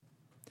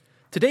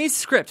Today's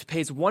script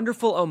pays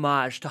wonderful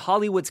homage to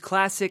Hollywood's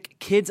classic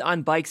kids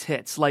on bikes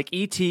hits like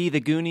E.T., The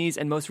Goonies,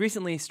 and most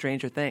recently,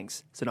 Stranger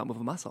Things. So don't move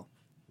a muscle.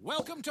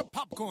 Welcome to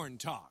Popcorn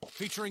Talk,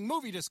 featuring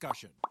movie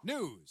discussion,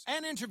 news,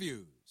 and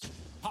interviews.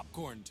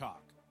 Popcorn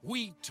Talk.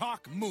 We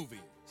talk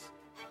movies.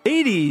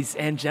 Ladies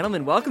and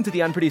gentlemen, welcome to the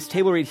Unproduced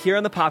Table Read here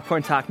on the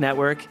Popcorn Talk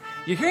Network.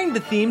 You're hearing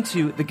the theme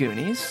to The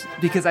Goonies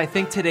because I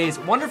think today's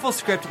wonderful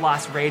script,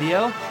 Lost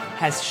Radio,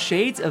 has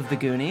shades of The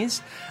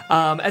Goonies.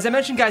 As I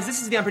mentioned, guys,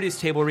 this is the Unproduced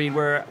Table Read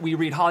where we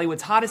read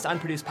Hollywood's hottest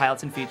unproduced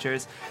pilots and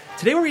features.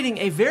 Today we're reading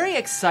a very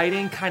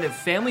exciting, kind of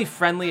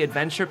family-friendly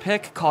adventure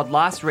pick called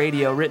Lost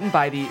Radio, written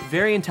by the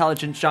very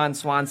intelligent John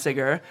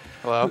Swansiger.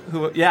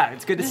 Hello. Yeah,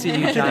 it's good to see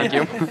you, John. Thank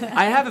you.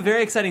 I have a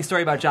very exciting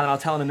story about John that I'll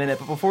tell in a minute,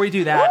 but before we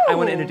do that, I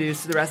want to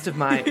introduce the rest of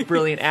my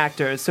brilliant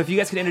actors. So if you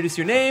guys could introduce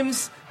your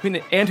names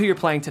and who you're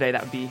playing today,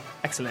 that would be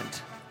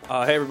excellent.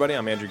 Hey, everybody.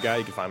 I'm Andrew Guy.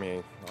 You can find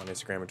me on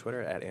Instagram and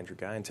Twitter at Andrew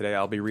Guy. And today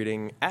I'll be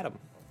reading Adam.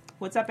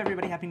 What's up,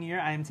 everybody? Happy New Year.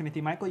 I am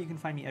Timothy Michael. You can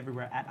find me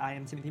everywhere at I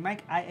am Timothy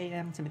Mike. I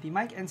am Timothy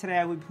Mike. And today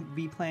I will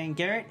be playing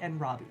Garrett and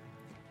Robbie.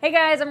 Hey,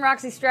 guys. I'm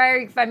Roxy Stryer.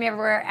 You can find me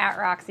everywhere at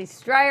Roxy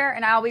Stryer.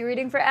 And I'll be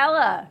reading for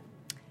Ella.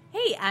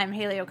 Hey, I'm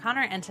Haley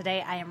O'Connor, and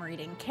today I am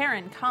reading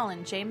Karen,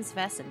 Colin, James,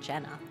 Vess, and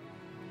Jenna.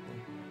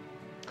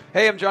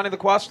 Hey, I'm Johnny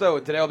LaQuasto,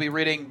 and today I'll be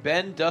reading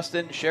Ben,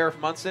 Dustin, Sheriff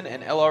Munson,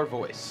 and LR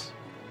Voice.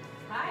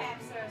 Hi,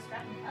 I'm Sarah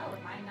Stratton. Oh,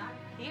 am I not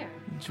here?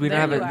 We don't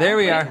have it. There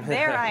we are.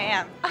 There I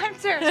am. I'm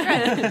Sarah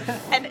Stratton.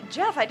 And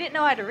Jeff, I didn't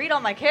know how to read all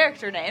my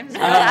character names.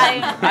 But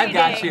I've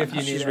got you if you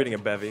need She's it. reading a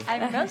bevy.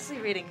 I'm mostly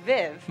reading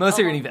Viv.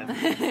 Mostly reading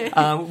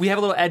Viv. We have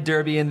a little Ed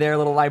Derby in there, a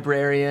little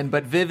librarian,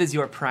 but Viv is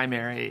your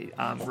primary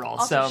role.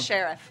 Also so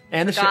sheriff.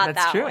 And the Forgot sheriff.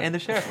 That's that true. one. And the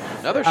sheriff.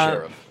 Another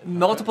sheriff.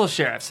 Multiple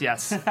sheriffs.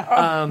 Yes.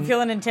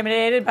 Feeling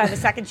intimidated by the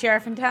second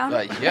sheriff in town?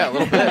 Yeah, a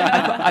little bit.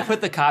 I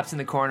put the cops in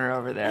the corner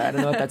over there. I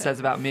don't know what that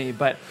says about me,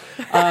 but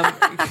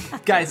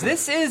guys,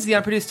 this is the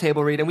Unproduced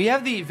Table Read, and we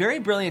have the very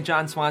brilliant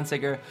John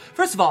Swansiger.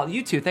 First of all,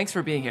 you two, thanks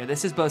for being here.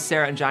 This is both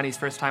Sarah and Johnny's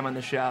first time on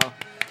the show.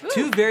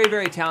 Two very,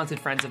 very talented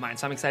friends of mine,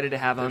 so I'm excited to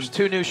have them. There's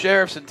 2 new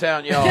sheriffs in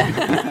town, y'all.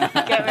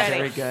 Get ready.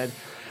 Very good.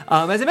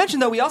 As I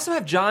mentioned, though, we also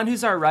have John,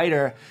 who's our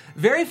writer.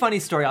 Very funny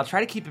story. I'll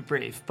try to keep it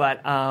brief. But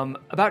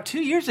about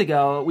 2 years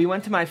ago, we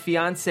went to my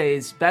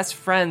fiance's best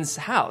friend's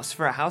house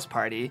for a house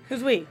party.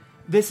 Who's we?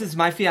 This is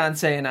my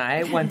fiance and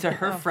I went to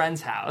her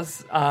friend's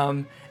house.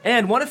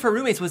 And one of her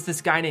roommates was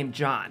this guy named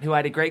John, who I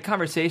had a great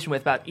conversation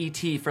with about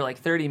E.T. for like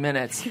 30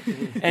 minutes.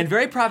 And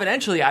very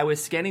providentially, I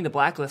was scanning the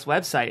Blacklist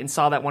website and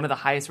saw that one of the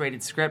highest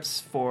rated scripts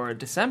for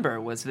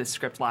December was this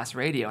script, Lost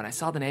Radio. And I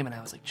saw the name and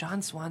I was like,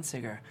 John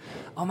Swansiger.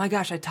 Oh my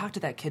gosh, I talked to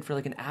that kid for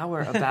like an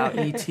hour about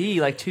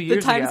E.T. like 2 years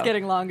ago. The time's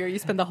getting longer. You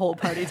spend the whole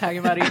party talking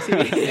about E.T.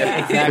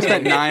 Yeah, exactly. We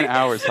spent 9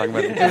 hours talking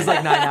about it. It was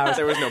like 9 hours.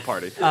 There was no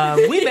party.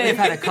 We may have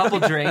had a couple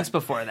drinks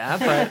before that,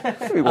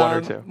 but Maybe one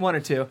or two. One or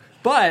two.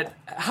 But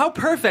how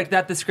perfect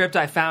that the script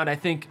I found, I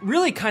think,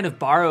 really kind of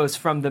borrows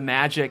from the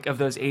magic of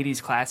those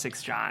 80s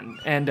classics, John.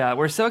 And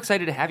we're so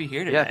excited to have you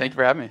here today. Yeah, thank you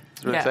for having me.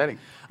 It's really exciting.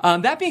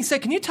 That being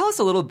said, can you tell us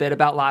a little bit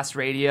about Lost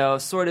Radio,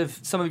 sort of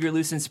some of your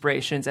loose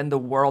inspirations and the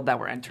world that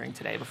we're entering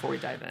today before we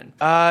dive in?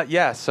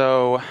 Yeah,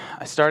 so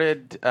I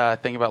started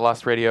thinking about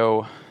Lost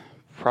Radio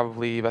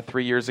probably about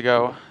 3 years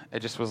ago. It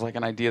just was like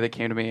an idea that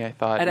came to me. I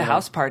thought at a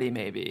house party,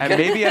 maybe. And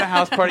maybe at a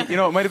house party. You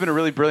know, it might have been a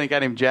really brilliant guy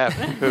named Jeff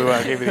who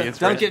gave me the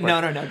inspiration.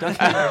 No. Don't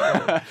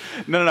get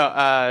No.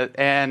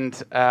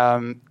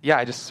 Yeah,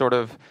 I just sort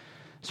of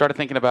started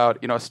thinking about,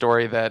 you know, a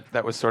story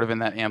that was sort of in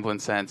that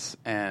Amblin sense,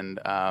 and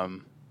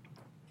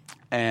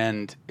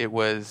it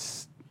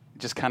was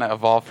just kind of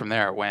evolved from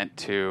there. It went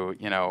to,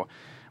 you know,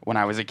 when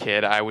I was a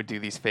kid, I would do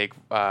these fake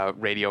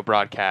radio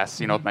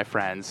broadcasts, you know, with my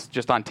friends,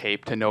 just on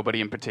tape to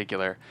nobody in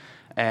particular.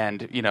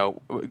 And, you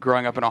know,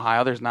 growing up in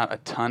Ohio, there's not a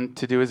ton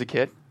to do as a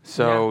kid.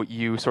 So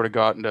you sort of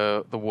go out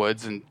into the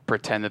woods and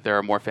pretend that there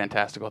are more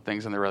fantastical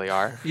things than there really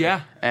are.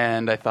 Yeah.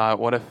 And I thought,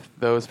 what if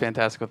those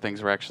fantastical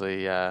things were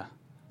actually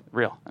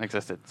real and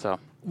existed?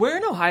 So. Where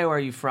in Ohio are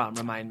you from?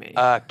 Remind me.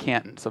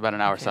 Canton, so about an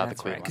hour south of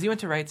Cleveland. Because you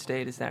went to Wright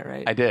State, is that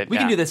right? I did. We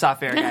can do this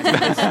off air,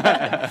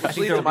 guys. Which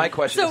leads to my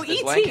question. So is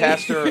E.T.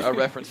 Lancaster a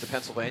reference to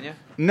Pennsylvania?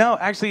 No,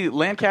 actually,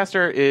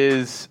 Lancaster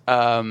is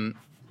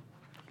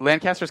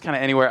Lancaster's kind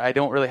of anywhere. I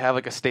don't really have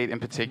like a state in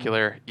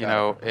particular. You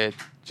know, it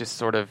just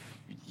sort of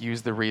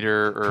use the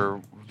reader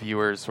or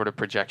viewer's sort of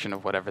projection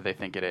of whatever they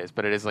think it is.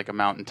 But it is like a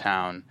mountain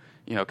town,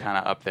 you know, kind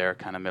of up there,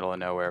 kind of middle of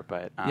nowhere.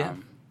 But yeah.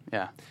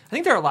 I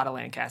think there are a lot of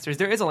Lancasters.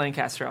 There is a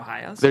Lancaster,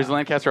 Ohio. So. There's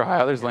Lancaster,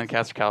 Ohio. There's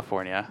Lancaster,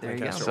 California. There you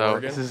go. So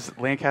this is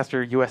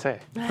Lancaster,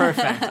 USA.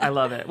 Perfect. I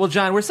love it. Well,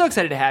 John, we're so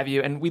excited to have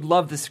you, and we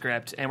love the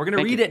script. And we're going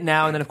to read it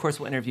now, and then, of course,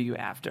 we'll interview you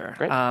after.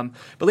 Great.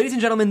 But, ladies and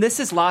gentlemen, this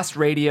is Lost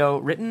Radio,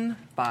 written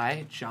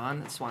by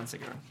John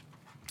Swansiger.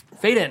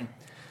 Fade in.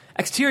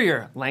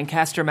 Exterior,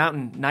 Lancaster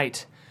Mountain,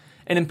 night.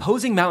 An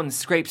imposing mountain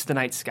scrapes the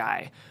night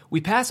sky.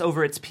 We pass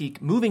over its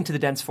peak, moving to the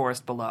dense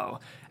forest below.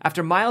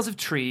 After miles of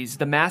trees,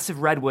 the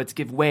massive redwoods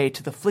give way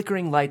to the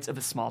flickering lights of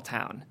a small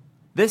town.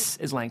 This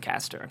is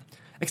Lancaster.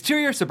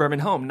 Exterior suburban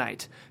home,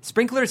 night.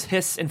 Sprinklers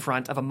hiss in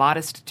front of a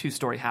modest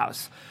 2-story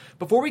house.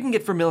 Before we can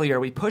get familiar,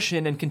 we push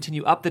in and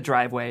continue up the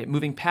driveway,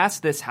 moving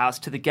past this house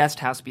to the guest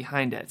house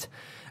behind it.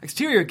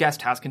 Exterior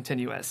guest house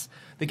continuous.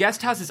 The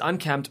guest house is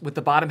unkempt with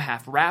the bottom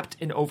half wrapped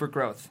in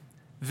overgrowth.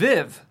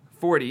 Viv,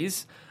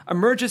 40s,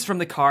 emerges from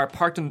the car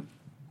parked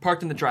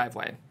in the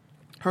driveway.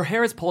 Her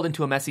hair is pulled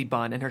into a messy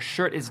bun and her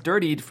shirt is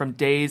dirtied from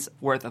days'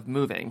 worth of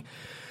moving.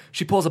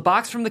 She pulls a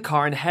box from the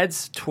car and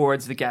heads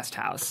towards the guest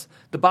house.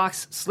 The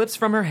box slips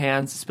from her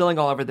hands, spilling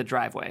all over the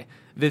driveway.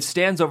 Viv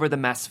stands over the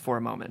mess for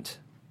a moment.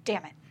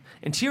 Damn it.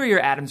 Interior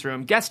Adam's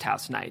room, guest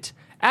house night.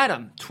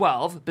 Adam,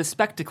 12,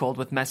 bespectacled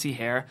with messy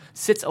hair,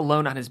 sits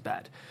alone on his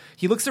bed.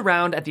 He looks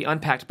around at the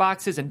unpacked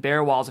boxes and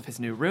bare walls of his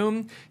new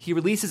room. He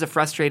releases a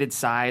frustrated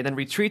sigh, then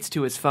retreats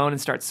to his phone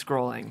and starts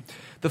scrolling.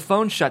 The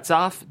phone shuts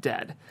off,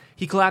 dead.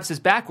 He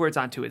collapses backwards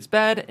onto his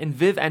bed, and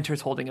Viv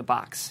enters holding a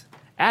box.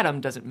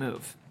 Adam doesn't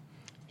move.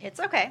 It's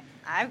okay.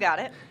 I've got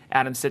it.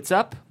 Adam sits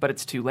up, but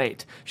it's too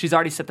late. She's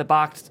already set the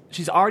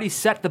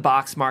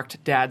box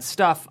marked Dad's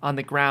stuff on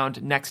the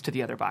ground next to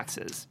the other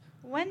boxes.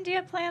 When do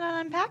you plan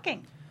on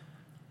unpacking?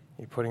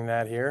 You putting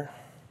that here?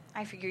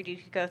 I figured you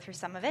could go through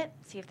some of it,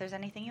 see if there's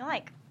anything you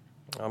like.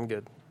 I'm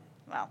good.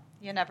 Well,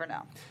 you never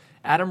know.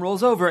 Adam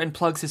rolls over and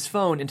plugs his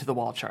phone into the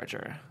wall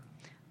charger.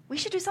 We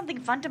should do something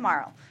fun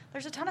tomorrow.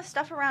 There's a ton of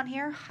stuff around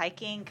here.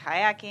 Hiking,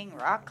 kayaking,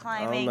 rock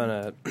climbing. I'm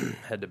gonna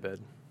head to bed.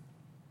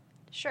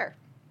 Sure.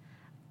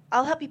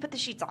 I'll help you put the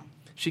sheets on.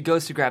 She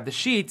goes to grab the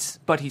sheets,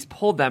 but he's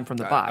pulled them from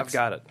the box. I've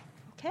got it.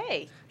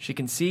 Okay. She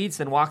concedes,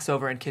 then walks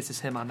over and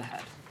kisses him on the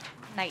head.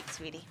 Night,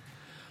 sweetie.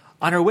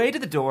 On her way to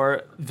the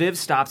door, Viv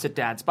stops at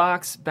Dad's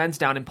box, bends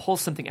down, and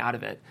pulls something out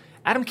of it.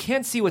 Adam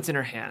can't see what's in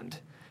her hand.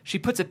 She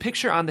puts a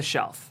picture on the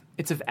shelf.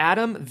 It's of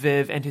Adam,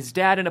 Viv, and his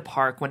dad in a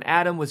park when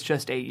Adam was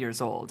just 8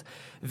 years old.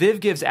 Viv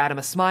gives Adam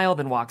a smile,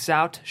 then walks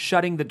out,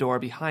 shutting the door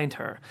behind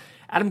her.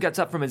 Adam gets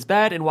up from his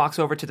bed and walks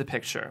over to the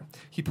picture.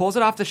 He pulls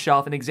it off the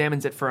shelf and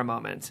examines it for a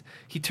moment.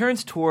 He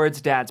turns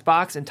towards Dad's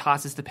box and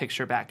tosses the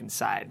picture back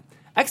inside.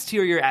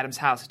 Exterior Adam's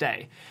house,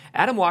 day.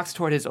 Adam walks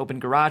toward his open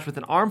garage with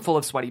an armful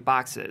of sweaty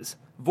boxes.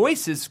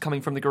 Voices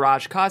coming from the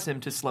garage cause him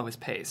to slow his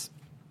pace.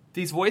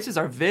 These voices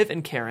are Viv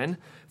and Karen,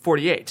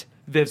 48,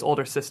 Viv's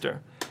older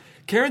sister.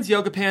 Karen's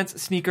yoga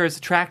pants, sneakers,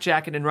 track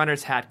jacket, and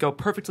runner's hat go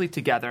perfectly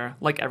together,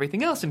 like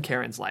everything else in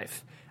Karen's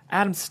life.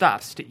 Adam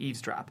stops to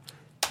eavesdrop.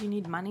 You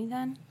need money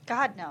then?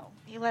 God, no.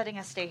 You letting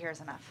us stay here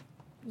is enough.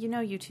 You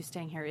know you two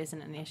staying here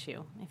isn't an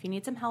issue. If you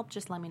need some help,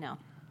 just let me know.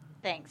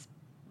 Thanks.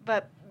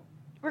 But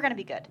we're going to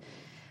be good.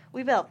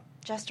 We will.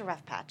 Just a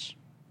rough patch.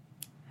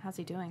 How's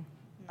he doing?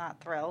 Not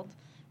thrilled.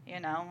 You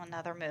know,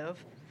 another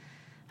move.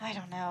 I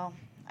don't know.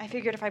 I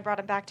figured if I brought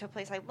him back to a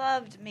place I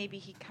loved, maybe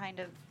he'd kind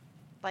of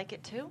like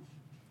it too.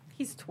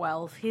 He's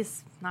 12.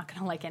 He's not going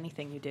to like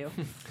anything you do.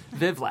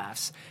 Viv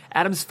laughs.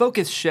 Adam's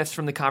focus shifts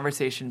from the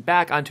conversation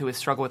back onto his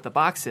struggle with the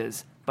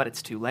boxes, but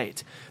it's too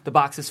late. The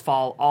boxes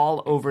fall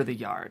all over the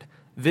yard.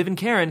 Viv and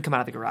Karen come out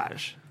of the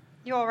garage.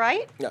 You all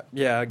right?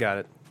 Yeah, I got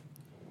it.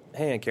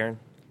 Hey, Aunt Karen.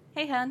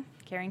 Hey, hon.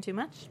 Carrying too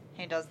much?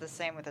 He does the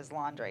same with his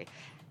laundry.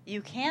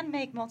 You can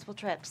make multiple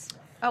trips.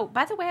 Oh,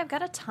 by the way, I've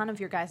got a ton of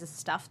your guys'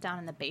 stuff down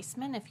in the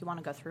basement if you want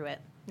to go through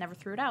it. Never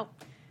threw it out.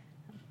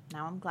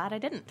 Now I'm glad I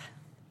didn't.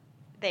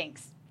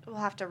 Thanks. We'll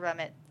have to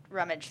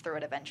rummage through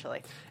it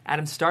eventually.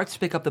 Adam starts to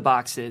pick up the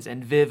boxes,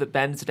 and Viv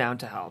bends down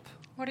to help.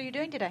 What are you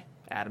doing today?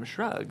 Adam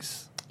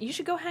shrugs. You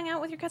should go hang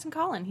out with your cousin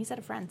Colin. He's at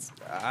a friend's.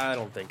 I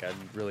don't think I'd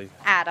really...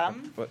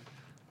 Adam. What?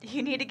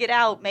 You need to get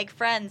out, make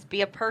friends,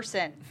 be a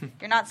person.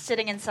 You're not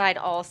sitting inside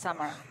all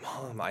summer.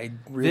 Mom, I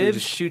really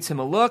Viv shoots him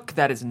a look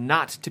that is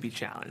not to be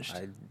challenged.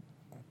 I'd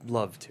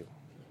love to.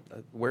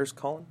 Where's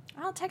Colin?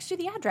 I'll text you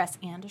the address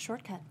and a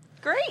shortcut.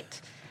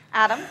 Great.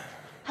 Adam,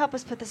 help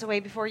us put this away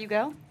before you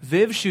go.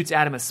 Viv shoots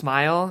Adam a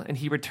smile, and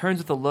he returns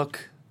with a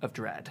look of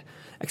dread.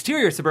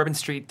 Exterior suburban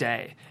street,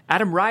 day.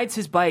 Adam rides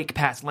his bike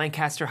past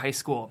Lancaster High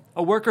School.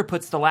 A worker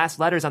puts the last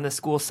letters on the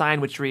school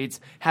sign, which reads,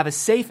 "Have a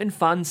safe and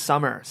fun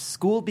summer.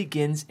 School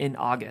begins in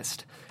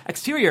August."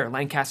 Exterior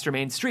Lancaster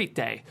Main Street,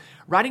 day.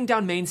 Riding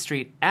down Main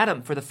Street,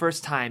 Adam, for the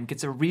first time,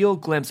 gets a real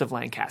glimpse of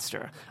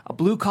Lancaster, a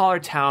blue-collar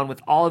town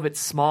with all of its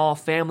small,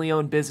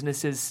 family-owned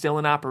businesses still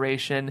in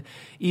operation,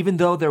 even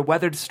though their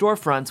weathered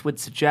storefronts would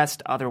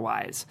suggest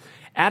otherwise.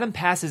 Adam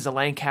passes by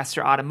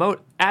Lancaster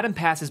Automotive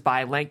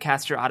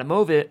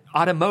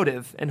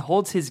and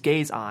holds his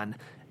gaze on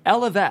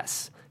Ella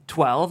Vess,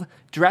 12,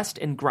 dressed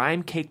in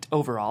grime-caked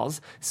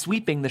overalls,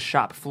 sweeping the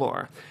shop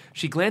floor.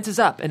 She glances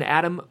up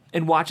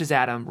and watches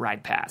Adam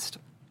ride past.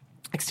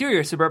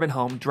 Exterior suburban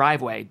home,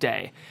 driveway,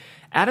 day.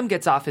 Adam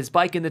gets off his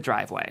bike in the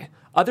driveway.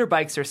 Other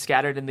bikes are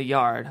scattered in the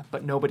yard,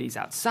 but nobody's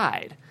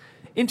outside.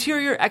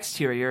 Interior,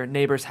 exterior,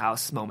 neighbor's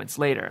house, moments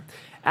later.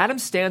 Adam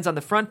stands on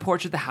the front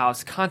porch of the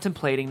house,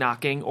 contemplating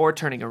knocking or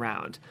turning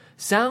around.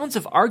 Sounds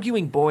of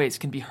arguing boys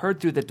can be heard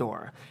through the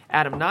door.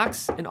 Adam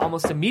knocks, and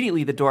almost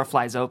immediately the door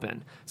flies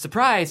open.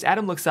 Surprised,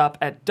 Adam looks up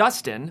at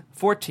Dustin,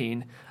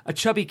 14, a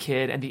chubby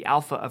kid and the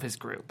alpha of his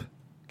group.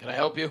 Can I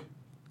help you?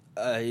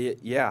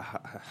 Yeah.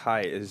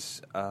 Hi,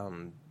 is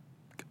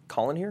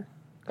Colin here?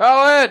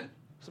 Colin!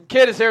 Some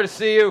kid is here to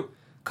see you.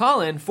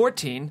 Colin,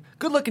 14,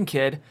 good-looking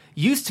kid,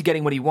 used to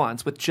getting what he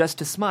wants with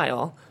just a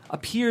smile,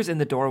 appears in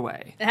the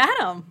doorway.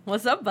 Adam,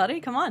 what's up, buddy?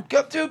 Come on.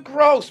 Dude,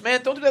 gross,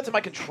 man. Don't do that to my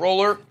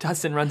controller.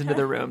 Dustin runs into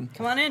the room.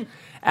 Come on in.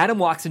 Adam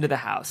walks into the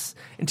house.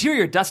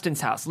 Interior,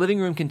 Dustin's house, living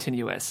room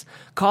continuous.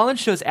 Colin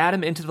shows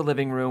Adam into the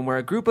living room where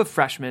a group of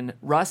freshmen,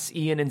 Russ,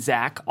 Ian, and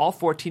Zach, all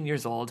 14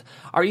 years old,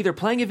 are either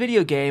playing a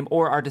video game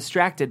or are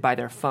distracted by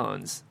their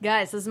phones.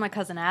 Guys, this is my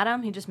cousin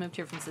Adam. He just moved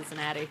here from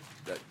Cincinnati.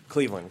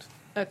 Cleveland.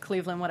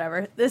 Cleveland,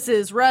 whatever. This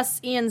is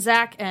Russ, Ian,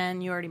 Zach,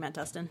 and you already met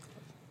Dustin.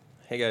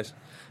 Hey, guys.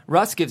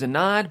 Russ gives a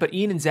nod, but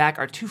Ian and Zach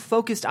are too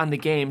focused on the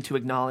game to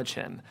acknowledge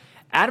him.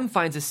 Adam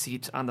finds a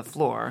seat on the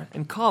floor,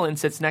 and Colin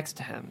sits next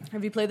to him.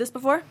 Have you played this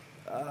before?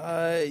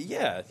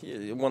 Yeah,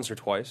 once or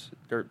twice.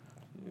 Or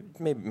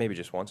maybe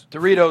just once.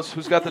 Doritos.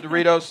 Who's got the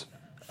Doritos?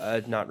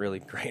 Not really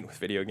great with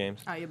video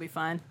games. Oh, you'll be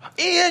fine.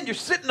 Ian, you're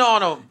sitting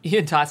on them.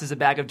 Ian tosses a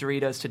bag of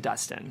Doritos to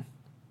Dustin.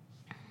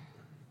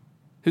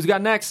 Who's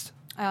got next?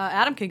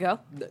 Adam can go.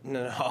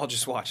 No, I'll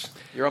just watch.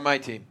 You're on my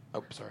team.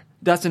 Oh, sorry.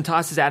 Dustin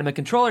tosses Adam a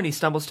controller, and he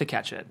stumbles to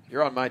catch it.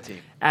 You're on my team.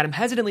 Adam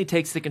hesitantly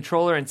takes the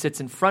controller and sits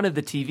in front of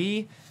the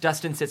TV.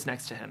 Dustin sits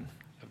next to him.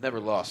 I've never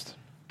lost.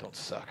 Don't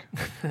suck.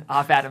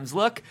 Off Adam's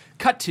look,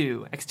 cut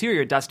to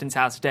exterior Dustin's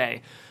house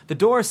day. The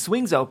door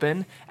swings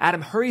open.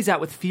 Adam hurries out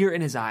with fear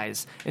in his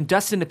eyes, and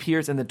Dustin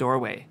appears in the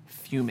doorway,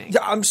 fuming.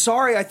 Yeah, I'm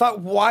sorry. I thought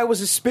Y was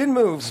a spin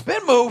move.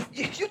 Spin move?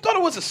 You thought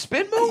it was a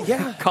spin move?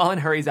 Yeah. Colin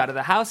hurries out of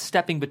the house,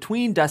 stepping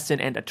between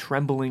Dustin and a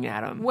trembling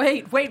Adam.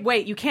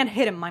 Wait. You can't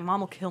hit him. My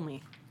mom will kill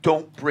me.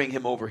 Don't bring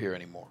him over here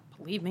anymore.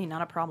 Believe me,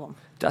 not a problem.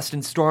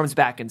 Dustin storms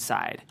back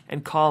inside,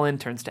 and Colin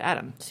turns to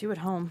Adam. See you at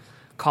home.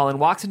 Colin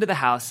walks into the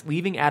house,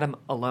 leaving Adam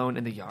alone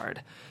in the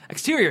yard.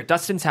 Exterior,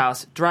 Dustin's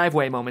house,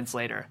 driveway moments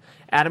later.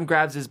 Adam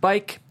grabs his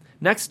bike.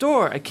 Next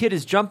door, a kid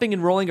is jumping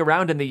and rolling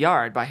around in the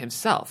yard by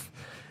himself.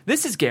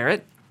 This is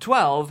Garrett,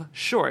 12,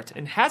 short,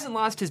 and hasn't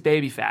lost his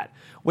baby fat.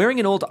 Wearing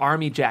an old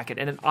army jacket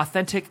and an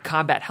authentic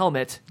combat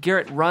helmet,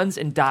 Garrett runs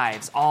and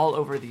dives all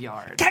over the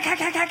yard. Get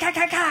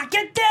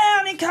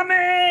down,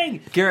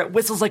 incoming! Garrett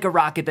whistles like a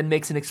rocket, then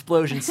makes an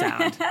explosion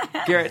sound.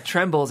 Garrett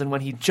trembles, and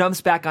when he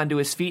jumps back onto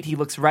his feet, he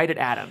looks right at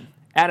Adam.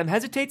 Adam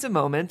hesitates a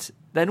moment,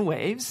 then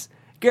waves.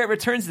 Garrett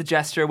returns the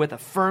gesture with a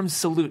firm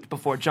salute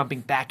before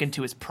jumping back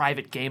into his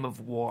private game of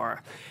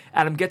war.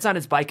 Adam gets on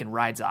his bike and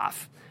rides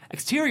off.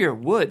 Exterior,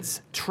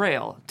 woods,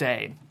 trail,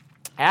 day.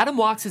 Adam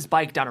walks his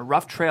bike down a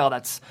rough trail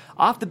that's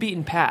off the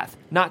beaten path,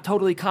 not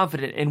totally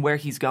confident in where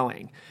he's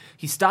going.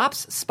 He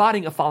stops,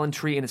 spotting a fallen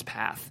tree in his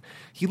path.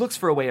 He looks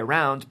for a way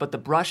around, but the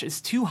brush is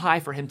too high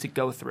for him to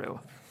go through.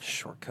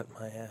 Shortcut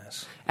my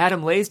ass.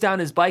 Adam lays down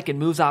his bike and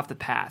moves off the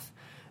path.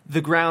 The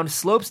ground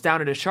slopes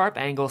down at a sharp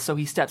angle, so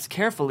he steps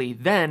carefully.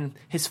 Then,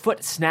 his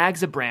foot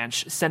snags a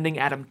branch, sending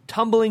Adam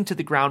tumbling to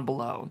the ground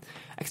below.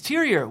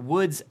 Exterior,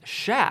 woods,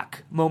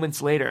 shack.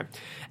 Moments later,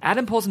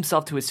 Adam pulls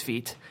himself to his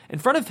feet. In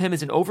front of him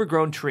is an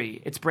overgrown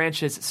tree, its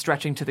branches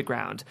stretching to the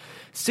ground.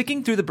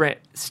 Sticking through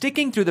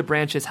the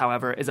branches,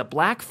 however, is a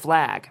black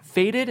flag,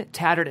 faded,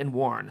 tattered, and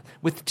worn,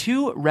 with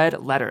 2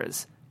 red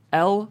letters,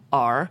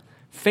 LR,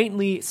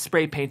 faintly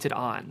spray-painted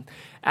on.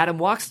 Adam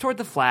walks toward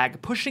the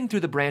flag, pushing through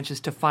the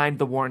branches to find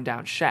the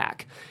worn-down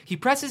shack. He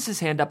presses his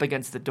hand up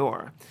against the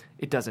door.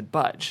 It doesn't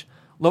budge.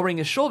 Lowering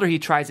his shoulder, he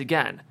tries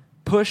again.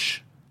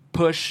 Push,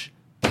 push,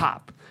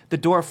 pop. The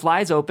door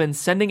flies open,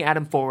 sending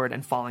Adam forward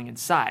and falling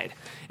inside.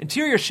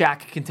 Interior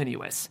shack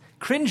continuous.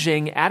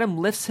 Cringing, Adam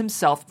lifts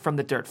himself from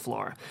the dirt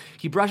floor.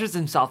 He brushes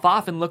himself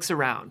off and looks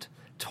around.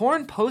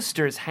 Torn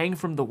posters hang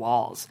from the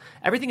walls.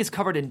 Everything is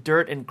covered in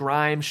dirt and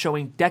grime,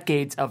 showing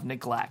decades of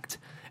neglect.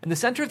 In the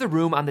center of the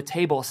room on the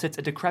table sits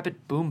a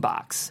decrepit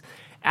boombox.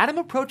 Adam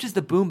approaches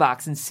the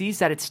boombox and sees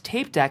that its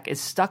tape deck is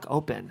stuck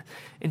open.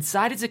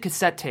 Inside is a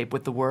cassette tape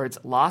with the words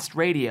Lost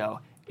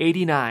Radio,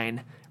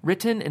 89,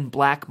 written in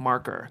black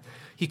marker.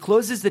 He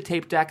closes the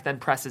tape deck, then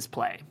presses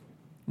play.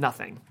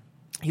 Nothing.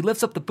 He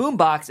lifts up the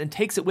boombox and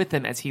takes it with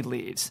him as he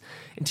leaves.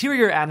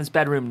 Interior Adam's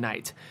bedroom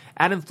night.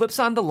 Adam flips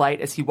on the light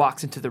as he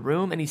walks into the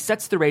room, and he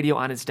sets the radio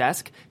on his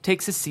desk,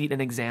 takes a seat,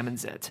 and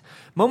examines it.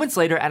 Moments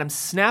later, Adam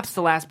snaps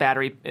the last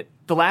battery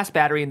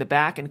in the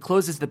back and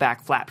closes the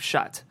back flap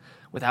shut.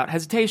 Without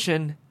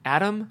hesitation,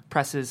 Adam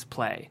presses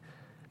play.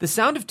 The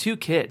sound of 2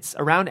 kids,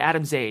 around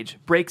Adam's age,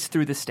 breaks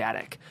through the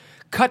static.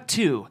 Cut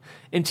 2.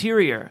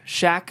 Interior,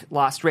 shack,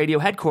 Lost Radio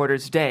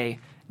headquarters, day,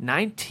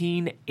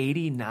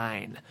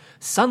 1989.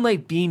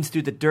 Sunlight beams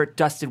through the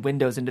dirt-dusted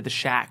windows into the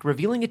shack,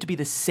 revealing it to be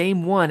the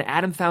same one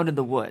Adam found in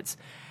the woods.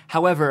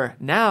 However,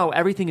 now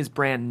everything is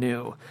brand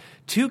new.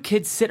 2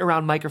 kids sit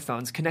around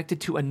microphones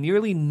connected to a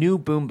nearly new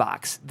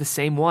boombox, the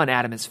same one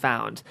Adam has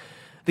found.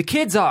 The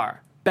kids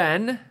are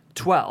Ben,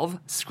 12,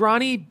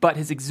 scrawny, but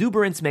his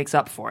exuberance makes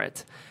up for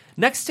it.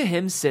 Next to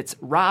him sits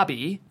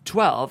Robbie,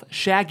 12,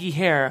 shaggy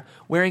hair,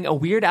 wearing a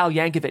Weird Al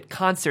Yankovic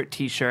concert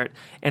t-shirt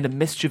and a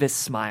mischievous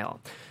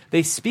smile.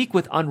 They speak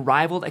with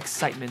unrivaled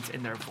excitement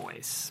in their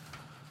voice.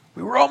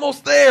 We were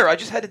almost there. I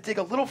just had to dig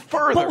a little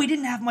further. But we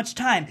didn't have much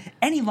time.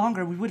 Any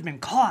longer, we would have been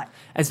caught.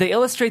 As they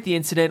illustrate the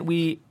incident,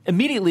 we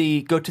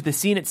immediately go to the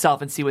scene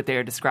itself and see what they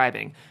are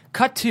describing.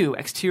 Cut to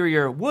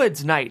exterior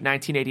woods night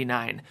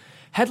 1989.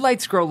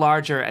 Headlights grow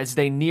larger as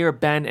they near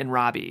Ben and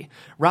Robbie.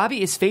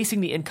 Robbie is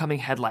facing the incoming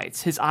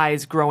headlights, his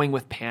eyes growing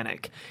with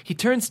panic. He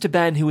turns to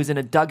Ben, who is in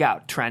a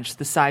dugout trench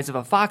the size of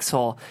a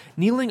foxhole,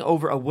 kneeling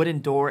over a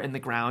wooden door in the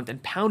ground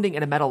and pounding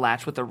at a metal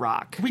latch with a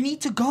rock. We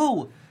need to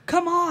go.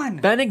 Come on.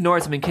 Ben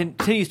ignores him and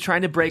continues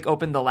trying to break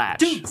open the latch.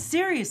 Dude,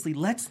 seriously,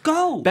 let's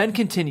go. Ben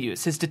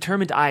continues, his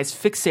determined eyes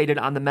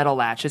fixated on the metal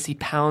latch as he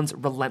pounds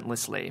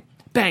relentlessly.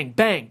 Bang,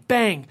 bang,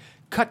 bang.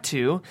 Cut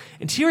to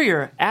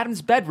interior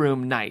Adam's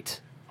bedroom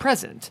night.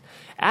 Present.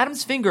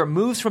 Adam's finger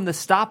moves from the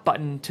stop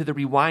button to the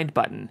rewind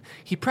button.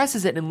 He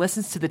presses it and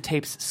listens to the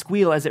tape's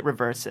squeal as it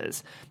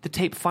reverses. The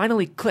tape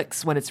finally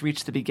clicks when it's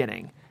reached the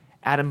beginning.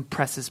 Adam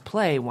presses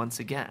play once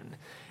again.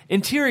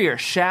 Interior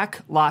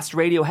shack, Lost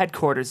Radio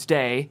headquarters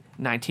day,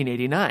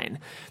 1989.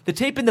 The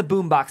tape in the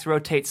boombox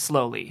rotates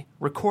slowly,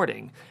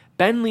 recording.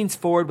 Ben leans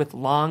forward with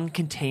long,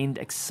 contained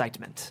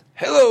excitement.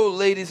 Hello,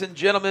 ladies and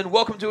gentlemen.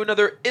 Welcome to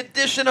another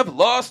edition of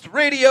Lost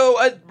Radio,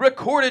 a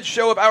recorded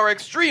show of our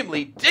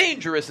extremely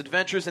dangerous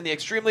adventures in the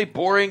extremely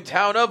boring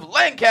town of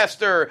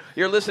Lancaster.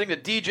 You're listening to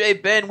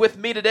DJ Ben. With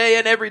me today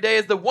and every day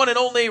is the one and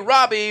only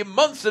Robbie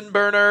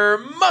Munson-Burner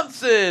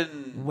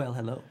Munson. Well,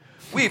 hello.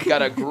 We've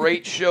got a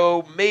great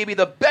show, maybe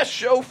the best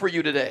show for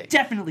you today.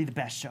 Definitely the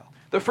best show.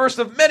 The first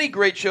of many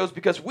great shows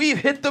because we've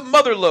hit the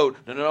mother lode.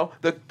 No.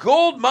 The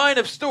gold mine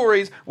of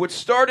stories, which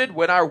started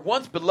when our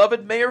once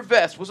beloved Mayor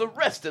Vest was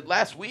arrested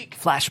last week.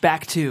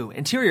 Flashback to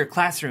interior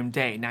classroom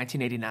day,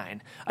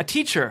 1989. A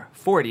teacher,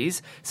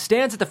 40s,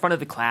 stands at the front of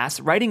the class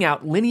writing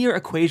out linear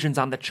equations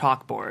on the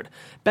chalkboard.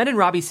 Ben and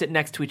Robbie sit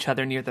next to each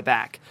other near the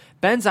back.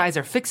 Ben's eyes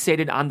are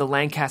fixated on the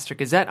Lancaster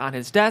Gazette on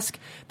his desk.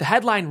 The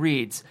headline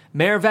reads,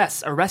 Mayor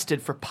Vest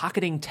arrested for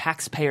pocketing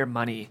taxpayer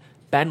money.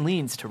 Ben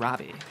leans to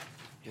Robbie.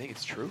 You think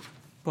it's true?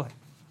 What?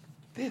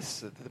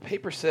 The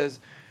paper says,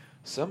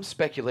 some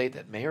speculate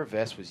that Mayor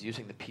Vest was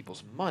using the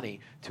people's money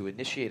to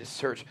initiate a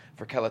search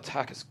for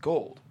Kalataka's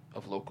gold,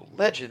 of local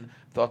legend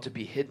thought to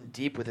be hidden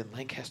deep within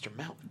Lancaster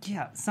Mountain.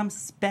 Yeah, some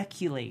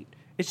speculate.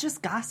 It's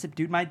just gossip,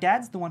 dude. My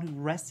dad's the one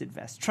who arrested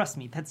Vest. Trust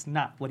me, that's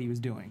not what he was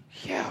doing.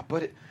 Yeah,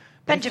 but...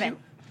 Benjamin,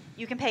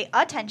 you can pay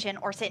attention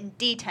or sit in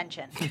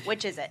detention.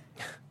 Which is it?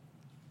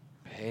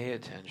 Pay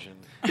attention.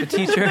 The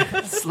teacher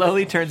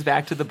slowly turns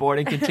back to the board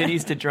and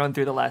continues to drone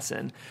through the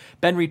lesson.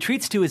 Ben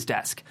retreats to his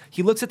desk.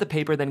 He looks at the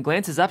paper, then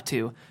glances up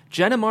to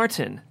Jenna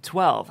Martin,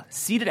 12,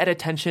 seated at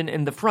attention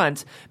in the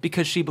front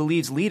because she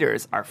believes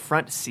leaders are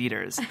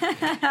front-seaters.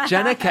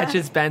 Jenna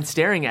catches Ben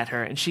staring at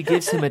her, and she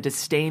gives him a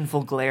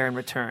disdainful glare in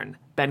return.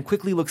 Ben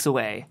quickly looks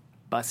away.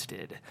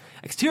 Busted.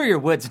 Exterior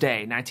woods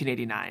day,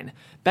 1989.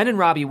 Ben and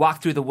Robbie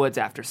walk through the woods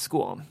after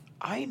school.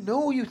 I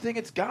know you think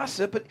it's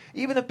gossip, but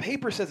even the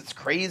paper says it's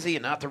crazy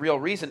and not the real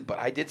reason, but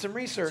I did some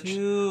research.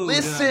 Dude.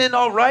 Listen,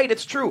 all right,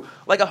 it's true.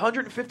 Like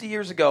 150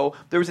 years ago,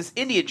 there was this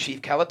Indian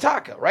chief,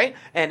 Kalataka, right?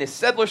 And his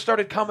settlers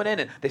started coming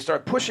in, and they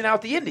started pushing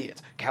out the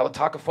Indians.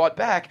 Kalataka fought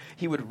back.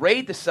 He would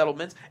raid the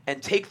settlements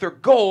and take their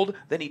gold,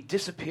 then he'd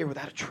disappear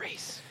without a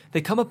trace. They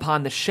come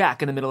upon the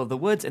shack in the middle of the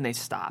woods and they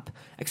stop.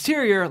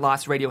 Exterior,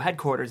 Lost Radio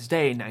headquarters,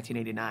 day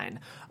 1989.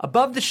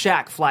 Above the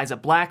shack flies a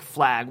black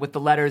flag with the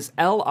letters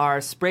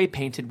LR spray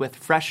painted with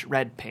fresh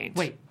red paint.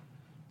 Wait,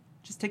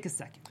 just take a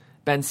second.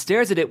 Ben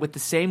stares at it with the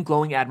same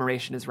glowing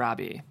admiration as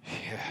Robbie.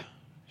 Yeah,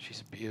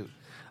 she's a beaut.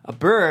 A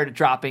bird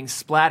dropping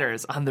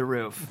splatters on the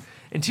roof.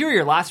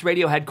 Interior, Lost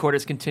Radio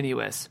headquarters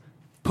continuous.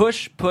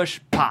 Push, push,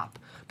 pop.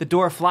 The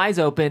door flies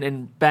open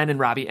and Ben and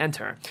Robbie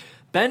enter.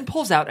 Ben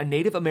pulls out a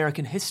Native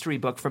American history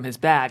book from his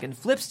bag and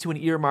flips to an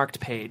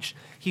earmarked page.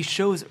 He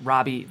shows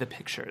Robbie the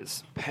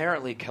pictures.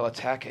 Apparently,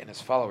 Kalataka and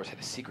his followers had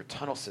a secret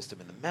tunnel system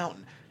in the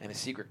mountain and a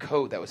secret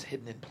code that was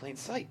hidden in plain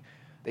sight.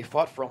 They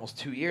fought for almost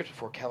 2 years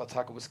before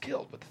Kalataka was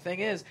killed. But the thing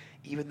is,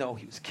 even though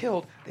he was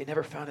killed, they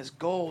never found his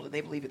gold, and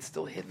they believe it's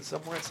still hidden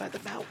somewhere inside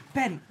the mountain.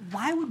 Ben,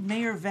 why would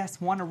Mayor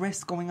Vest want to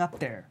risk going up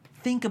there?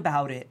 Think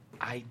about it.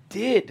 I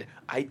did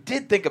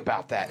think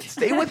about that.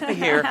 Stay with me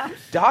here.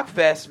 Doc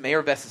Vest,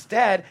 Mayor Vest's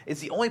dad,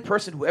 is the only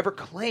person who ever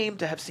claimed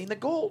to have seen the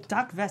gold.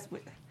 Doc Vest,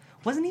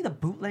 wasn't he the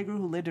bootlegger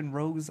who lived in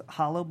Rose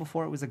Hollow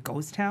before it was a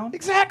ghost town?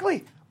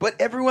 Exactly. But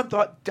everyone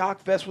thought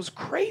Doc Vest was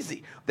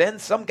crazy. Then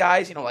some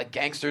guys, like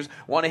gangsters,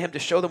 wanted him to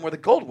show them where the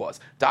gold was.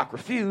 Doc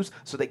refused,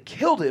 so they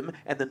killed him,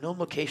 and the known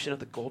location of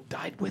the gold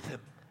died with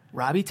him.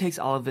 Robbie takes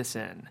all of this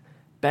in.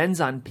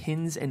 Ben's on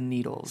pins and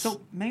needles.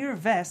 So Mayor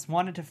Vest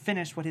wanted to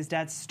finish what his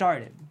dad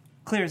started.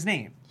 Clear his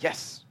name.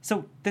 Yes.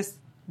 So this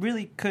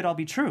really could all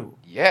be true.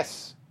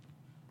 Yes.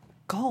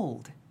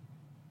 Gold.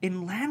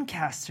 In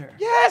Lancaster.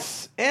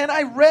 Yes! And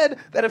I read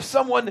that if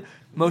someone...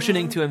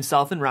 Motioning to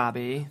himself and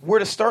Robbie. ...were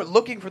to start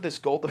looking for this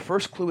gold, the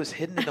first clue is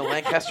hidden in the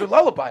Lancaster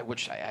Lullaby,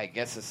 which I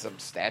guess is some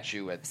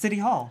statue at... City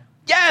Hall.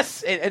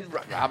 Yes! And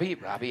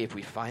Robbie, if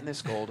we find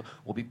this gold,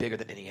 we'll be bigger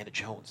than Indiana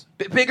Jones.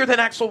 Bigger than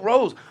Axl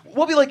Rose.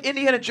 We'll be like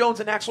Indiana Jones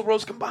and Axl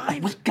Rose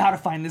combined. We gotta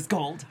find this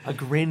gold. A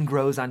grin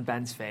grows on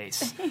Ben's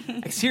face.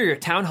 Exterior,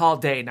 Town Hall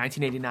Day,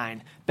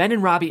 1989. Ben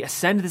and Robbie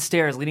ascend the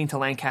stairs leading to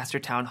Lancaster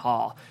Town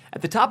Hall.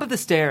 At the top of the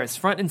stairs,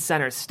 front and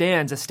center,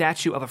 stands a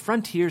statue of a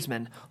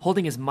frontiersman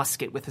holding his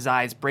musket with his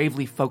eyes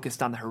bravely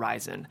focused on the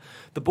horizon.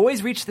 The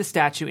boys reach the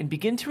statue and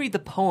begin to read the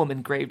poem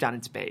engraved on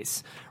its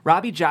base.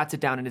 Robbie jots it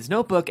down in his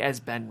notebook as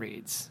Ben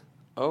reads.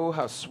 Oh,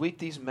 how sweet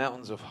these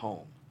mountains of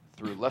home.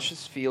 Through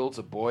luscious fields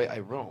a boy I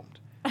roamed,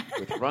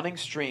 with running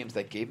streams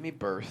that gave me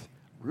birth,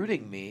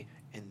 rooting me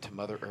into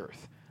Mother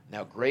Earth.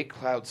 Now great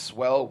clouds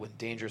swell when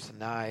dangers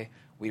nigh.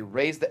 We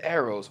raise the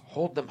arrows,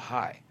 hold them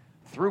high.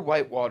 Through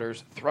white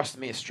waters, thrust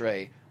me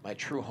astray. My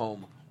true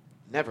home,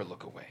 never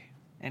look away.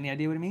 Any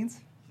idea what it means?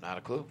 Not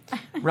a clue.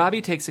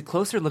 Robbie takes a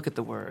closer look at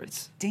the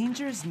words.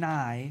 Dangers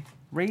nigh,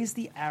 raise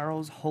the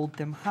arrows, hold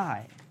them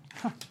high.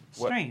 Huh,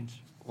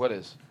 strange. What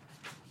is?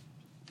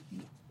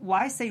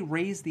 Why say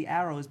raise the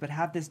arrows but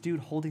have this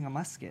dude holding a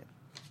musket?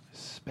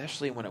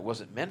 Especially when it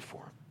wasn't meant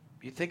for him.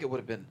 You'd think it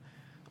would have been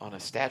on a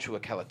statue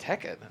of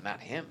Kalateka, not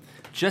him.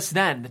 Just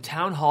then, the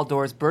town hall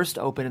doors burst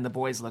open and the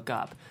boys look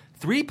up.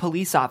 3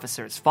 police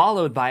officers,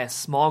 followed by a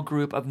small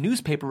group of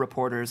newspaper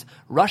reporters,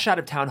 rush out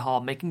of town hall,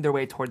 making their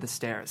way toward the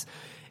stairs.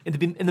 In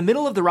the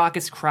middle of the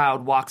raucous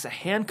crowd walks a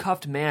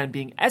handcuffed man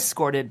being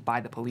escorted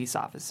by the police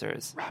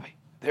officers. Robbie,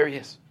 there he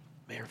is.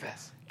 Mayor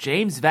Vess.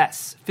 James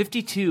Vess,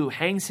 52,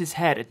 hangs his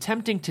head,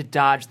 attempting to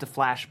dodge the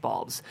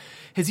flashbulbs.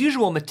 His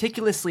usual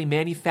meticulously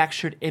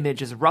manufactured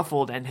image is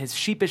ruffled, and his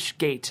sheepish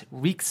gait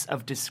reeks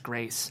of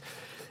disgrace.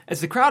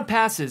 As the crowd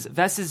passes,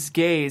 Vess's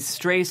gaze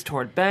strays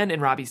toward Ben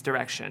and Robbie's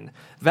direction.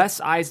 Vess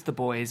eyes the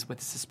boys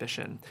with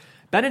suspicion.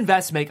 Ben and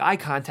Vess make eye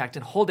contact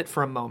and hold it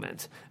for a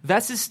moment.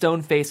 Vess's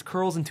stone face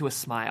curls into a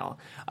smile.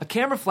 A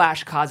camera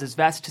flash causes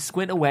Vess to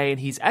squint away, and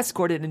he's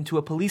escorted into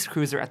a police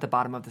cruiser at the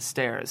bottom of the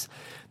stairs.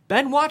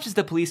 Ben watches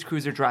the police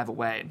cruiser drive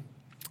away.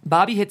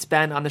 Bobby hits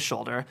Ben on the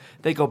shoulder.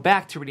 They go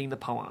back to reading the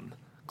poem.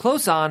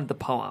 Close on the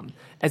poem,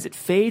 as it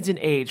fades in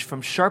age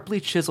from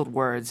sharply chiseled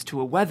words to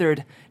a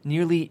weathered,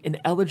 nearly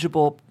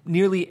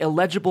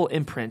illegible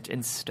imprint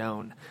in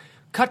stone.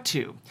 Cut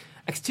to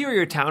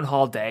exterior Town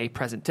Hall Day,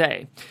 present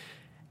day.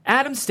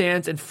 Adam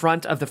stands in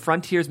front of the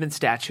frontiersman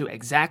statue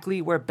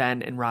exactly where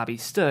Ben and Robbie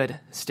stood,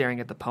 staring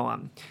at the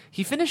poem.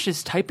 He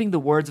finishes typing the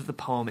words of the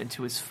poem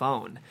into his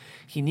phone.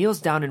 He kneels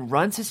down and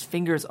runs his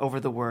fingers over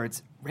the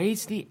words,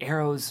 raise the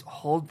arrows,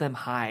 hold them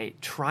high,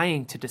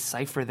 trying to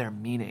decipher their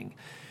meaning.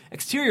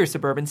 Exterior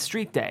suburban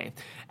street day.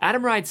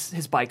 Adam rides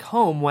his bike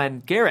home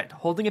when Garrett,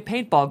 holding a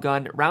paintball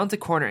gun, rounds a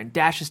corner and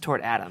dashes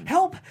toward Adam.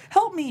 Help!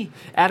 Help me!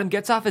 Adam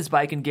gets off his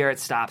bike and Garrett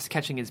stops,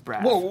 catching his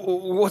breath. Whoa,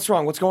 what's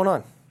wrong? What's going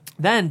on?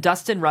 Then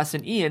Dustin, Russ,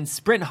 and Ian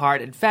sprint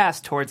hard and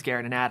fast towards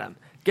Garrett and Adam.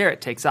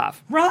 Garrett takes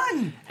off.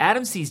 Run!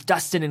 Adam sees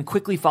Dustin and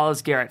quickly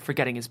follows Garrett,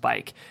 forgetting his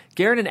bike.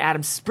 Garrett and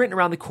Adam sprint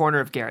around the corner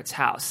of Garrett's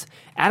house.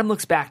 Adam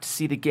looks back to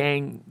see the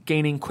gang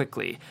gaining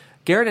quickly.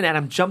 Garrett and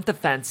Adam jump the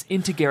fence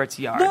into Garrett's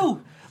yard.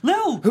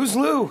 Lou! Who's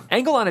Lou?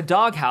 Angle on a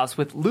doghouse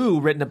with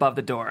Lou written above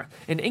the door.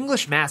 An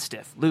English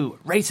Mastiff, Lou,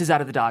 races out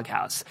of the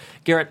doghouse.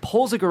 Garrett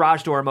pulls a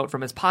garage door remote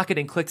from his pocket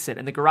and clicks it,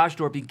 and the garage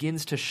door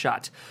begins to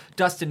shut.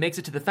 Dustin makes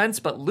it to the fence,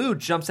 but Lou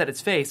jumps at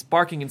its face,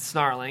 barking and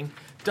snarling.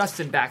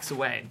 Dustin backs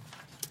away.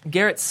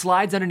 Garrett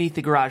slides underneath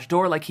the garage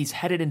door like he's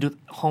headed into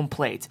home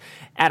plate.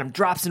 Adam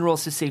drops and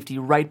rolls to safety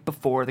right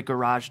before the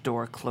garage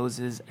door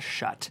closes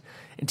shut.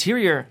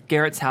 Interior,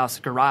 Garrett's house,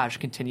 garage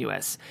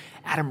continuous.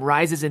 Adam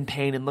rises in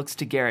pain and looks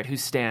to Garrett, who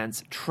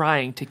stands,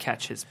 trying to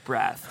catch his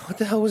breath. What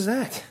the hell was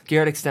that?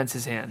 Garrett extends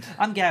his hand.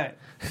 I'm Garrett.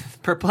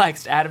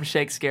 Perplexed, Adam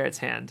shakes Garrett's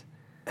hand.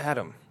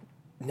 Adam,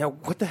 now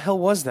what the hell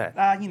was that?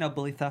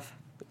 Bully stuff.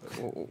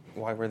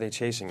 Why were they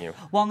chasing you?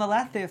 Well, on the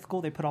last day of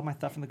school, they put all my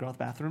stuff in the girls'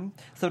 bathroom.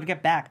 So to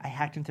get back, I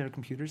hacked into their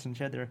computers and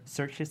shared their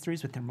search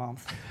histories with their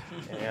moms.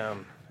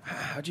 Damn.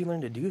 How'd you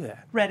learn to do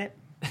that? Reddit.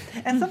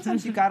 And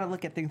sometimes you gotta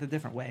look at things a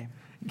different way.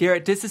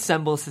 Garrett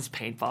disassembles his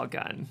paintball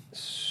gun.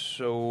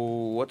 So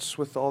what's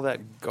with all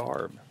that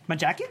garb? My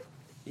jacket?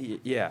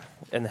 Yeah,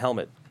 and the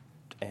helmet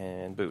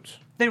and boots.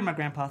 They were my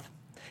grandpa's.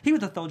 He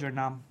was a soldier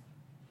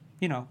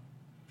in,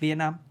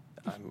 Vietnam.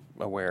 I'm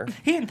aware.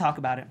 He didn't talk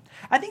about it.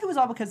 I think it was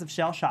all because of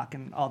shell shock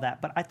and all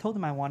that, but I told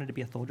him I wanted to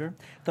be a soldier.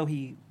 So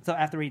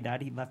after he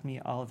died, he left me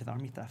all of his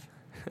army stuff.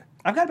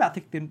 I've got about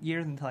 16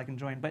 years until I can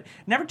join, but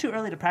never too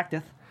early to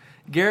practice.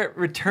 Garrett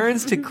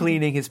returns to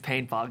cleaning his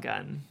paintball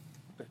gun.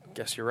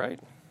 Guess you're right.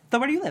 So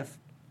where do you live?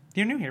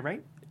 You're new here,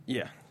 right?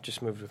 Yeah,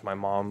 just moved with my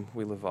mom.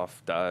 We live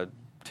off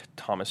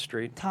Thomas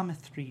Street. Thomas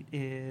Street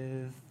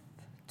is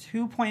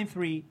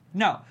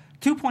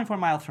 2.4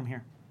 miles from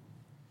here.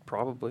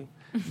 Probably.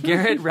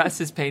 Garrett rests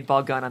his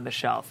paintball gun on the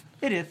shelf.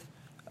 It is.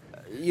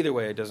 Either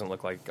way, it doesn't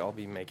look like I'll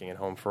be making it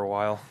home for a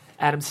while.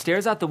 Adam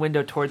stares out the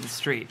window toward the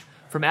street.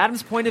 From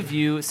Adam's point of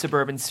view,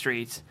 suburban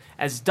street,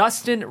 as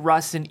Dustin,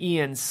 Russ, and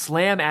Ian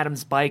slam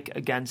Adam's bike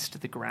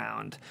against the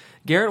ground.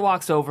 Garrett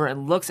walks over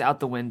and looks out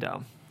the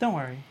window. Don't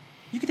worry.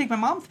 You can take my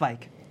mom's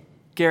bike.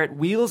 Garrett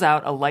wheels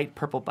out a light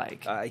purple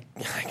bike. I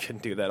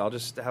couldn't do that. I'll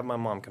just have my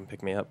mom come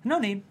pick me up. No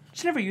need.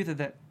 She never used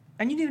it.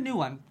 And you need a new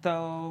one.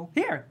 So,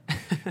 here.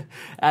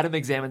 Adam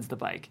examines the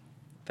bike.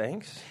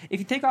 Thanks. If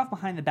you take off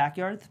behind the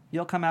backyards,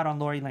 you'll come out on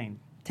Laurie Lane.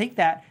 Take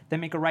that, then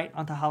make a right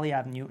onto Holly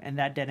Avenue, and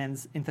that dead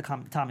ends into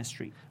Thomas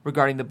Street.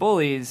 Regarding the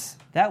bullies...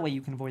 That way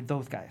you can avoid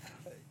those guys.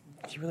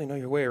 You really know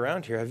your way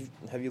around here.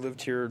 Have you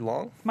lived here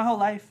long? My whole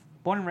life.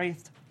 Born and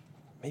raised.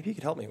 Maybe you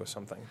could help me with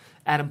something.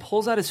 Adam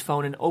pulls out his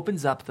phone and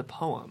opens up the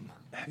poem.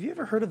 Have you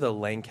ever heard of the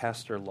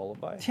Lancaster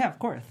Lullaby? Yeah, of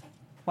course.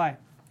 Why?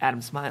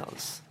 Adam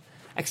smiles.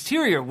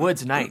 Exterior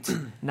woods night,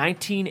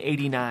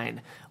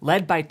 1989.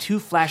 Led by 2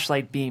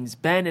 flashlight beams,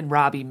 Ben and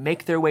Robbie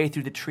make their way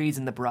through the trees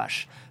and the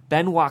brush.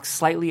 Ben walks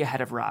slightly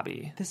ahead of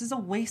Robbie. This is a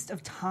waste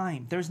of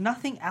time. There's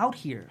nothing out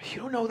here. You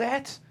don't know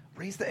that?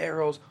 Raise the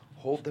arrows,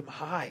 hold them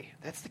high.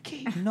 That's the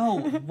key. No,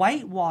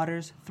 white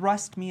waters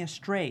thrust me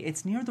astray.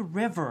 It's near the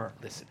river.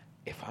 Listen,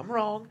 if I'm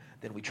wrong,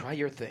 then we try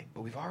your thing.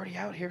 But we've already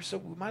out here, so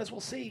we might as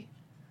well see.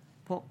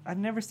 Well, I've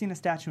never seen a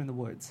statue in the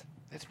woods.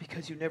 That's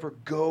because you never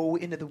go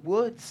into the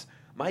woods.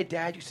 My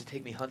dad used to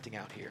take me hunting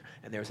out here,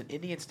 and there was an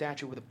Indian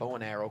statue with a bow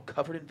and arrow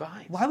covered in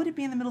vines. Why would it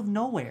be in the middle of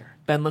nowhere?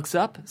 Ben looks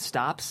up,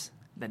 stops,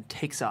 then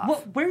takes off.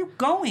 Well, where are you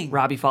going?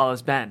 Robbie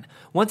follows Ben.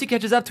 Once he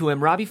catches up to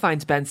him, Robbie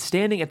finds Ben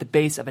standing at the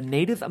base of a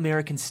Native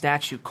American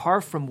statue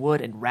carved from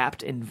wood and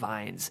wrapped in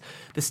vines.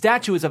 The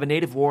statue is of a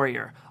native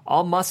warrior,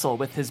 all muscle,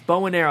 with his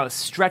bow and arrow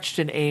stretched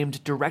and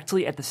aimed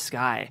directly at the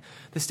sky.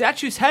 The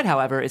statue's head,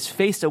 however, is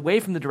faced away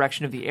from the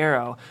direction of the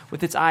arrow,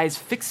 with its eyes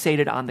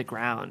fixated on the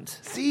ground.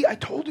 See, I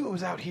told you it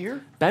was out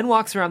here. Ben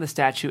walks around the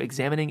statue,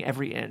 examining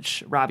every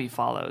inch. Robbie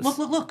follows.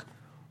 Look.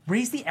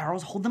 Raise the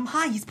arrows, hold them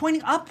high. He's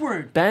pointing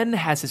upward. Ben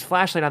has his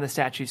flashlight on the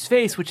statue's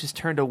face, which is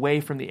turned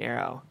away from the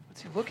arrow.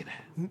 What's he looking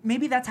at?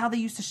 Maybe that's how they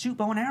used to shoot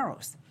bow and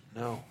arrows.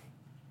 No,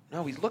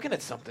 he's looking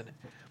at something.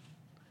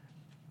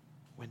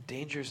 When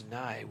danger's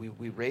nigh,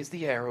 we raise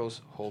the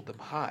arrows, hold them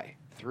high.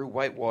 Through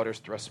white waters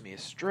thrust me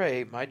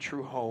astray, my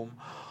true home.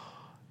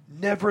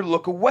 Never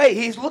look away.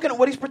 He's looking at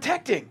what he's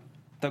protecting.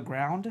 The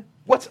ground?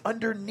 What's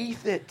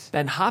underneath it?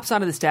 Ben hops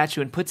onto the statue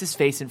and puts his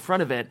face in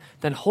front of it,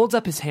 then holds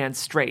up his hand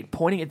straight,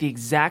 pointing at the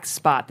exact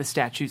spot the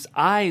statue's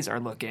eyes are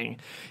looking.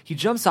 He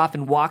jumps off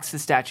and walks the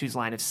statue's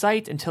line of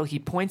sight until he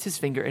points his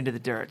finger into the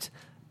dirt.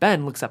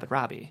 Ben looks up at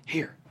Robbie.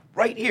 Here,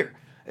 right here.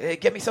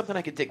 Get me something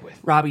I can dig with.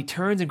 Robbie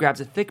turns and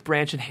grabs a thick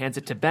branch and hands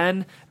it to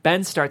Ben.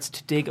 Ben starts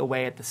to dig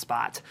away at the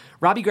spot.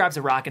 Robbie grabs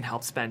a rock and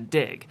helps Ben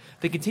dig.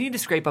 They continue to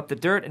scrape up the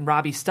dirt, and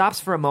Robbie stops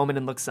for a moment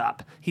and looks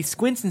up. He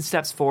squints and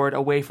steps forward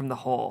away from the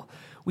hole.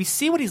 We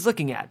see what he's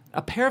looking at,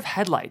 a pair of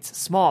headlights,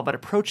 small but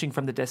approaching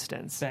from the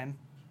distance.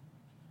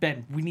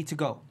 Ben, we need to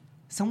go.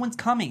 Someone's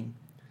coming.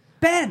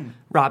 Ben!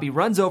 Robbie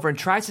runs over and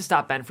tries to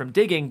stop Ben from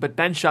digging, but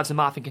Ben shoves him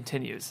off and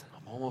continues.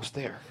 I'm almost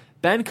there.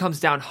 Ben comes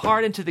down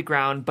hard into the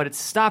ground, but it's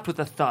stopped with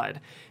a thud.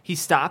 He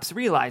stops,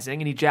 realizing,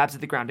 and he jabs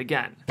at the ground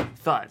again.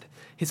 Thud.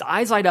 His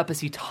eyes light up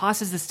as he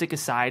tosses the stick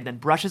aside, then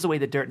brushes away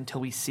the dirt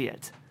until we see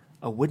it.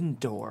 A wooden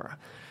door.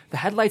 The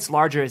headlights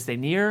larger as they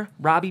near.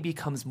 Robbie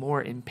becomes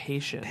more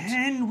impatient.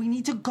 Ben, we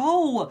need to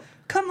go!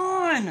 Come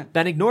on!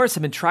 Ben ignores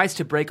him and tries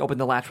to break open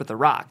the latch with a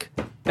rock.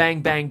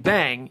 Bang, bang,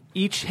 bang.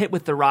 Each hit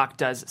with the rock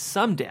does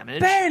some damage.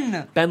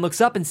 Ben! Ben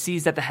looks up and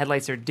sees that the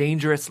headlights are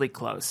dangerously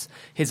close.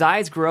 His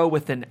eyes grow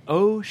with an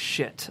oh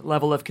shit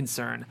level of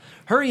concern.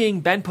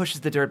 Hurrying, Ben pushes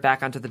the dirt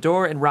back onto the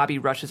door and Robbie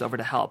rushes over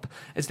to help.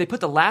 As they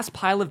put the last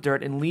pile of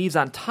dirt and leaves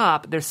on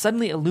top, they're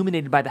suddenly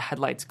illuminated by the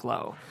headlights'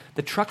 glow.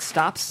 The truck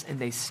stops and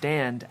they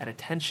stand at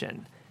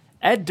attention.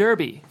 Ed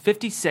Derby,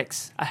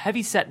 56, a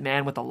heavy-set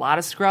man with a lot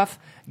of scruff,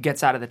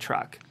 gets out of the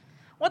truck.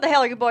 What the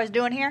hell are you boys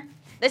doing here?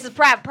 This is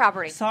private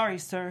property. Sorry,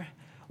 sir.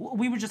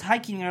 We were just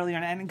hiking earlier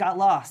and got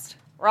lost.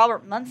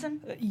 Robert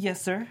Munson?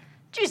 Yes, sir.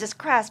 Jesus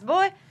Christ,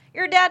 boy.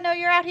 Your dad know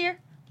you're out here?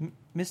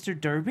 Mr.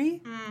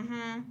 Derby?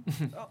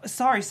 Mm-hmm.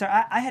 Sorry,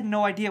 sir. I had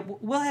no idea.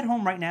 We'll head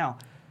home right now.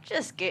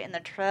 Just get in the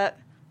truck.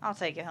 I'll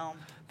take you home.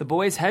 The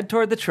boys head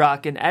toward the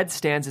truck, and Ed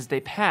stands as they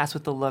pass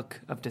with a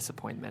look of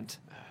disappointment.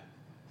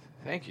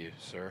 Thank you,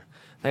 sir.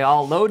 They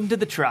all load into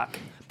the truck.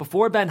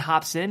 Before Ben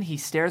hops in, he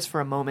stares for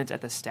a moment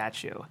at the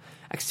statue.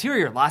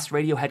 Exterior Lost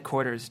Radio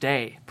Headquarters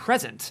Day.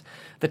 Present.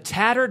 The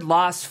tattered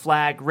Lost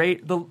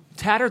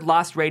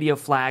Radio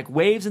flag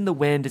waves in the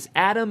wind as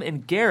Adam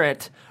and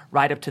Garrett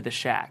ride up to the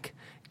shack.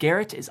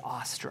 Garrett is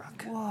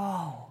awestruck.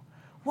 Whoa.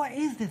 What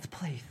is this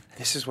place?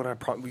 This is what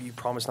you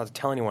promised not to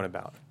tell anyone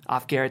about.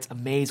 Off Garrett's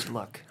amazed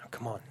look. Oh,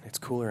 come on, it's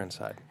cooler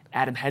inside.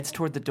 Adam heads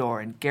toward the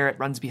door, and Garrett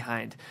runs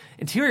behind.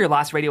 Interior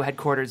Lost Radio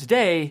Headquarters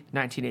Day,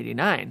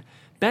 1989.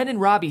 Ben and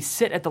Robbie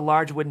sit at the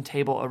large wooden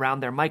table around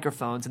their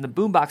microphones and the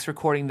boombox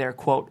recording their,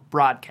 quote,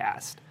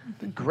 broadcast.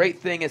 The great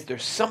thing is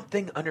there's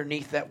something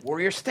underneath that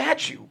warrior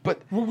statue,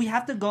 but... Well, we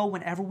have to go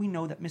whenever we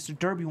know that Mr.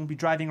 Derby won't be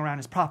driving around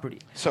his property.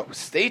 So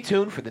stay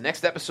tuned for the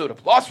next episode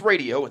of Lost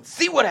Radio and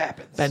see what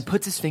happens. Ben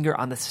puts his finger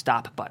on the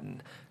stop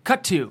button.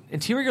 Cut to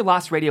Interior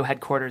Lost Radio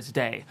Headquarters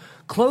Day.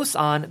 Close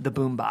on the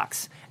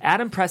boombox.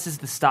 Adam presses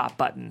the stop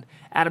button.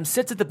 Adam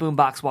sits at the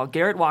boombox while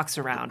Garrett walks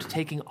around,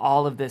 taking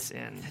all of this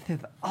in. This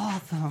is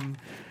awesome.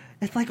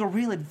 It's like a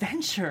real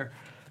adventure.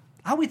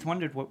 I always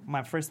wondered what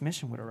my first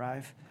mission would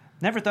arrive.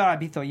 Never thought I'd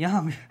be so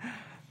young.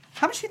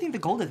 How much do you think the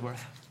gold is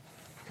worth?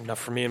 Enough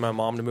for me and my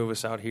mom to move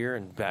us out here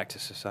and back to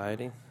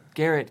society.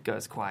 Garrett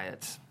goes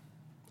quiet.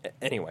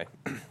 Anyway,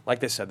 like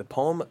they said, the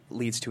poem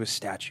leads to a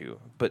statue.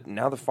 But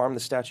now the farm the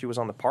statue was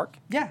on the park?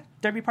 Yeah,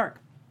 Derby Park.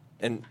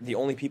 And the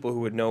only people who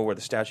would know where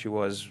the statue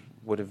was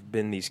would have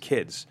been these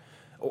kids.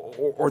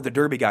 Or the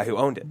Derby guy who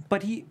owned it.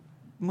 But he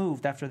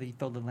moved after they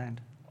sold the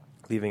land.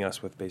 Leaving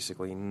us with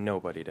basically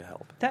nobody to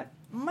help. That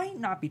might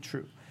not be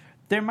true.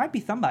 There might be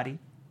somebody.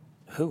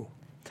 Who?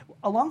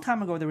 A long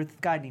time ago, there was this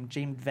guy named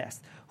James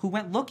Vest who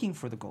went looking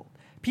for the gold.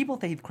 People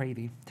say he's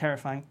crazy,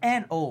 terrifying,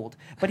 and old,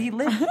 but he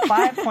lived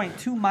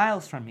 5.2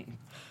 miles from me.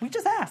 We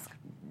just ask.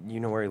 You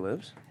know where he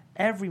lives?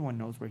 Everyone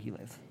knows where he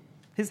lives.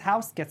 His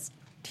house gets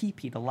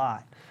teepeed a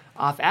lot.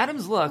 Off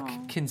Adam's look,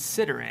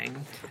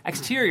 considering.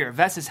 Exterior,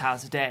 Vess's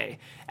house, day.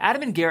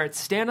 Adam and Garrett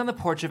stand on the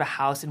porch of a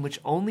house in which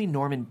only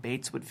Norman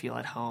Bates would feel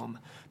at home.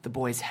 The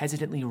boys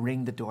hesitantly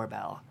ring the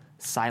doorbell.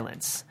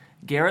 Silence.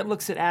 Garrett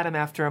looks at Adam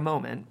after a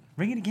moment.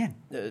 Ring it again.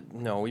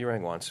 No, we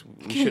rang once.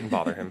 We shouldn't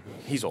bother him.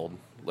 He's old.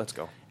 Let's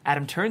go.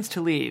 Adam turns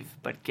to leave,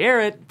 but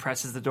Garrett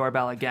presses the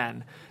doorbell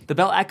again. The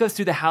bell echoes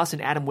through the house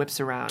and Adam whips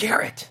around.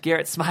 Garrett!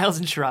 Garrett smiles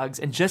and shrugs,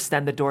 and just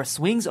then the door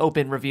swings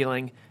open,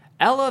 revealing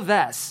Ella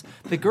Vess,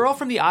 the girl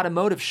from the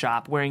automotive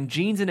shop wearing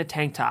jeans and a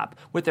tank top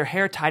with her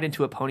hair tied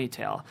into a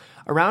ponytail.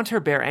 Around her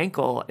bare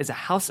ankle is a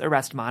house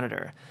arrest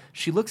monitor.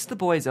 She looks the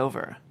boys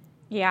over.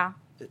 Yeah.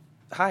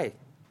 Hi.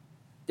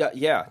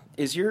 Yeah.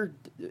 Is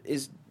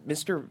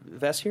Mr.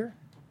 Vess here?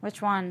 Which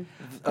one?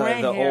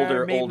 Gray The hair,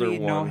 older maybe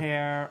no one.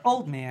 hair.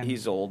 Old man.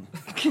 He's old.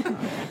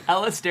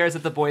 Ella stares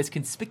at the boys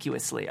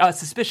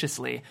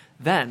suspiciously.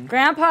 Then,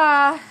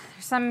 Grandpa,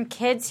 there's some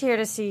kids here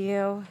to see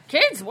you.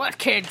 Kids? What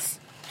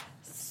kids?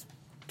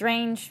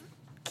 Strange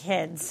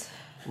kids.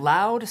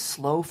 loud,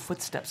 slow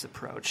footsteps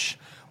approach.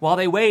 While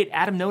they wait,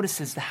 Adam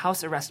notices the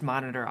house arrest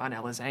monitor on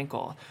Ella's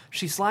ankle.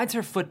 She slides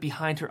her foot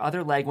behind her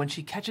other leg when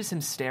she catches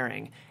him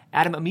staring.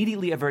 Adam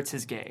immediately averts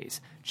his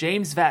gaze.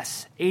 James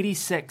Vess,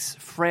 86,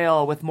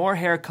 frail, with more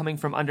hair coming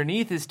from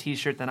underneath his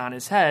t-shirt than on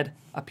his head,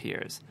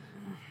 appears.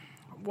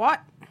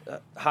 What?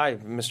 Hi,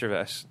 Mr.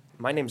 Vess.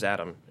 My name's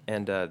Adam,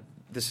 and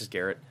this is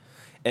Garrett.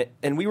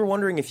 And we were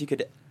wondering if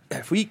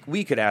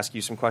we could ask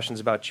you some questions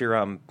about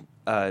your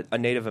a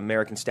Native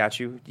American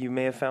statue you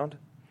may have found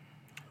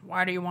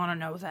Why do you want to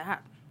know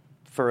that?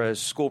 for a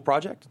school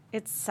project.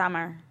 It's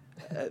summer.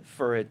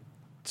 For a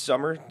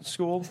summer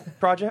school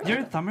project. You're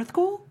in summer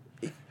school?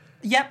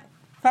 Yep,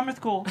 summer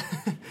school.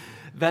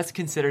 Vess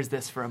considers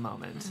this for a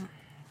moment.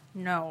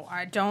 No,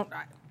 I don't.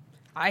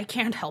 I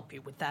can't help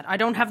you with that. I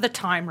don't have the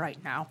time right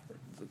now.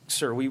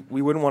 Sir, we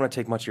wouldn't want to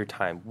take much of your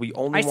time. We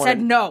only I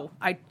said no.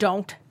 I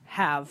don't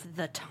have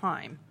the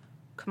time.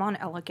 Come on,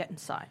 Ella, get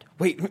inside.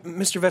 Wait,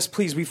 Mr. Vess,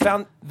 please, we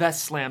found... Vess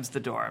slams the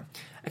door.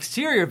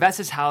 Exterior,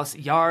 Vess's house,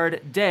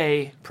 yard,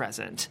 day,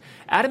 present.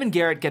 Adam and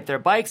Garrett get their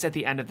bikes at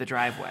the end of the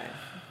driveway.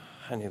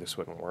 I knew this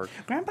wouldn't work.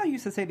 Grandpa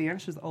used to say the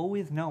answer is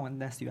always no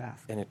unless you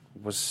ask. And it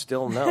was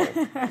still no.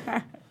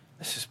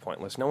 This is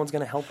pointless. No one's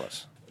going to help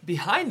us.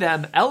 Behind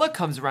them, Ella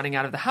comes running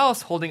out of the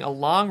house holding a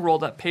long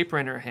rolled-up paper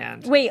in her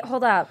hand. Wait,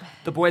 hold up.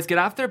 The boys get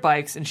off their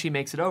bikes, and she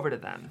makes it over to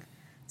them.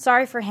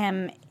 Sorry for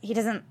him. He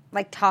doesn't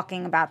like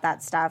talking about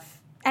that stuff.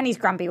 And he's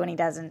grumpy when he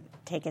doesn't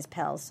take his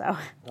pills, so...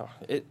 Oh,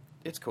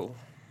 it's cool.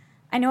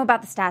 I know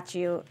about the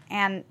statue,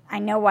 and I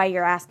know why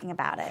you're asking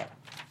about it.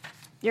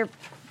 You're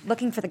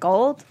looking for the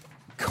gold?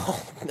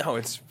 Gold? No,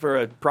 it's for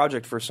a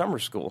project for summer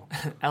school.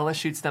 Ella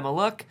shoots them a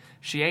look.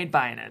 She ain't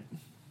buying it.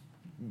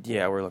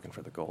 Yeah, we're looking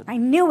for the gold. I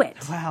knew it.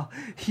 Wow,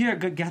 you're a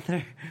good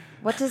guesser.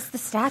 What does the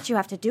statue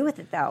have to do with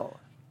it, though?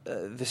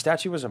 The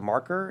statue was a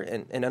marker,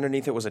 and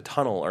underneath it was a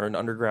tunnel or an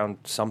underground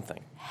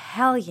something.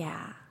 Hell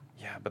yeah.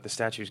 Yeah, but the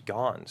statue's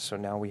gone, so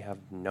now we have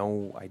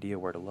no idea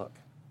where to look.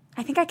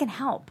 I think I can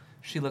help.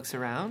 She looks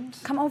around.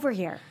 Come over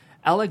here.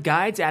 Ella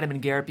guides Adam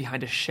and Garrett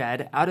behind a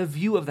shed, out of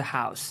view of the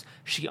house.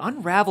 She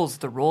unravels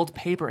the rolled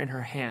paper in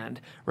her hand,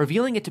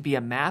 revealing it to be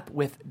a map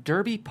with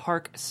Derby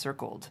Park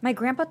circled. My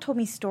grandpa told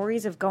me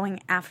stories of going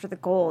after the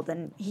gold,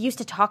 and he used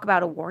to talk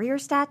about a warrior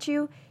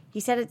statue.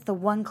 He said it's the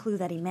one clue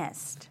that he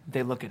missed.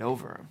 They look it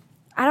over.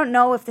 I don't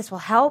know if this will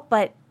help,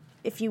 but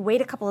if you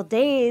wait a couple of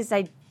days,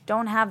 I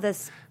don't have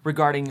this...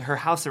 Regarding her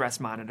house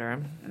arrest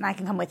monitor. And I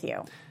can come with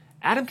you.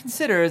 Adam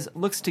considers,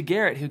 looks to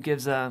Garrett, who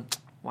gives a,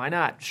 why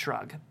not,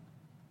 shrug.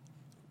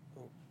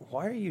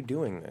 Why are you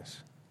doing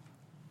this?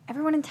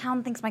 Everyone in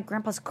town thinks my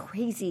grandpa's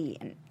crazy,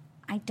 and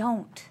I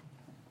don't.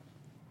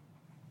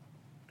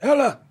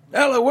 Ella,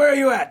 where are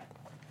you at?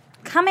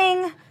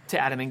 Coming! To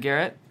Adam and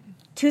Garrett.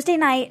 Tuesday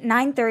night,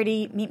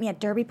 9:30, meet me at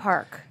Derby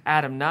Park.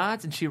 Adam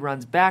nods, and she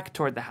runs back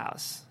toward the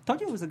house. Told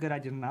you it was a good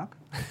idea to knock.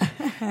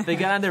 They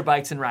get on their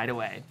bikes and ride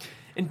away.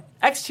 In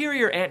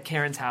exterior Aunt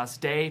Karen's house,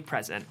 day,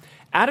 present.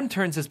 Adam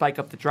turns his bike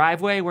up the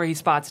driveway where he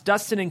spots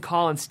Dustin and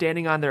Colin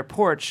standing on their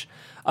porch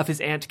of his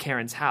Aunt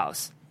Karen's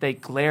house. They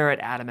glare at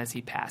Adam as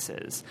he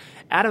passes.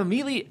 Adam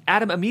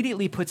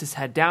immediately puts his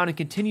head down and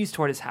continues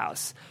toward his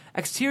house.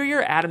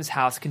 Exterior Adam's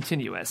house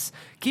continuous.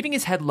 Keeping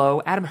his head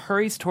low, Adam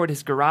hurries toward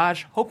his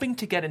garage, hoping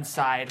to get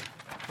inside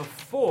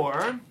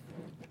before...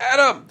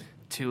 Adam!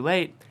 Too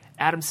late.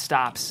 Adam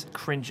stops,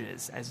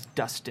 cringes as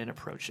Dustin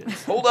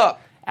approaches. Hold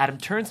up. Adam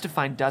turns to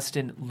find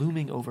Dustin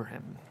looming over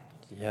him.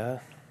 Yeah?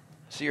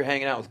 So you're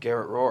hanging out with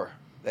Garrett Rohr.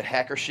 That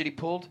hacker shit he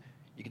pulled,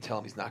 you can tell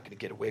him he's not going to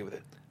get away with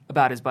it.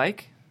 About his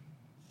bike?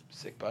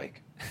 Sick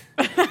bike.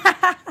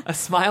 A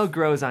smile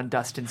grows on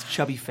Dustin's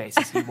chubby face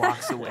as he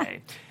walks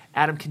away.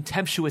 Adam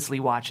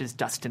contemptuously watches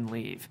Dustin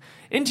leave.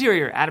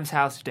 Interior, Adam's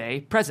house today,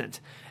 present.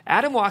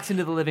 Adam walks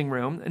into the living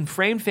room, and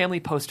framed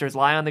family posters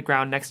lie on the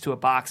ground next to a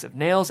box of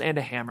nails and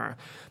a hammer.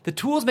 The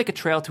tools make a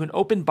trail to an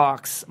open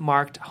box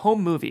marked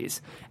Home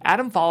Movies.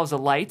 Adam follows a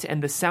light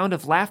and the sound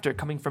of laughter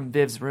coming from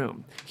Viv's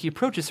room. He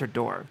approaches her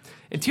door.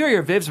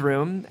 Interior, Viv's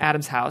room,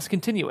 Adam's house,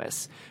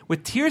 continuous.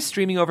 With tears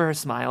streaming over her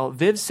smile,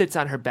 Viv sits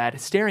on her bed,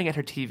 staring at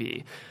her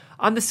TV.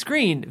 On the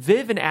screen,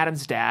 Viv and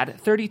Adam's dad,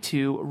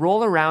 32,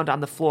 roll around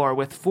on the floor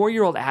with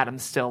 4-year-old Adam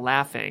still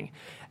laughing.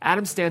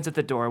 Adam stands at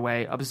the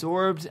doorway,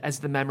 absorbed as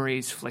the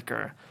memories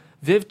flicker.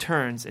 Viv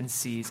turns and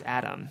sees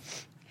Adam.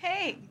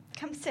 Hey,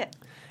 come sit.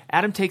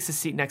 Adam takes a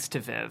seat next to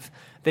Viv.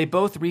 They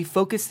both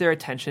refocus their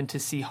attention to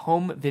see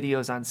home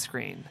videos on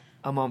screen.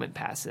 A moment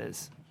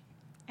passes.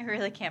 I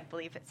really can't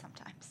believe it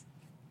sometimes.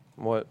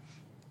 What?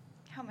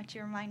 How much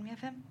you remind me of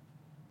him.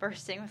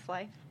 Bursting with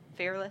life,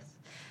 fearless,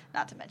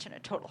 not to mention a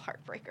total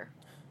heartbreaker.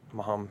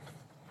 Mom,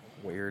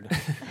 weird.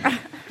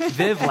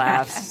 Viv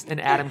laughs, and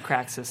Adam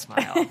cracks a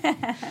smile.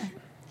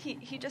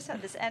 He just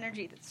had this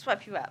energy that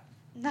swept you up.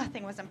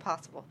 Nothing was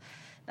impossible.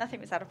 Nothing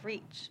was out of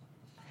reach.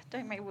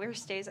 During my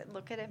worst days, I'd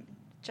look at him,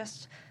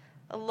 just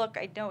a look,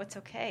 I'd know it's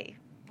okay.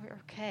 We're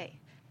okay.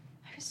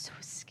 I was so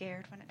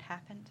scared when it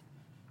happened.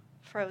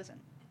 Frozen,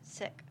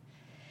 sick.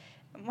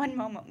 In one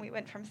moment, we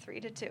went from 3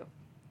 to 2.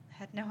 I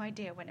had no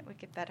idea when it would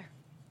get better.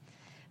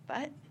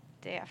 But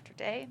day after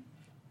day,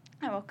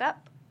 I woke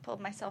up, pulled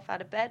myself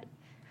out of bed,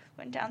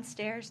 went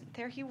downstairs, and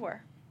there you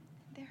were.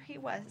 There he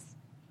was,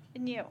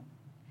 in you.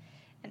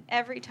 And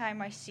every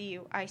time I see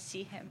you, I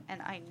see him,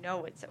 and I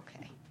know it's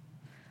okay.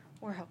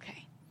 We're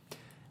okay.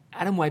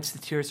 Adam wipes the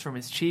tears from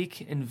his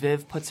cheek, and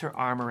Viv puts her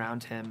arm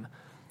around him,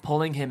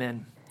 pulling him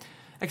in.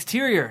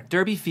 Exterior,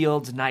 Derby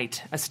Fields,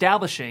 night.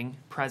 Establishing,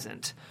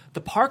 present.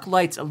 The park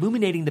lights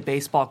illuminating the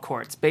baseball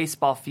courts,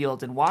 baseball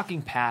field, and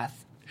walking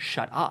path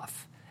shut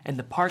off, and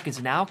the park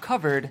is now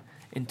covered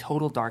in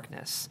total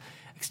darkness.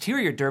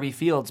 Exterior, Derby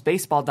Fields,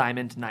 baseball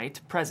diamond,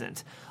 night,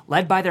 present.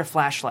 Led by their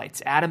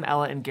flashlights, Adam,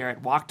 Ella, and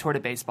Garrett walk toward a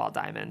baseball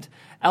diamond.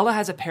 Ella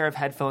has a pair of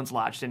headphones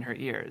lodged in her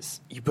ears.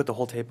 You put the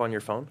whole tape on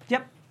your phone?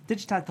 Yep.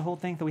 Digitize the whole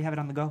thing so we have it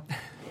on the go.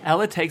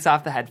 Ella takes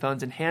off the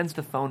headphones and hands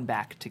the phone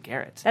back to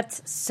Garrett.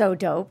 That's so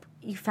dope.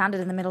 You found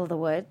it in the middle of the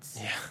woods?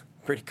 Yeah,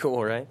 pretty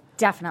cool, right?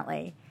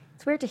 Definitely.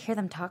 It's weird to hear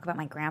them talk about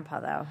my grandpa,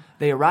 though.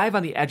 They arrive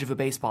on the edge of a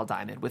baseball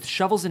diamond with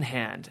shovels in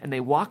hand, and they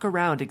walk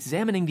around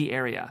examining the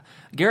area.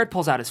 Garrett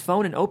pulls out his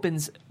phone and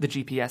opens the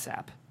GPS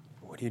app.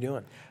 What are you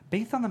doing?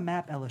 Based on the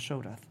map Ella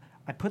showed us,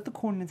 I put the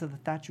coordinates of the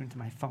statue into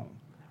my phone.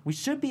 We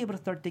should be able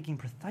to start digging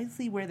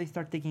precisely where they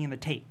start digging in the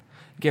tape.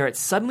 Garrett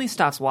suddenly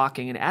stops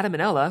walking, and Adam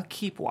and Ella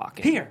keep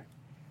walking. Here!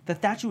 The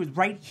statue is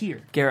right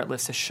here. Garrett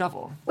lifts his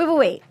shovel.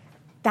 Wait.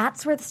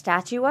 That's where the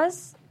statue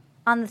was?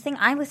 On the thing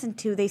I listened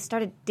to, they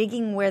started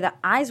digging where the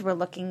eyes were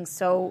looking,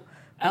 so...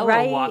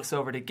 Ella walks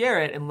over to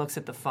Garrett and looks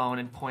at the phone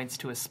and points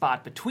to a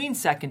spot between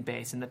second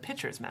base and the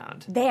pitcher's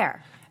mound.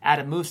 There.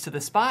 Adam moves to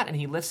the spot, and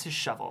he lifts his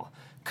shovel.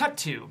 Cut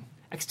to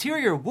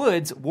Exterior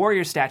Woods,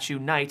 Warrior Statue,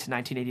 Night,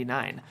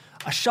 1989.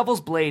 A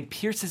shovel's blade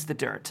pierces the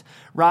dirt.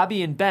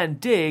 Robbie and Ben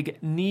dig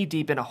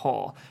knee-deep in a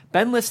hole.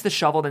 Ben lifts the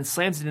shovel, then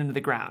slams it into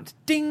the ground.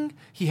 Ding!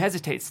 He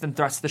hesitates, then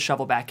thrusts the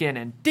shovel back in,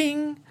 and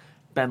ding!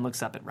 Ben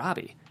looks up at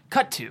Robbie.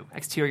 Cut to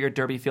Exterior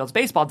Derby Fields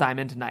baseball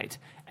diamond, night.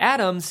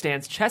 Adam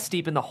stands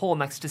chest-deep in the hole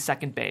next to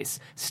second base,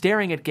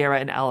 staring at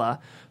Garrett and Ella,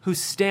 who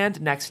stand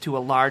next to a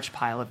large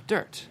pile of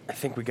dirt. I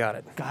think we got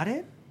it. Got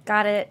it?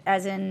 Got it,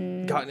 as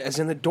in... Got it, as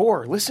in the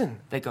door. Listen.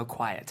 They go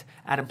quiet.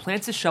 Adam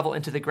plants his shovel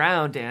into the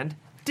ground and...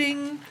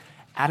 ding!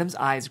 Adam's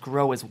eyes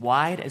grow as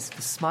wide as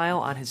the smile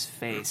on his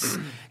face.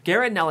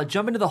 Garrett and Ella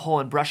jump into the hole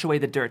and brush away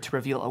the dirt to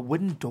reveal a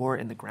wooden door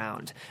in the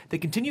ground. They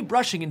continue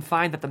brushing and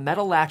find that the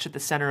metal latch at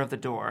the center of the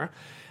door,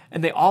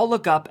 and they all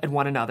look up at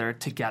one another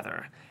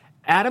together.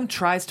 Adam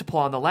tries to pull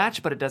on the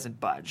latch, but it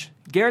doesn't budge.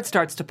 Garrett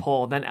starts to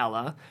pull, then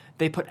Ella.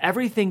 They put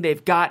everything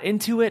they've got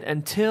into it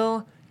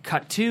until...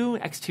 Cut to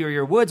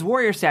Exterior Woods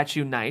Warrior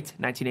Statue, Night,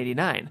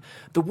 1989.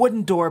 The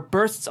wooden door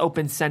bursts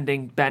open,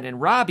 sending Ben and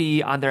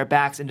Robbie on their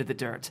backs into the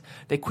dirt.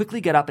 They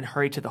quickly get up and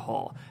hurry to the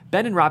hole.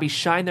 Ben and Robbie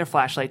shine their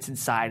flashlights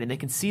inside, and they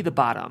can see the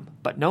bottom,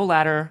 but no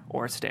ladder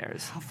or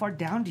stairs. How far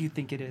down do you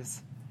think it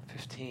is?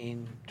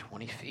 15,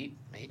 20 feet,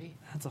 maybe?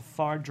 That's a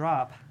far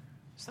drop.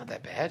 It's not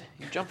that bad.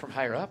 You jump from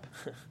higher up.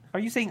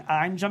 Are you saying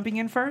I'm jumping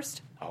in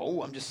first?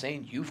 Oh, I'm just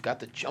saying you've got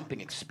the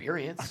jumping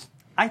experience.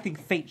 I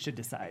think fate should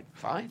decide.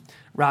 Fine.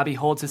 Robbie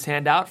holds his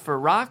hand out for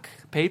rock,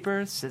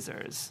 paper,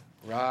 scissors.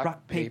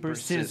 Rock, paper,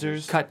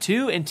 scissors. Cut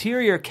to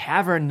Interior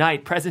Cavern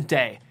Night, present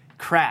day.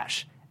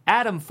 Crash.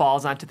 Adam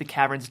falls onto the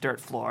cavern's dirt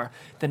floor,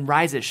 then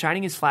rises,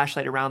 shining his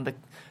flashlight around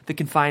the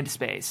confined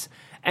space.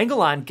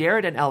 Engelon,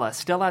 Garrett, and Ella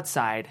still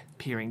outside,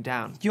 peering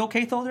down. You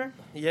okay, Thulder?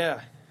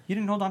 Yeah. You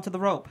didn't hold on to the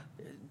rope.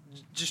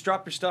 Just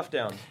drop your stuff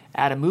down.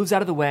 Adam moves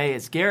out of the way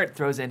as Garrett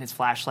throws in his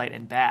flashlight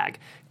and bag.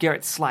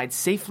 Garrett slides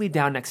safely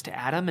down next to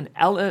Adam, and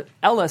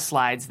Ella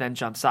slides, then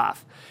jumps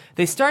off.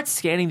 They start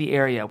scanning the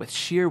area with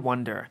sheer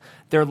wonder.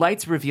 Their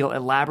lights reveal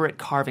elaborate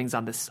carvings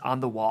on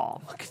the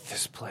wall. Look at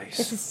this place.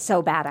 This is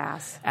so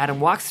badass. Adam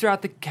walks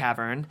throughout the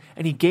cavern,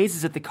 and he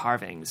gazes at the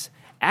carvings.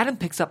 Adam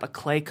picks up a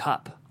clay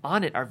cup.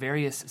 On it are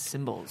various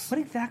symbols. What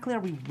exactly are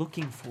we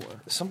looking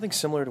for? Something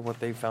similar to what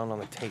they found on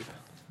the tape.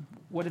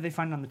 What did they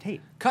find on the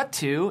tape? Cut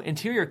to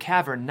Interior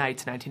Cavern,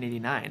 night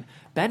 1989.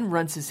 Ben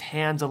runs his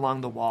hands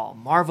along the wall,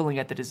 marveling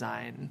at the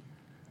design.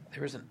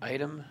 There was an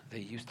item they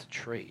used to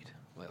trade,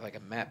 like a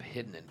map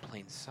hidden in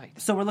plain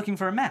sight. So we're looking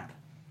for a map.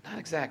 Not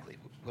exactly.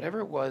 Whatever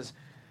it was,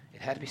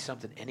 it had to be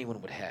something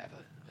anyone would have.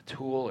 A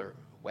tool or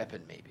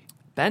weapon, maybe.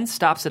 Ben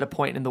stops at a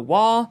point in the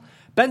wall.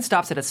 Ben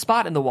stops at a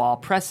spot in the wall,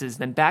 presses,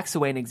 then backs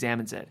away and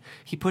examines it.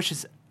 He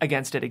pushes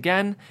against it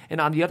again,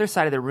 and on the other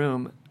side of the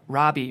room,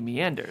 Robbie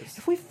meanders.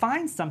 If we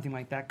find something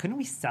like that, couldn't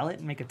we sell it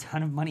and make a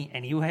ton of money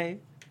anyway?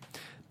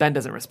 Ben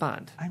doesn't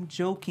respond. I'm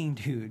joking,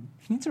 dude.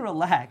 You need to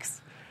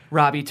relax.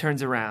 Robbie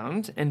turns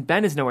around, and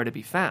Ben is nowhere to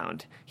be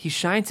found. He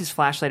shines his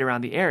flashlight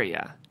around the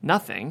area.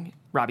 Nothing.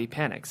 Robbie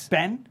panics.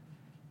 Ben?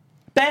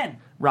 Ben!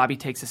 Robbie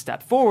takes a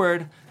step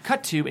forward.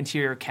 Cut to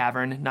Interior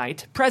Cavern,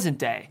 night, present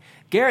day.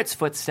 Garrett's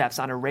footsteps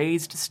on a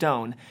raised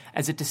stone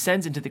as it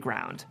descends into the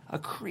ground. A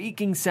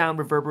creaking sound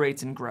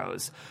reverberates and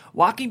grows.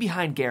 Walking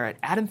behind Garrett,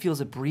 Adam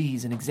feels a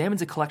breeze and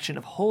examines a collection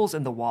of holes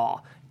in the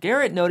wall.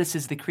 Garrett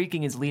notices the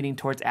creaking is leading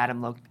towards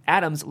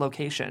Adam's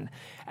location.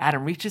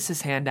 Adam reaches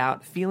his hand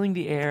out, feeling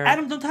the air.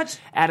 Adam, don't touch!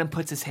 Adam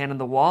puts his hand on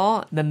the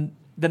wall, then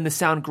the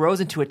sound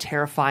grows into a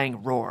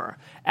terrifying roar.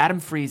 Adam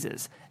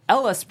freezes.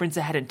 Ella sprints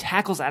ahead and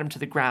tackles Adam to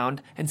the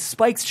ground, and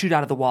spikes shoot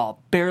out of the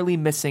wall, barely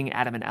missing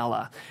Adam and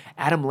Ella.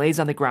 Adam lays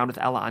on the ground with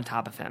Ella on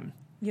top of him.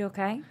 You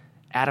okay?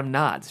 Adam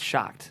nods,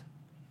 shocked.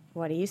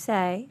 What do you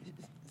say?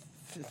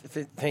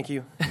 Thank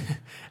you.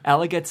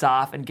 Ella gets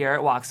off, and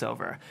Garrett walks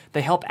over.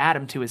 They help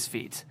Adam to his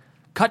feet.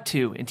 Cut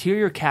to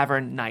Interior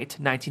Cavern, night,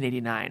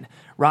 1989.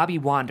 Robbie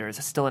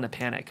wanders, still in a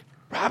panic.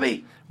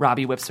 Robbie!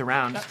 Robbie whips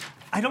around.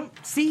 I don't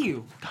see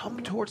you.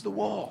 Come towards the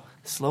wall.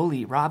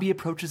 Slowly, Robbie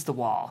approaches the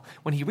wall.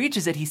 When he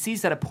reaches it, he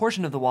sees that a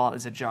portion of the wall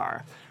is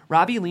ajar.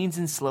 Robbie leans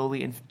in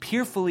slowly and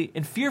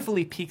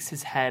fearfully peeks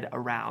his head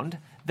around.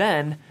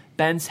 Then,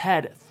 Ben's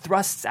head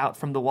thrusts out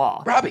from the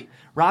wall. Robbie!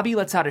 Robbie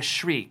lets out a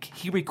shriek.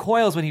 He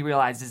recoils when he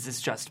realizes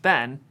it's just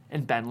Ben,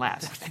 and Ben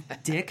laughs.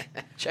 Dick.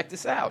 Check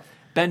this out.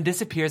 Ben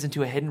disappears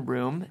into a hidden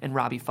room, and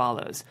Robbie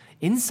follows.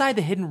 Inside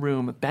the hidden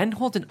room, Ben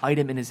holds an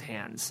item in his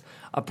hands.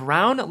 A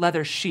brown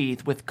leather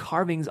sheath with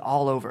carvings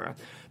all over.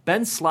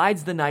 Ben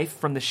slides the knife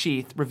from the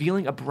sheath,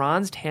 revealing a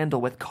bronzed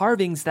handle with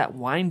carvings that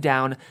wind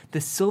down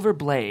the silver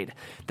blade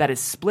that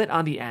is split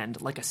on the end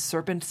like a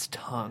serpent's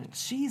tongue.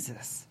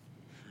 Jesus.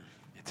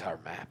 It's our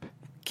map.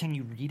 Can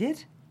you read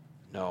it?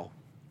 No.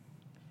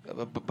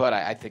 But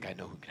I think I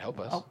know who can help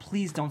us. Oh,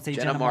 please don't say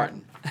Jenna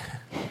Martin.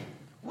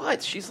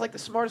 What? She's like the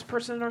smartest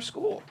person in our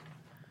school.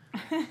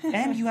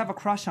 And you have a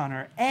crush on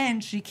her,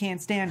 and she can't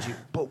stand you.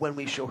 But when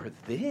we show her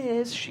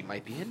this, she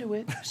might be into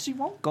it. She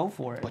won't go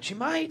for it. But she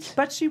might.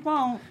 But she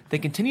won't. They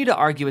continue to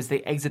argue as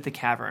they exit the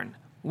cavern.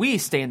 We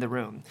stay in the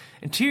room.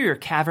 Interior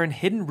Cavern,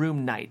 hidden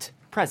room night.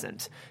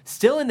 Present.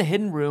 Still in the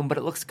hidden room, but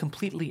it looks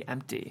completely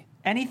empty.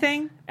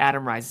 Anything?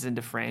 Adam rises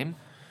into frame.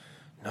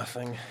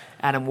 Nothing.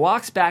 Adam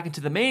walks back into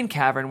the main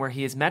cavern where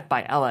he is met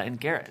by Ella and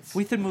Garrett.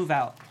 We should move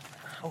out.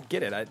 I don't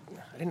get it. I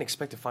didn't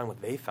expect to find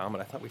what they found,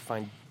 but I thought we'd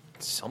find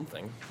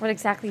something. What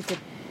exactly did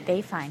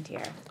they find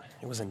here?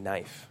 It was a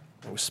knife.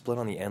 It was split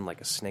on the end like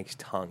a snake's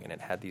tongue, and it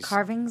had these...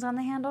 Carvings on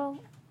the handle?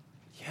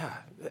 Yeah.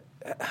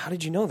 How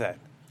did you know that?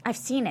 I've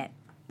seen it.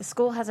 The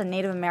school has a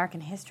Native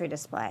American history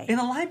display. In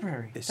the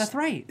library. That's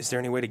right. Is there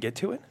any way to get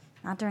to it?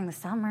 Not during the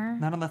summer.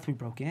 Not unless we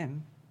broke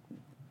in.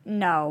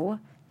 No.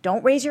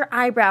 Don't raise your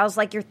eyebrows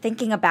like you're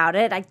thinking about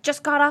it. I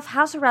just got off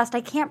house arrest.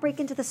 I can't break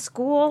into the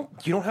school.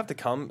 You don't have to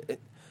come.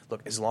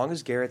 Look, as long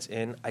as Garrett's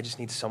in, I just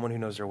need someone who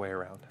knows their way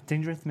around.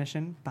 Dangerous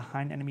mission,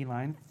 behind enemy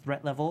lines,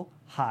 threat level,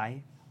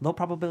 high, low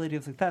probability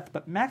of success,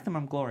 but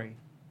maximum glory.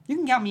 You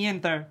can count me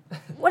in, sir.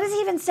 What is he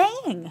even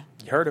saying?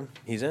 You heard him.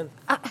 He's in.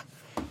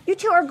 You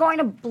two are going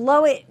to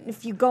blow it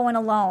if you go in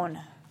alone.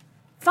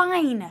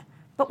 Fine,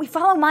 but we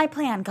follow my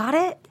plan, got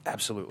it?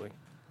 Absolutely.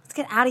 Let's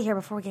get out of here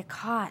before we get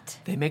caught.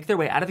 They make their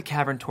way out of the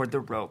cavern toward the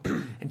rope.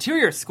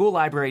 Interior School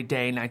Library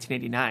Day,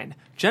 1989.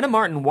 Jenna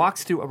Martin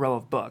walks through a row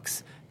of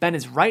books. Ben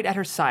is right at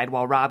her side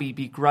while Robbie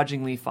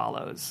begrudgingly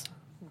follows.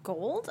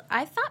 Gold?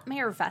 I thought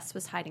Mayor Vest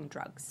was hiding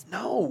drugs.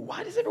 No,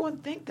 why does everyone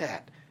think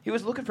that? He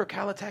was looking for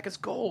Kalataka's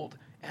gold,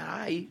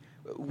 and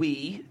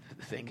we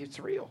think it's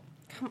real.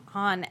 Come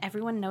on,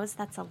 everyone knows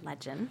that's a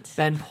legend.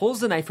 Ben pulls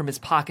the knife from his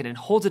pocket and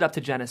holds it up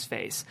to Jenna's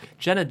face.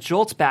 Jenna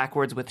jolts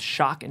backwards with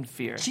shock and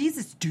fear.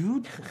 Jesus,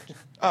 dude.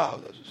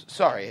 Oh,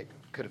 sorry.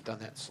 Could have done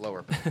that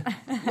slower.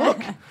 But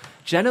look!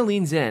 Jenna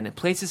leans in,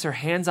 places her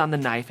hands on the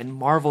knife, and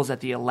marvels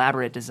at the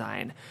elaborate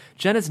design.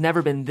 Jenna's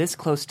never been this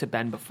close to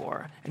Ben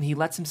before, and he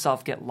lets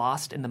himself get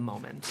lost in the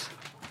moment.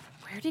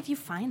 Where did you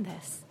find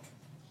this?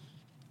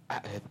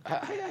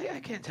 I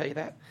can't tell you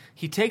that.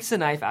 He takes the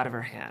knife out of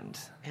her hand.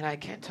 And I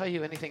can't tell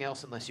you anything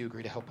else unless you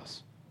agree to help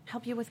us.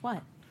 Help you with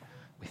what?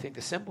 We think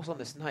the symbols on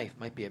this knife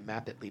might be a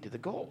map that lead to the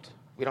gold.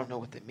 We don't know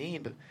what they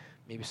mean, but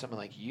maybe someone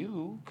like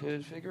you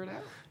could figure it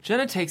out.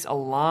 Jenna takes a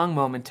long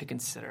moment to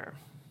consider.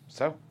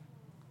 So,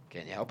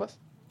 can you help us?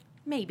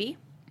 Maybe.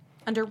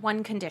 Under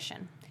one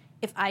condition.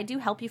 If I do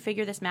help you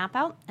figure this map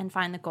out and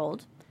find the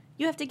gold,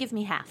 you have to give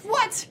me half.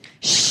 What?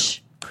 Shh!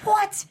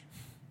 What?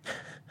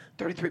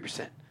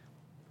 33%.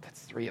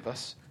 That's 3 of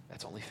us.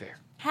 That's only fair.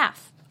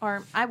 Half.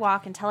 Or I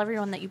walk and tell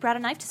everyone that you brought a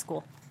knife to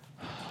school.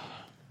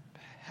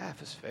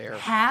 Half is fair.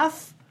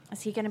 Half?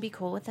 Is he going to be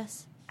cool with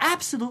this?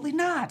 Absolutely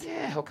not.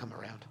 Yeah, he'll come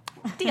around.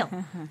 Deal.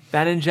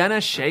 Ben and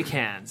Jenna shake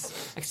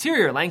hands.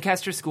 Exterior,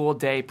 Lancaster School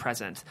Day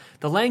present.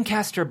 The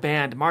Lancaster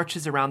Band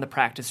marches around the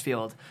practice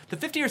field. The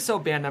 50 or so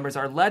band members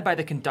are led by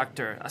the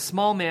conductor, a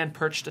small man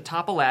perched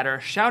atop a ladder,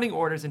 shouting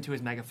orders into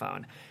his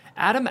megaphone.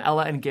 Adam,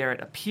 Ella, and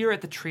Garrett appear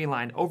at the tree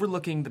line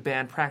overlooking the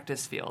band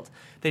practice field.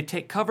 They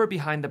take cover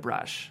behind the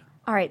brush.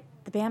 All right,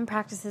 the band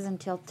practices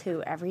until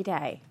 2 every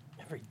day.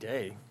 Every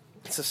day?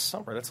 It's a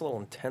summer. That's a little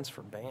intense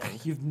for band.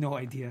 You've no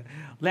idea.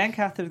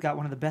 Lancaster's got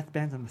one of the best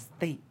bands in the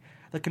state.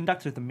 The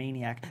conductor's a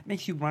maniac.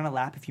 Makes you run a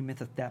lap if you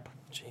miss a step.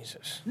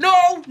 Jesus.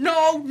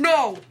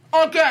 No!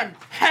 Again!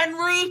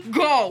 Henry,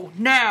 go!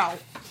 Now!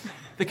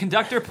 The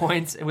conductor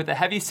points and with a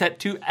heavy-set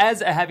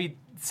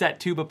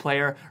tuba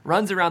player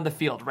runs around the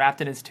field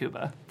wrapped in his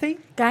tuba. See?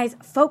 Guys,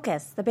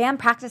 focus. The band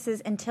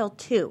practices until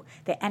 2.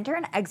 They enter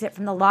and exit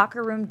from the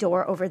locker room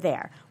door over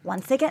there.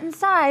 Once they get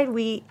inside,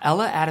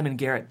 Ella, Adam, and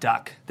Garrett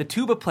duck. The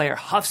tuba player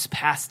huffs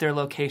past their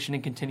location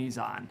and continues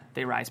on.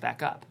 They rise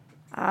back up.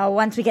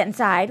 Once we get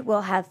inside,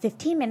 we'll have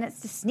 15 minutes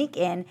to sneak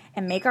in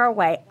and make our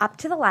way up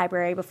to the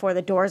library before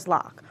the doors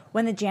lock.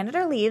 When the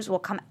janitor leaves, we'll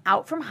come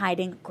out from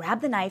hiding,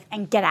 grab the knife,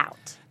 and get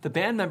out. The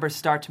band members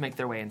start to make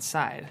their way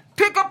inside.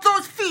 Pick up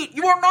those feet!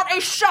 You are not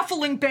a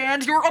shuffling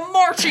band, you're a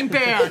marching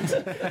band!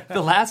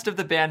 The last of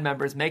the band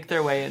members make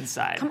their way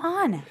inside. Come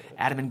on.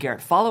 Adam and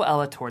Garrett follow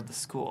Ella toward the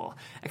school.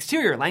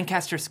 Exterior,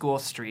 Lancaster School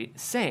Street,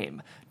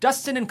 same.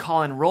 Dustin and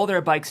Colin roll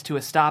their bikes to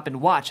a stop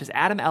and watch as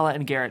Adam, Ella,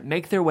 and Garrett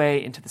make their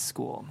way into the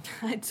school.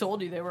 I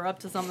told you they were up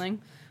to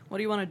something. What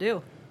do you want to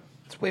do?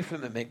 Let's wait for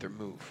them to make their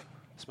move.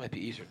 This might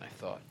be easier than I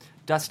thought.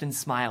 Dustin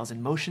smiles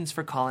and motions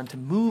for Colin to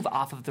move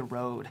off of the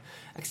road.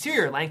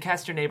 Exterior,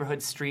 Lancaster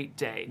Neighborhood Street,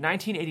 day,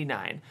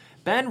 1989.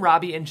 Ben,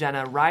 Robbie, and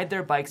Jenna ride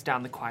their bikes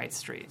down the quiet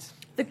street.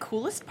 The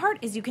coolest part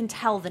is you can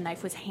tell the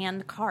knife was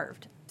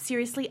hand-carved.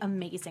 Seriously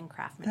amazing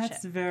craftsmanship.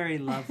 That's very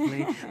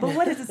lovely. But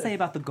what does it say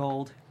about the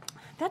gold?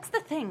 That's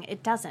the thing.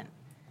 It doesn't.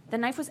 The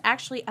knife was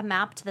actually a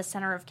map to the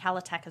center of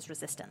Kaliteca's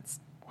resistance.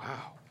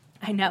 Wow.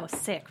 I know,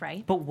 sick,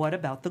 right? But what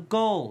about the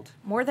gold?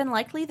 More than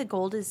likely, the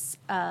gold is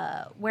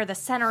where the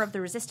center of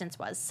the resistance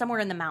was, somewhere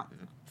in the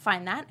mountain.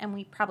 Find that, and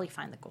we probably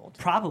find the gold.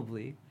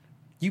 Probably.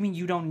 You mean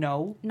you don't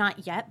know?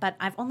 Not yet, but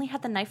I've only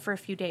had the knife for a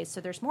few days,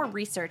 so there's more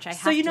research I have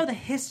to... So you know the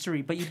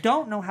history, but you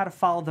don't know how to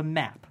follow the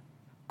map.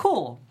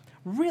 Cool.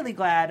 Really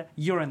glad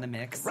you're in the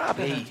mix.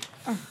 Robbie.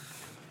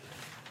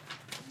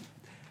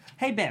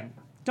 Hey, Ben,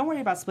 don't worry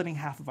about splitting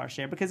half of our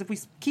share, because if we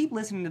keep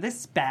listening to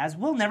this spaz,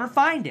 we'll never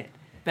find it.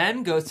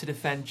 Ben goes to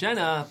defend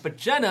Jenna, but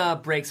Jenna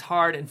breaks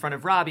hard in front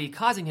of Robbie,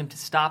 causing him to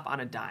stop on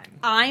a dime.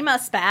 I'm a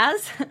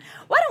spaz?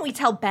 Why don't we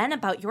tell Ben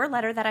about your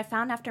letter that I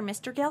found after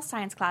Mr. Gale's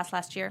science class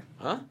last year?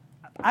 Huh?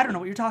 I don't know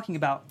what you're talking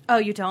about. Oh,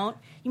 you don't?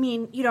 You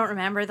mean you don't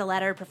remember the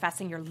letter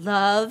professing your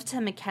love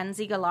to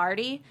Mackenzie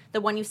Gallardi?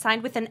 The one you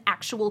signed with an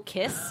actual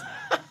kiss?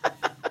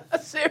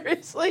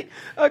 Seriously?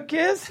 A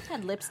kiss? It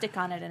had lipstick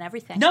on it and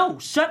everything. No,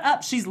 shut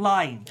up. She's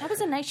lying. That was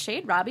a nice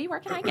shade, Robbie. Where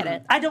can I get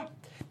it?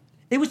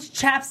 It was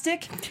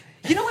chapstick.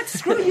 You know what?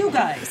 Screw you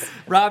guys.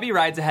 Robbie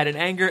rides ahead in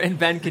anger, and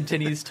Ben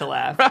continues to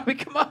laugh. Robbie,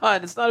 come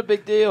on. It's not a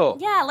big deal.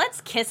 Yeah, let's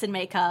kiss and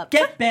make up.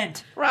 Get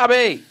bent.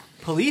 Robbie!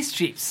 Police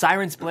jeeps,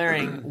 sirens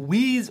blaring,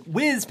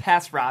 whiz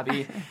past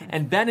Robbie,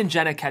 and Ben and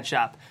Jenna catch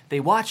up. They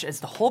watch as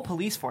the whole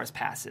police force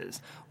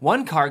passes.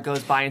 One car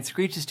goes by and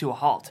screeches to a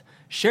halt.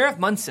 Sheriff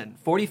Munson,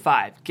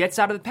 45, gets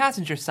out of the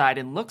passenger side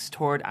and looks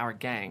toward our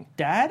gang.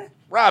 Dad?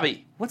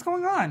 Robbie! What's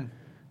going on?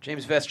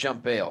 James Vest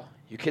jumped bail.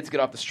 You kids get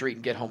off the street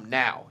and get home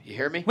now. You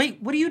hear me?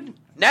 Wait, what are you...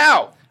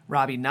 Now!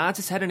 Robbie nods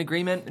his head in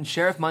agreement, and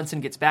Sheriff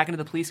Munson gets back into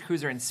the police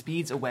cruiser and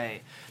speeds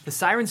away. The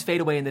sirens fade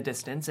away in the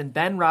distance, and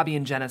Ben, Robbie,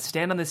 and Jenna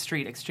stand on the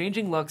street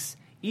exchanging looks,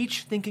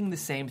 each thinking the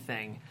same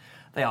thing.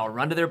 They all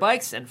run to their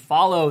bikes and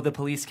follow the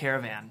police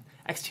caravan.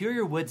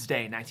 Exterior Woods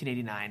Day,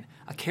 1989.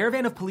 A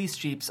caravan of police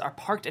jeeps are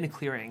parked in a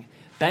clearing.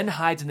 Ben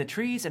hides in the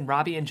trees, and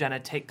Robbie and Jenna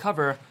take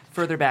cover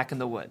further back in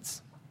the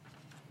woods.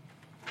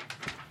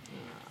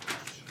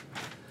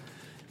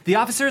 The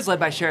officers, led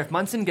by Sheriff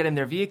Munson, get in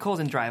their vehicles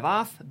and drive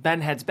off.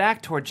 Ben heads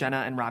back toward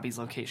Jenna and Robbie's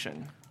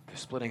location. They're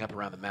splitting up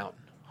around the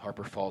mountain.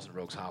 Harper Falls and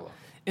Rogues Hollow.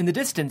 In the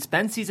distance,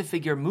 Ben sees a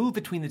figure move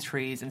between the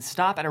trees and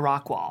stop at a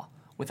rock wall.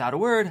 Without a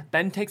word,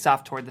 Ben takes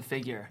off toward the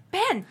figure.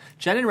 Ben!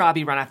 Jen and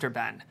Robbie run after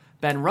Ben.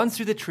 Ben runs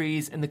through the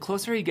trees, and the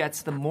closer he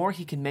gets, the more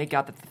he can make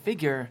out that the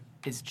figure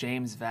is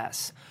James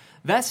Vess.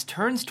 Vess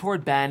turns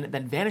toward Ben,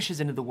 then vanishes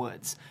into the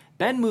woods.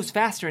 Ben moves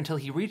faster until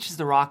he reaches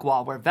the rock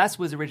wall where Vess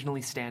was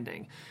originally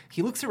standing.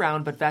 He looks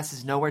around, but Vess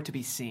is nowhere to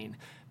be seen.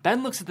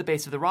 Ben looks at the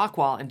base of the rock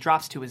wall and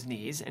drops to his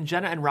knees, and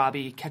Jenna and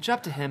Robbie catch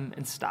up to him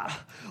and stop.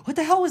 What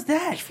the hell was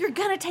that? If you're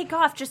gonna take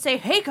off, just say,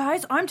 hey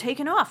guys, I'm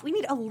taking off. We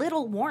need a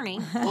little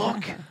warning.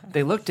 Look,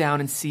 They look down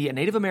and see a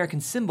Native American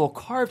symbol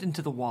carved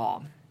into the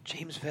wall.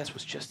 James Vess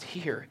was just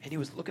here, and he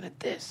was looking at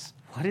this.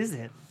 What is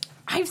it?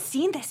 I've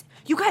seen this.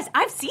 You guys,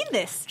 I've seen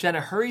this.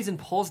 Jenna hurries and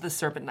pulls the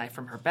serpent knife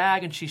from her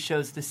bag, and she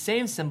shows the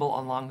same symbol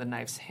along the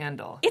knife's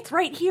handle. It's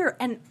right here,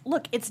 and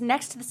look, it's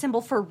next to the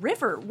symbol for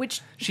river,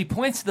 which... She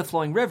points to the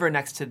flowing river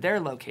next to their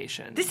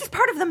location. This is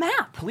part of the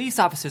map. Police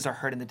officers are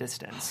heard in the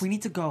distance. We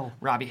need to go.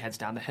 Robbie heads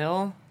down the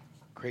hill.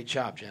 Great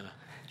job, Jenna.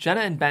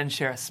 Jenna and Ben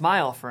share a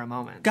smile for a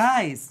moment.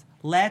 Guys,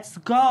 let's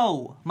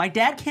go. My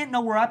dad can't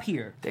know we're up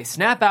here. They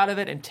snap out of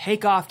it and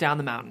take off down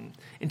the mountain.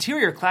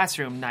 Interior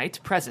classroom, night,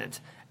 present.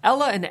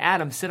 Ella and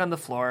Adam sit on the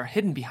floor,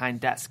 hidden behind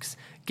desks.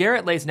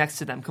 Garrett lays next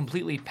to them,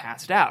 completely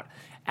passed out.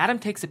 Adam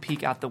takes a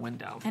peek out the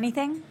window.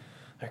 Anything?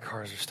 Their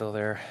cars are still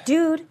there.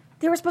 Dude,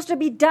 they were supposed to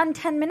be done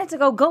 10 minutes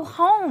ago. Go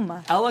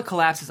home. Ella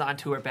collapses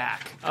onto her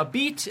back. A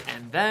beat,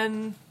 and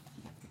then...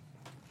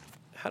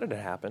 How did it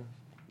happen?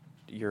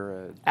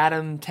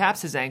 Adam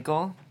taps his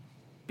ankle.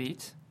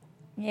 Beat.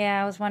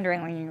 Yeah, I was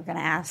wondering when you were going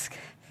to ask.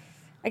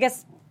 I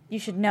guess you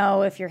should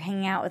know if you're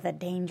hanging out with a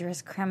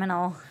dangerous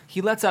criminal.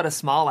 He lets out a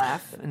small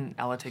laugh, and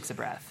Ella takes a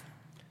breath.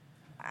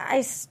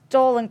 I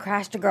stole and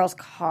crashed a girl's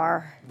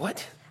car.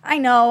 What? I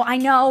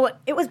know.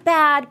 It was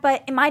bad,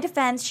 but in my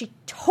defense, she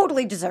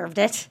totally deserved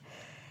it.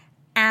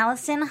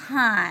 Allison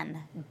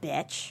Hahn,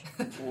 bitch.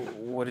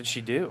 What did she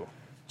do?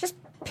 Just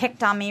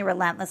picked on me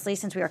relentlessly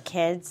since we were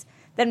kids.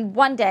 Then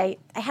one day,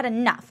 I had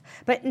enough.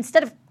 But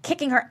instead of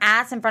kicking her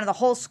ass in front of the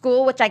whole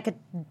school, which I could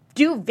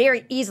do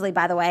very easily,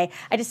 by the way,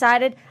 I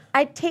decided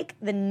I'd take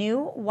the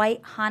new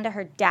white Honda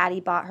her daddy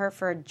bought her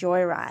for a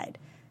joyride.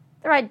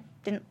 The ride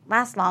didn't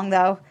last long,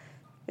 though.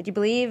 Would you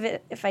believe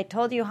it if I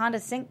told you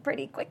Hondas sink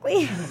pretty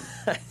quickly?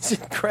 That's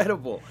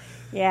incredible.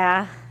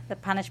 Yeah, the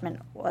punishment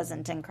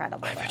wasn't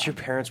incredible. I bet your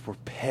parents were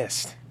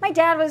pissed. My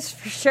dad was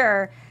for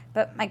sure,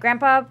 but my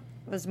grandpa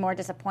was more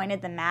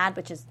disappointed than mad,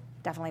 which is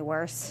definitely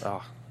worse.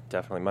 Oh,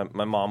 definitely.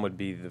 My mom would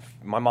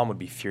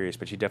be furious,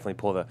 but she'd definitely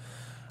pull the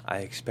 "I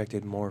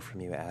expected more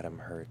from you, Adam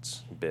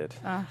Hertz" bit.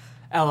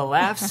 Ella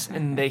laughs,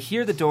 and they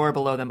hear the door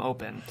below them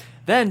open.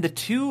 Then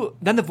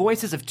the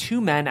voices of two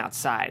men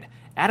outside.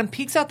 Adam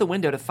peeks out the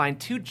window to find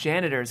two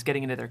janitors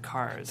getting into their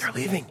cars. They're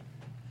leaving.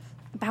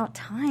 About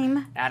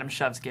time. Adam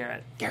shoves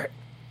Garrett.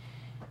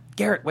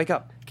 Garrett, wake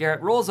up. Garrett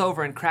rolls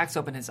over and cracks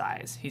open his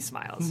eyes. He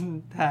smiles.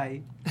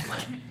 Hi.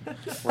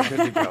 We're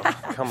good to go.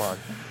 Come on.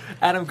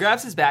 Adam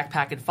grabs his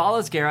backpack and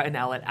follows Garrett and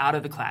Ella out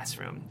of the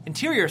classroom.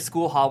 Interior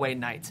school hallway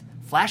night.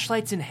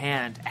 Flashlights in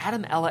hand,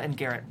 Adam, Ella, and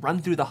Garrett run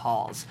through the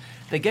halls.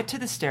 They get to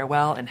the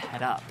stairwell and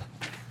head up.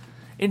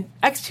 In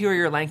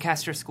exterior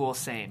Lancaster school,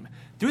 same.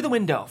 Through the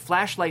window,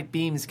 flashlight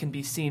beams can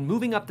be seen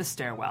moving up the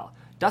stairwell.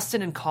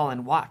 Dustin and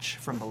Colin watch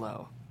from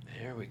below.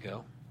 There we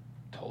go.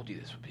 Told you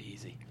this would be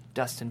easy.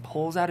 Dustin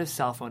pulls out his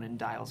cell phone and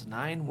dials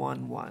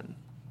 911.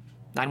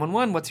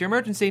 911, what's your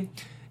emergency?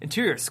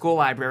 Interior school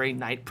library,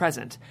 night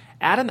present.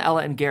 Adam,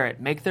 Ella, and Garrett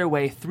make their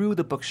way through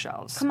the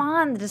bookshelves. Come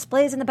on, the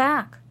display's in the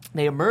back.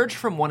 They emerge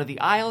from one of the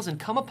aisles and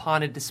come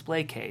upon a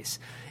display case.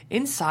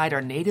 Inside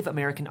are Native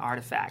American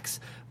artifacts,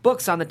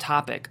 books on the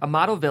topic, a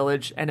model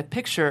village, and a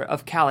picture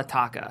of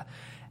Kalataka.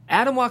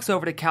 Adam walks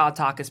over to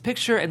Kalataka's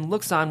picture and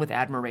looks on with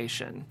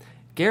admiration.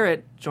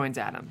 Garrett joins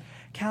Adam.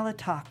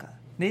 Kalataka,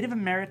 Native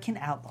American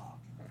outlaw.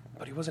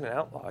 But he wasn't an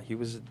outlaw. He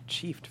was a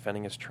chief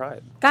defending his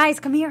tribe. Guys,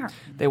 come here.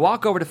 They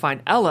walk over to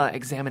find Ella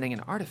examining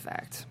an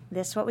artifact.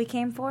 This what we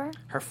came for?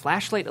 Her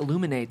flashlight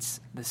illuminates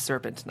the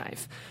serpent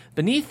knife.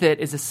 Beneath it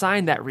is a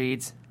sign that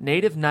reads,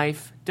 Native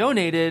Knife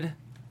Donated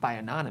by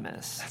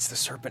Anonymous. That's the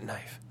serpent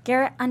knife.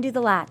 Garrett, undo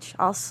the latch.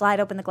 I'll slide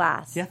open the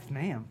glass. Yes,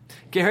 ma'am.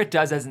 Garrett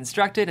does as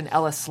instructed, and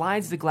Ella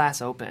slides the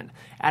glass open.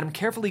 Adam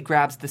carefully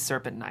grabs the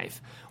serpent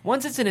knife.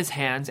 Once it's in his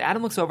hands,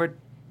 Adam looks over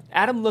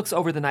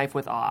the knife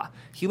with awe.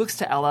 He looks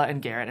to Ella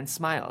and Garrett and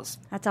smiles.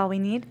 That's all we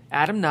need?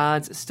 Adam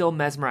nods, still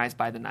mesmerized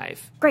by the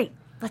knife. Great.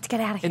 Let's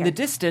get out of here. In the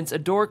distance, a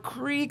door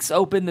creaks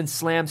open, then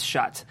slams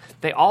shut.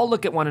 They all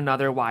look at one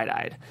another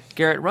wide-eyed.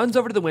 Garrett runs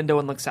over to the window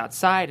and looks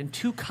outside, and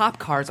two cop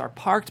cars are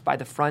parked by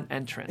the front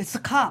entrance. It's the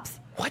cops.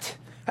 What?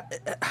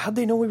 How'd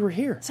they know we were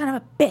here? Son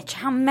of a bitch,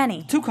 how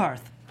many? 2 cars.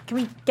 Can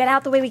we get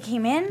out the way we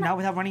came in? Not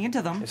without running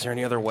into them. Is there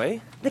any other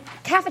way? The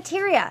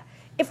cafeteria.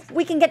 If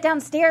we can get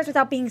downstairs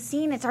without being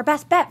seen, it's our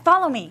best bet.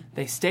 Follow me.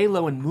 They stay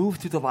low and move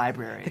through the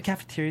library. The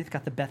cafeteria's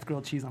got the best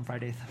grilled cheese on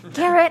Fridays.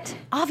 Garrett,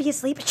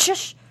 obviously, but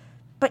shush.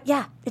 But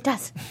yeah, it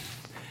does.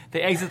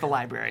 They exit the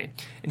library.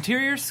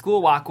 Interior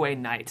school walkway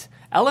night.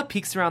 Ella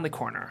peeks around the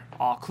corner.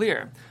 All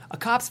clear. A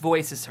cop's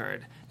voice is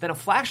heard. Then a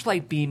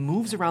flashlight beam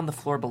moves around the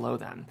floor below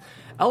them.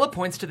 Ella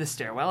points to the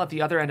stairwell at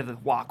the other end of the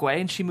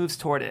walkway, and she moves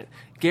toward it.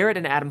 Garrett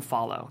and Adam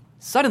follow.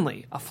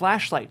 Suddenly, a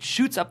flashlight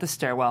shoots up the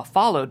stairwell,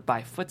 followed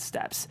by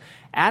footsteps.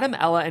 Adam,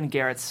 Ella, and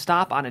Garrett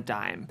stop on a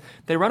dime.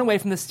 They run away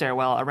from the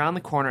stairwell, around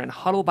the corner, and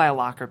huddle by a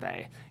locker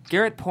bay.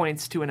 Garrett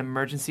points to an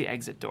emergency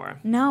exit door.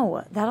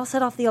 No, that'll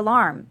set off the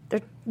alarm.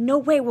 There's no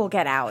way we'll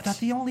get out. That's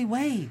the only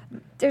way.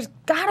 There's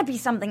gotta be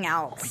something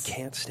else. We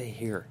can't stay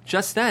here.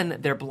 Just then,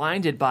 they're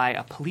blinded by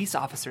a police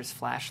officer's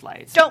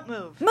flashlight. Don't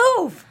move.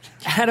 Move!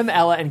 Adam,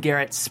 Ella, and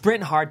Garrett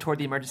sprint hard toward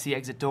the emergency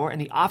exit door,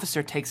 and the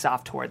officer takes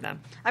off toward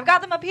them. I've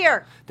got them up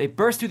here. They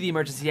burst through the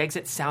emergency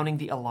exit, sounding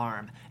the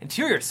alarm.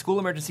 Interior school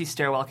emergency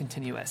stairwell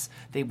continuous.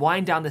 They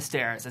wind down the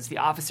stairs as the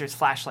officer's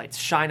flashlights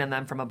shine on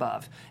them from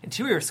above.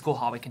 Interior school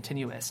hallway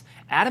continuous.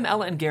 Adam,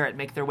 Ella, and Garrett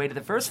make their way to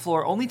the first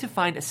floor, only to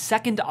find a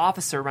second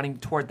officer running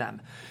toward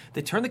them.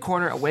 They turn the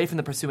corner away from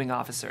the pursuing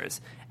officers.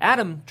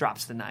 Adam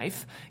drops the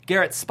knife.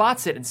 Garrett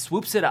spots it and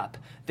swoops it up.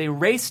 They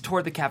race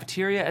toward the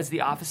cafeteria as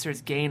the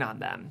officers gain on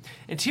them.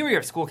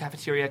 Interior school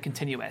cafeteria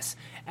continuous.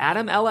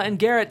 Adam, Ella, and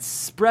Garrett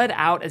spread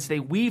out as they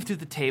weave through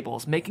the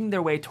tables, making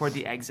their way toward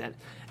the exit.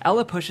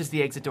 Ella pushes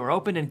the exit door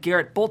open, and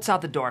Garrett bolts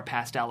out the door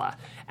past Ella.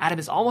 Adam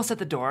is almost at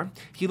the door.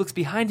 He looks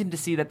behind him to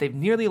see that they've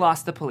nearly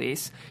lost the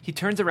police. He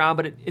turns around,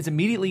 but is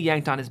immediately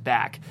yanked on his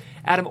back.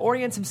 Adam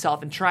orients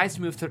himself and tries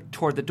to move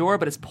toward the door,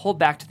 but is pulled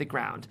back to the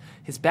ground.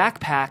 His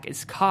backpack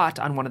is caught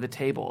on one of the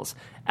tables.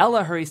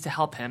 Ella hurries to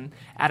help him.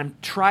 Adam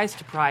tries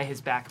to pry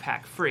his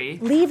backpack free.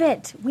 Leave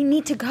it. We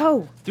need to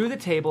go. Through the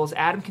tables,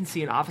 Adam can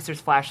see an officer's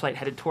flashlight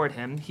headed toward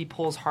him. He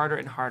pulls harder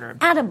and harder.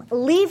 Adam,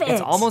 leave it.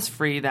 It's almost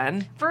free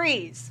then.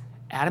 Freeze.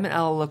 Adam and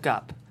Ella look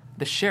up.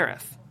 The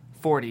sheriff,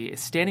 40, is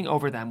standing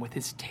over them with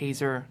his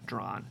taser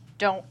drawn.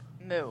 Don't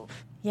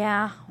move.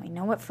 Yeah, we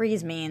know what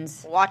freeze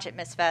means. Watch it,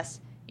 Miss Fess.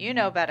 You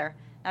know better.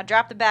 Now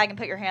drop the bag and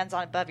put your hands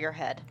on above your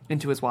head.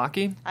 Into his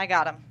walkie? I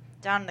got him.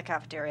 Down in the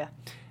cafeteria.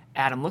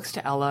 Adam looks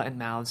to Ella and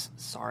mouths,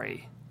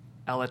 sorry.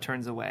 Ella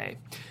turns away.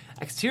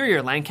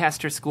 Exterior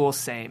Lancaster School,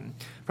 same.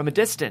 From a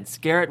distance,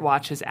 Garrett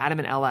watches Adam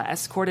and Ella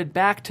escorted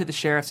back to the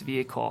sheriff's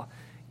vehicle.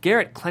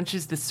 Garrett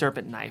clenches the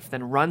serpent knife,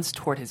 then runs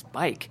toward his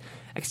bike.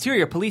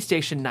 Exterior police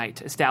station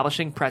night,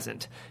 establishing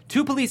present.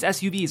 2 police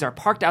SUVs are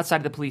parked outside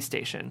of the police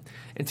station.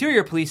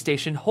 Interior police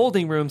station,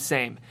 holding room,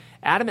 same.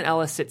 Adam and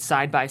Ella sit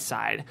side by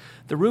side.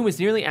 The room is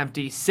nearly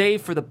empty,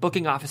 save for the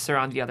booking officer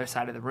on the other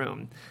side of the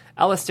room.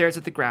 Ella stares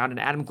at the ground, and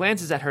Adam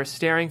glances at her,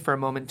 staring for a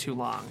moment too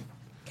long.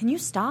 Can you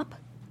stop?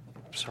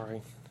 I'm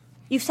sorry.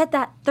 You've said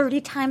that 30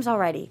 times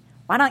already.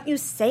 Why don't you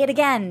say it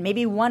again?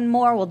 Maybe one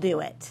more will do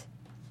it.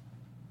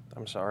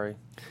 I'm sorry.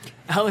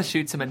 Ella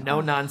shoots him a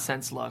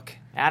no-nonsense look.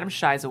 Adam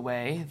shies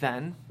away,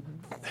 then...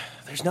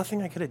 There's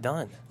nothing I could have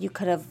done. You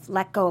could have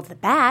let go of the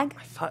bag.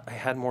 I thought I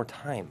had more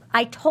time.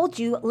 I told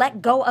you,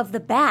 let go of the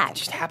bag. It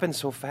just happened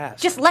so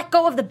fast. Just let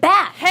go of the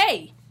bag.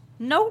 Hey,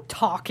 no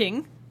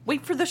talking.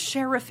 Wait for the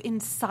sheriff in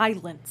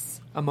silence.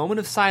 A moment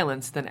of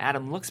silence, then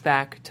Adam looks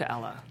back to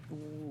Ella.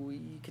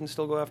 We can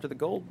still go after the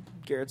gold.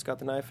 Garrett's got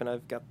the knife and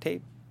I've got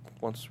tape.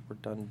 Once we're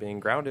done being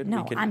grounded,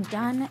 No, we can... I'm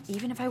done.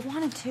 Even if I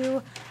wanted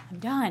to, I'm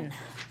done.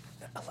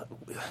 Ella,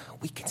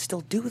 we can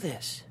still do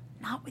this.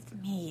 Not with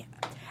me.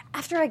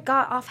 After I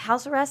got off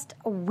house arrest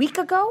a week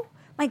ago,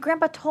 my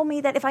grandpa told me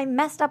that if I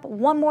messed up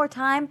one more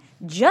time,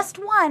 just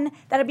one,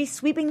 that I'd be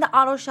sweeping the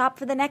auto shop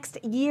for the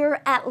next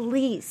year at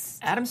least.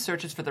 Adam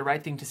searches for the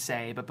right thing to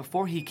say, but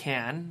before he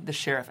can, the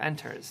sheriff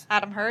enters.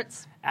 Adam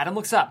Hurts. Adam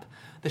looks up.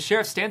 The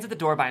sheriff stands at the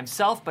door by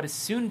himself, but is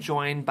soon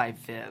joined by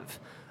Viv.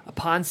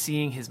 Upon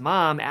seeing his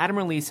mom, Adam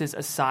releases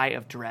a sigh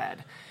of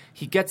dread.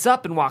 He gets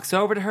up and walks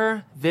over to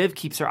her. Viv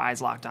keeps her eyes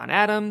locked on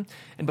Adam.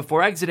 And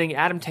before exiting,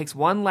 Adam takes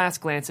one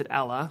last glance at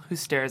Ella, who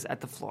stares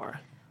at the floor.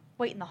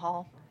 Wait in the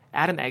hall.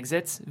 Adam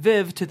exits.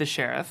 Viv to the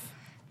sheriff.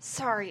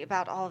 Sorry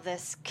about all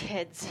this,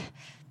 kids.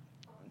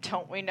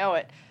 Don't we know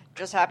it?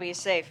 Just happy he's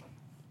safe.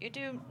 You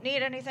do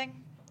need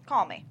anything?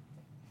 Call me.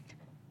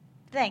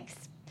 Thanks.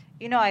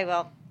 You know I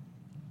will.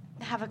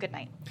 Have a good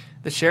night.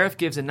 The sheriff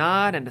gives a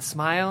nod and a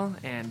smile,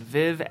 and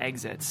Viv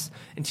exits.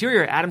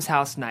 Interior Adam's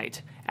house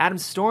night. Adam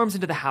storms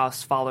into the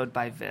house, followed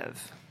by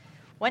Viv.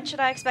 When should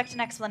I expect an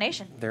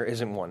explanation? There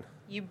isn't one.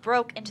 You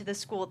broke into the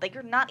school that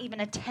you're not even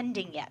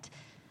attending yet.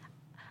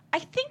 I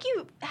think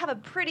you have a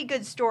pretty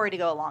good story to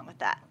go along with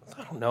that.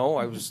 I don't know.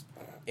 I was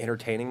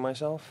entertaining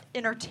myself.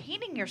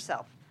 Entertaining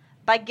yourself?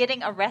 By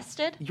getting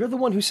arrested? You're the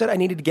one who said I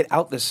needed to get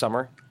out this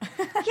summer.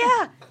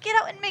 Yeah, get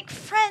out and make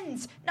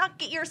friends, not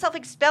get yourself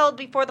expelled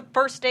before the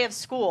first day of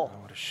school.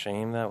 Oh, what a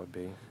shame that would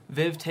be.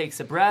 Viv takes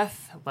a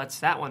breath, lets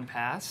that one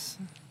pass.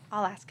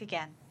 I'll ask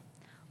again.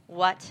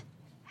 What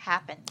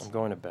happened? I'm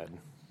going to bed.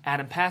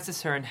 Adam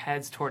passes her and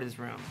heads toward his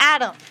room.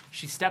 Adam!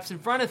 She steps in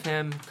front of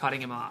him,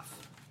 cutting him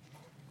off.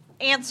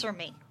 Answer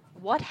me.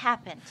 What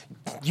happened?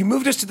 You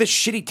moved us to this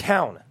shitty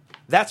town.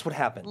 That's what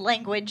happened.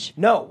 Language.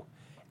 No.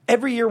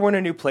 Every year we're in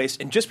a new place,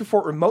 and just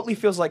before it remotely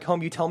feels like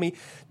home, you tell me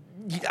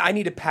I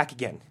need to pack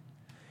again.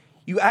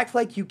 You act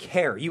like you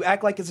care. You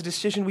act like it's a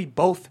decision we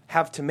both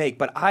have to make,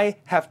 but I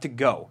have to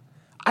go.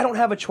 I don't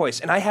have a choice,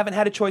 and I haven't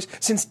had a choice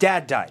since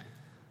Dad died.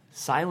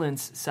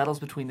 Silence settles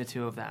between the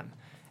two of them.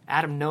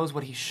 Adam knows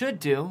what he should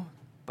do,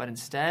 but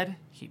instead,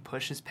 he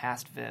pushes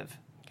past Viv.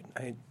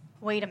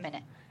 Wait a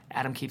minute.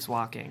 Adam keeps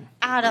walking.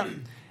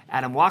 Adam.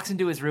 Adam walks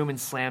into his room and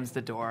slams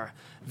the door.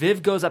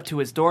 Viv goes up to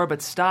his door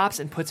but stops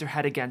and puts her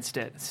head against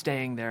it,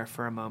 staying there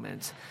for a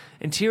moment.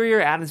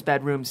 Interior Adam's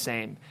bedroom,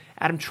 same.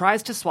 Adam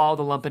tries to swallow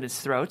the lump in his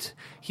throat.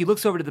 He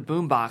looks over to the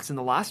boombox and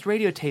the lost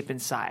radio tape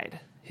inside.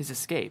 His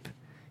escape.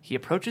 He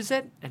approaches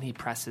it and he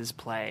presses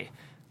play.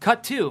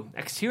 Cut 2.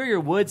 Exterior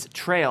Woods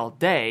Trail,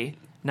 day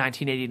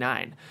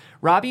 1989.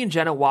 Robbie and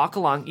Jenna walk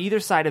along either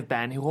side of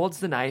Ben, who holds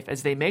the knife,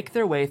 as they make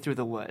their way through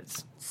the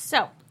woods.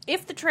 So,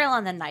 if the trail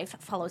on the knife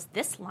follows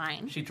this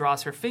line, She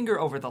draws her finger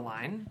over the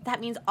line. that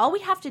means all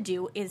we have to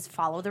do is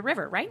follow the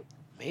river, right?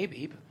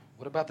 Maybe, but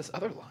what about this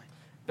other line?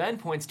 Ben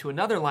points to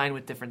another line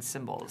with different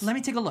symbols. Let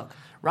me take a look.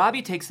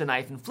 Robbie takes the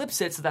knife and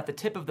flips it so that the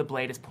tip of the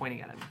blade is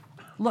pointing at him.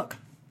 Look.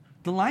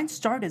 The lines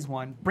start as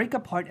one, break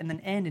apart, and then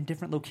end in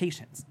different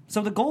locations.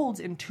 So the gold's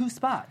in 2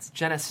 spots.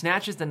 Jenna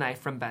snatches the knife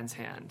from Ben's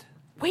hand.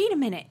 Wait a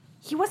minute.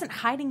 He wasn't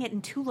hiding it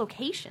in 2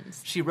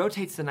 locations. She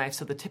rotates the knife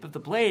so the tip of the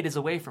blade is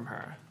away from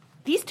her.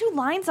 These 2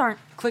 lines aren't...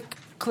 Click,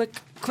 click,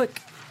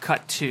 click.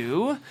 Cut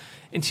 2.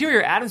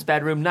 Interior Adam's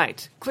bedroom,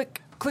 night.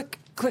 Click, click,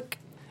 click.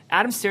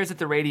 Adam stares at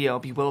the radio,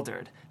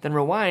 bewildered, then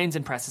rewinds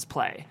and presses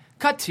play.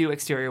 Cut 2.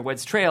 Exterior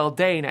Woods Trail,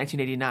 day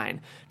 1989.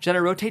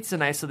 Jenna rotates the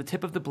knife so the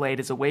tip of the blade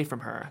is away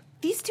from her.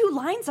 These 2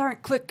 lines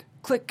aren't... Click,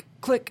 click,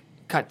 click.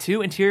 Cut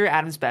 2. Interior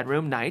Adam's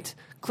bedroom, night.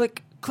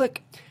 Click,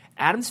 click.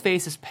 Adam's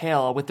face is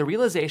pale with the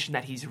realization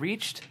that he's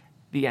reached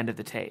the end of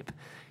the tape.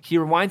 He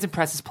rewinds and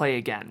presses play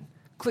again.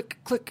 Click,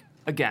 click,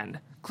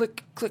 again.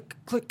 Click, click,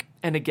 click,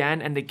 and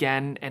again and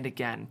again and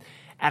again.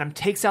 Adam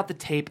takes out the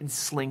tape and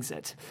slings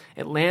it.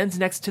 It lands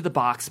next to the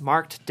box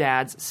marked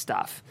Dad's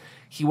stuff.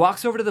 He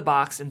walks over to the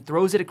box and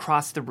throws it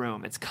across the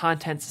room, its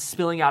contents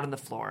spilling out on the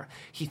floor.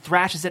 He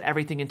thrashes at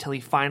everything until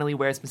he finally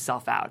wears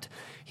himself out.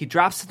 He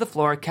drops to the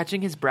floor,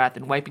 catching his breath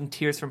and wiping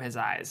tears from his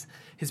eyes.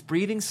 His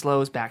breathing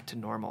slows back to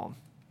normal.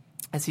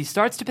 As he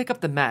starts to pick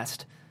up the mess,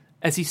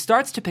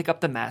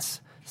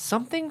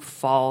 something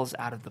falls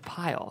out of the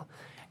pile.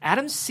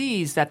 Adam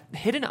sees that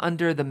hidden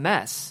under the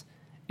mess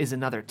is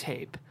another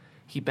tape.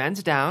 He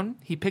bends down,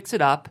 he picks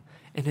it up,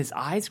 and his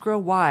eyes grow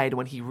wide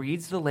when he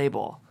reads the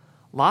label.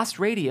 Lost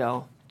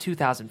Radio,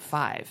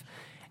 2005.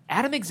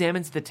 Adam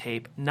examines the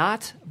tape,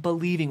 not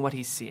believing what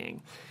he's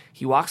seeing.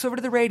 He walks over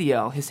to the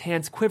radio, his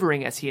hands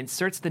quivering as he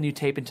inserts the new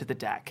tape into the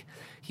deck.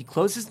 He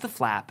closes the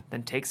flap,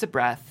 then takes a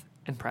breath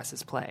and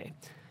presses play.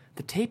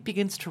 The tape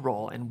begins to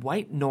roll, and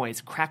white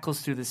noise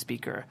crackles through the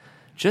speaker.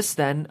 Just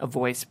then, a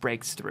voice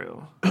breaks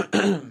through.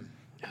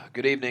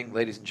 Good evening,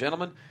 ladies and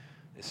gentlemen.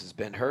 This is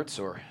Ben Hertz,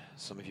 or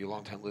some of you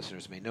longtime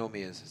listeners may know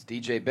me as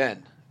DJ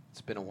Ben.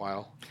 It's been a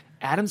while.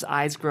 Adam's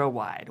eyes grow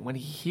wide when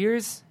he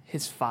hears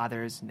his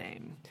father's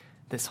name.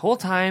 This whole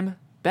time,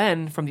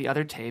 Ben from the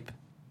other tape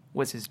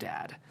was his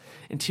dad.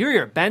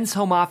 Interior, Ben's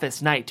home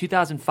office, night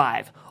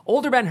 2005.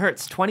 Older Ben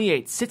Hertz,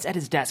 28, sits at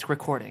his desk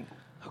recording.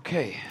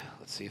 Okay,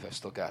 let's see if I've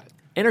still got it.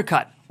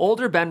 Intercut,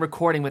 older Ben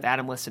recording with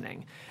Adam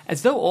listening,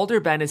 as though older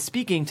Ben is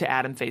speaking to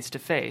Adam face to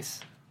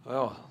face.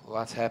 Well, a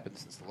lot's happened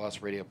since the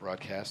Lost Radio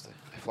broadcast.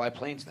 I fly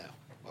planes now.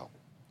 Well,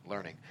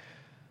 learning.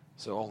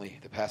 So only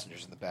the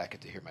passengers in the back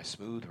get to hear my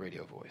smooth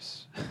radio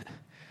voice.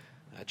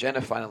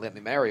 Jenna finally let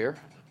me marry her.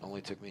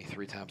 Only took me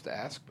 3 times to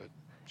ask, but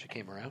she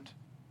came around.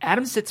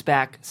 Adam sits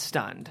back,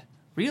 stunned,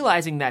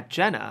 realizing that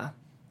Jenna,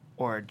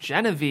 or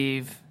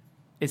Genevieve,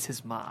 is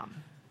his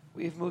mom.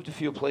 We've moved a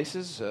few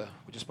places.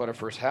 We just bought our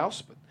first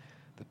house, but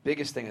the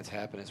biggest thing that's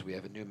happened is we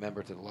have a new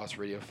member to the Lost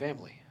Radio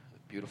family, a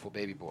beautiful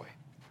baby boy,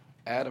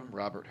 Adam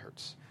Robert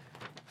Hertz.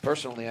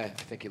 Personally, I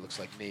think he looks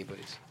like me, but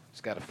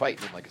he's got a fight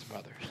in him like his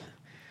brother.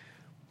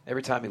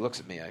 Every time he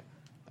looks at me, I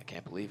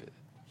can't believe it.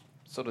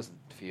 It still doesn't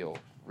feel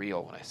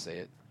real when I say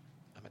it.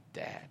 I'm a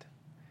dad.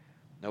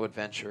 No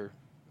adventure,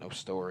 no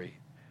story,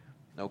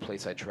 no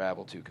place I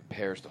travel to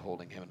compares to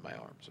holding him in my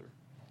arms or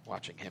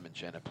watching him and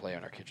Jenna play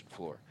on our kitchen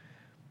floor.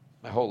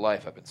 My whole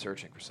life I've been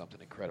searching for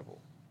something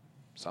incredible,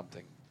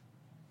 something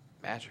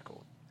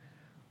magical.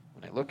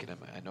 When I look at him,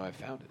 I know I've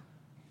found it.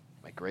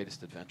 My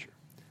greatest adventure.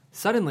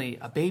 Suddenly,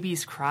 a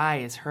baby's cry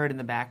is heard in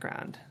the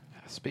background.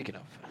 Speaking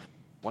of,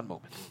 one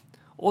moment.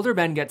 Older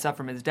Ben gets up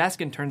from his desk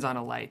and turns on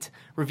a light,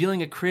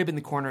 revealing a crib in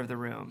the corner of the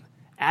room.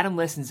 Adam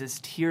listens as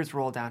tears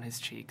roll down his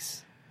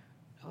cheeks.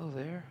 Hello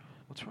there.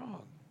 What's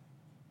wrong?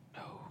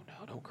 No,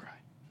 don't cry.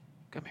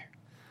 Come here.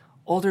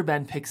 Older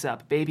Ben picks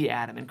up baby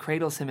Adam and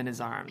cradles him in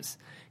his arms.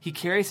 He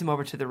carries him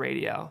over to the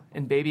radio,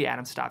 and baby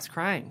Adam stops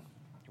crying.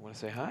 You want to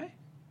say hi?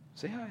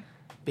 Say hi.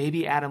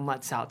 Baby Adam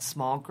lets out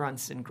small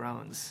grunts and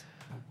groans.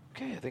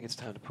 Okay, I think it's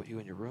time to put you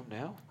in your room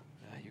now.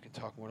 You can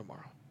talk more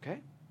tomorrow,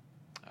 okay?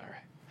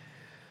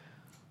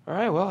 All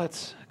right, well,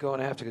 that's going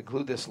to have to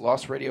conclude this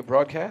Lost Radio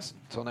broadcast.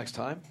 Until next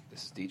time,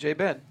 this is DJ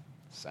Ben,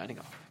 signing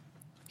off.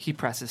 He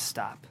presses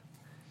stop.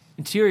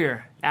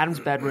 Interior, Adam's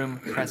bedroom,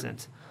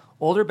 present.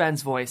 Older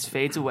Ben's voice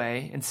fades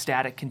away and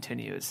static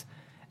continues.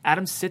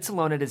 Adam sits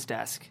alone at his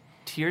desk,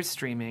 tears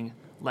streaming,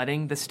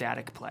 letting the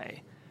static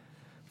play.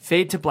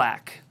 Fade to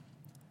black.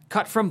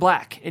 Cut from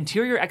black.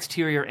 Interior,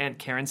 exterior, Aunt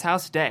Karen's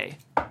house, day.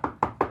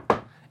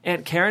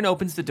 Aunt Karen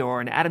opens the door,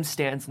 and Adam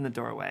stands in the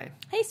doorway.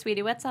 Hey,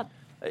 sweetie, what's up?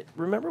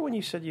 Remember when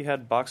you said you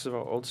had boxes of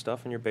old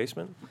stuff in your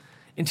basement?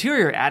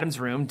 Interior, Adam's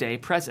room, day,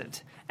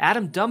 present.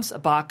 Adam dumps a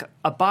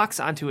box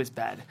onto his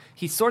bed.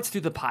 He sorts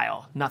through the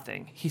pile.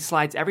 Nothing. He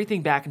slides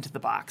everything back into the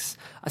box.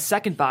 A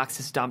second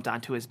box is dumped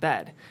onto his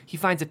bed. He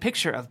finds a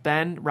picture of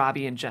Ben,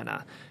 Robbie, and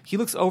Jenna. He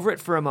looks over it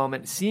for a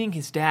moment, seeing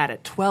his dad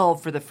at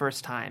 12 for the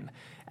first time.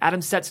 Adam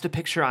sets the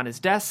picture on his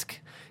desk.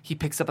 He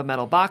picks up a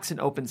metal box and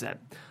opens it.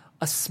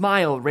 A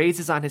smile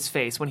raises on his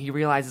face when he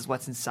realizes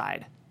what's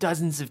inside.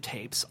 Dozens of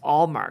tapes,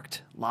 all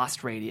marked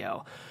Lost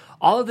Radio.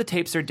 All of the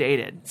tapes are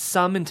dated,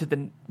 some into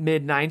the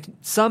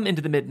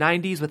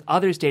mid-90s, with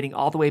others dating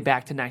all the way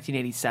back to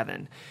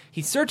 1987.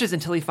 He searches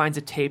until he finds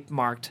a tape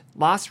marked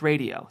Lost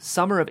Radio,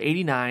 Summer of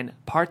 89,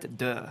 Part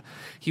 2.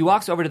 He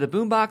walks over to the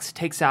boombox,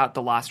 takes out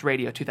the Lost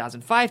Radio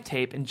 2005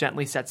 tape, and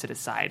gently sets it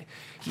aside.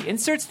 He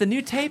inserts the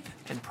new tape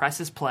and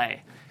presses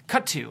play.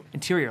 Cut to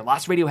Interior,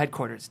 Lost Radio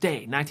Headquarters,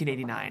 day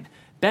 1989.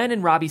 Ben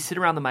and Robbie sit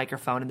around the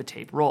microphone and the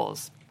tape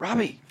rolls.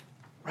 Robbie,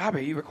 are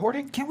you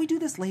recording? Can't we do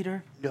this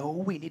later? No,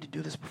 we need to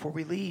do this before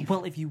we leave.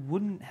 Well, if you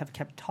wouldn't have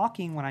kept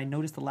talking when I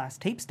noticed the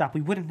last tape stop,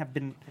 we wouldn't have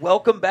been...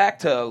 Welcome back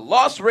to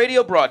Lost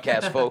Radio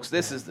Broadcast, folks.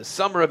 This is the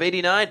Summer of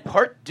 89,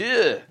 Part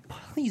 2.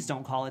 Please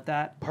don't call it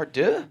that. Part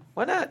 2?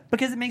 Why not?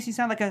 Because it makes you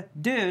sound like a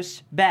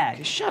douche bag.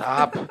 Okay, shut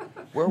up.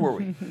 Where were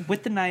we?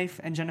 With the knife,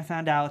 and Jenna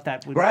found out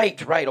that...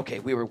 Right. Okay,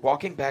 we were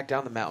walking back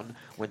down the mountain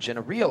when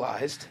Jenna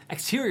realized...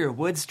 Exterior,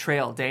 Woods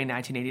Trail, day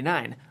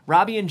 1989.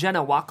 Robbie and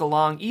Jenna walk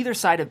along either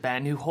side of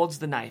Ben, who holds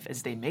the knife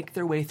as they make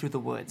their way through the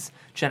woods.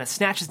 Jenna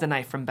snatches the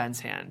knife from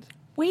Ben's hand.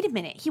 Wait a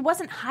minute. He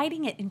wasn't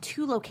hiding it in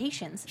two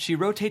locations. She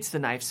rotates the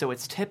knife so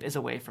its tip is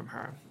away from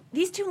her.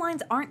 These two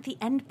lines aren't the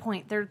end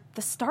point. They're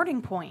the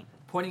starting point.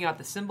 Pointing out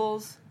the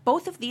symbols.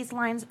 Both of these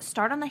lines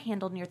start on the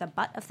handle near the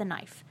butt of the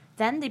knife.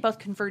 Then they both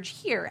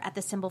converge here at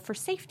the symbol for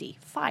safety,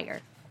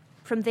 fire.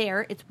 From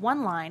there, it's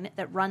one line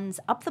that runs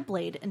up the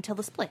blade until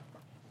the split.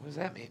 What does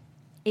that mean?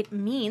 It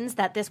means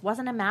that this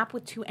wasn't a map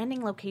with two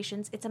ending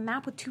locations, it's a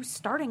map with two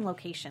starting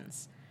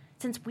locations.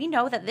 Since we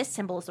know that this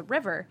symbol is a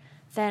river,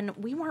 then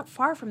we weren't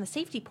far from the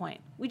safety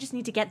point. We just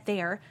need to get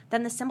there,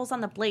 then the symbols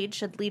on the blade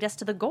should lead us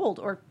to the gold,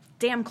 or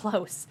damn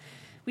close.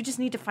 We just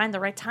need to find the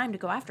right time to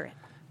go after it.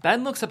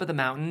 Ben looks up at the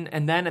mountain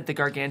and then at the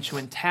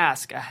gargantuan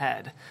task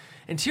ahead.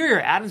 Interior,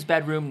 Adam's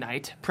bedroom,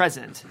 night,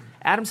 present.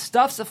 Adam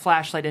stuffs a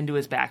flashlight into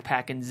his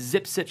backpack and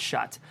zips it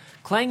shut.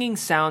 Clanging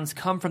sounds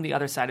come from the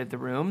other side of the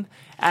room.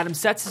 Adam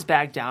sets his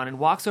bag down and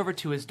walks over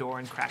to his door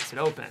and cracks it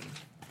open.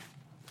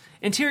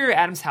 Interior,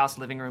 Adam's house,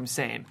 living room,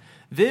 same.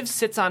 Viv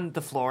sits on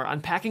the floor,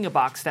 unpacking a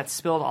box that's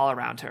spilled all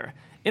around her.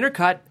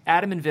 Intercut,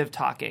 Adam and Viv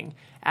talking.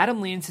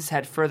 Adam leans his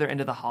head further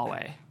into the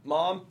hallway.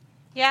 Mom?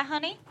 Yeah,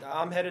 honey?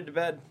 I'm headed to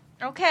bed.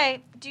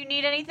 Okay. Do you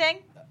need anything?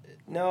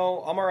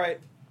 No, I'm all right.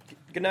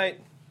 Good night.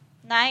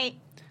 Night.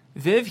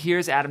 Viv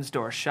hears Adam's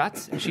door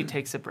shut, and she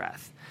takes a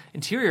breath.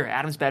 Interior,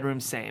 Adam's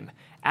bedroom, same.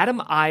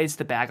 Adam eyes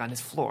the bag on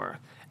his floor.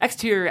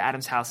 Exterior,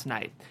 Adam's house,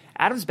 night.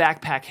 Adam's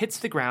backpack hits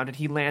the ground, and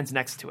he lands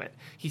next to it.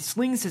 He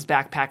slings his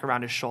backpack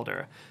around his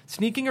shoulder.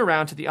 Sneaking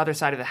around to the other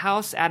side of the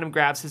house, Adam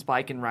grabs his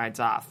bike and rides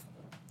off.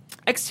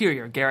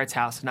 Exterior, Garrett's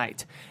house,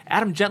 night.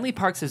 Adam gently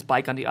parks his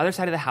bike on the other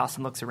side of the house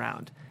and looks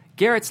around.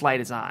 Garrett's light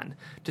is on.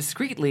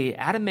 Discreetly,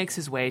 Adam makes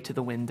his way to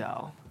the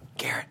window.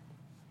 Garrett.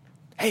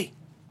 Hey,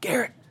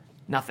 Garrett.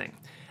 Nothing.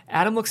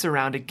 Adam looks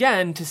around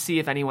again to see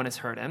if anyone has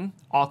heard him.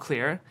 All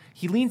clear.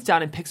 He leans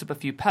down and picks up a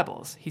few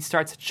pebbles. He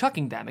starts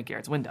chucking them at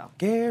Garrett's window.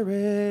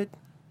 Garrett.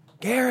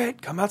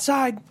 Garrett, come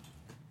outside.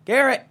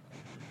 Garrett.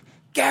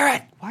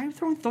 Garrett. Why are you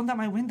throwing stones out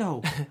my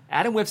window?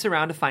 Adam whips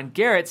around to find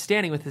Garrett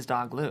standing with his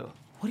dog, Lou.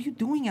 What are you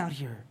doing out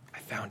here? I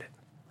found it.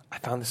 I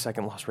found the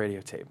second lost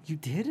radio tape. You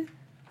did?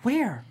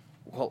 Where?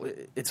 Well,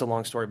 it's a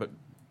long story, but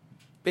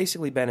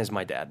basically Ben is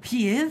my dad.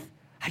 He is?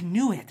 I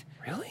knew it.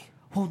 Really?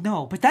 Well,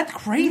 no, but that's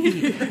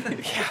crazy.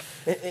 Yeah,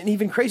 and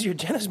even crazier,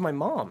 Jenna's my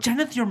mom.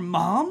 Jenna's your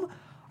mom?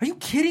 Are you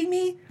kidding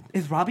me?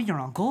 Is Robbie your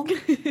uncle?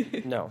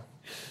 No.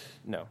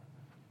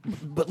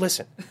 But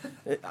listen,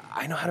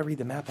 I know how to read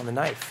the map on the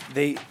knife.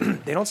 They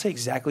don't say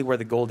exactly where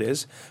the gold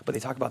is, but they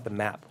talk about the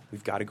map.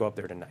 We've got to go up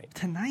there tonight.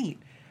 Tonight?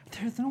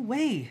 There's no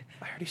way.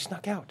 I already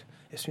snuck out.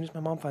 As soon as my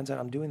mom finds out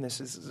I'm doing this,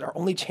 this is our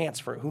only chance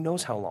for who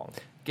knows how long.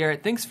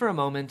 Garrett thinks for a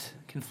moment,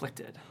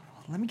 conflicted.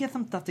 Let me get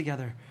some stuff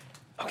together.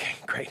 Okay,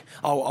 great.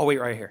 I'll wait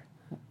right here.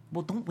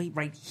 Well, don't wait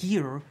right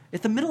here.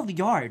 It's the middle of the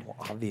yard. Well,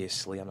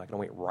 obviously, I'm not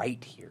going to wait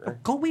right here. Oh,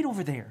 go wait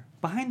over there,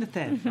 behind the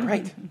shed. All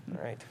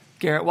right.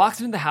 Garrett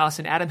walks into the house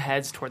and Adam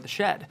heads toward the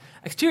shed.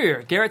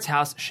 Exterior, Garrett's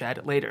house,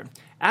 shed, later.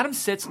 Adam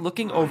sits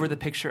looking over the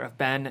picture of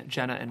Ben,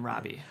 Jenna, and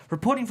Robbie.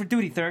 Reporting for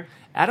duty, sir.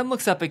 Adam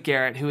looks up at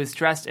Garrett, who is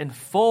dressed in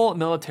full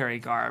military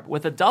garb,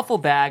 with a duffel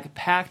bag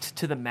packed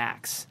to the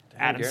max.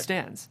 Adam Garrett.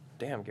 stands.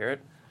 Damn,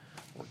 Garrett.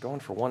 We're going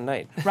for one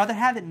night. Rather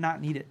have it and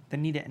not need it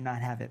than need it and not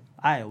have it,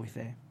 I always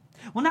say.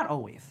 Well, not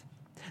always.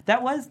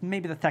 That was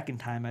maybe the second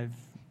time I've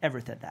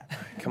ever said that.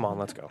 Come on,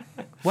 let's go.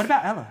 What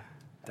about Ella?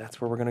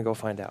 That's where we're going to go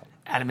find out.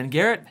 Adam and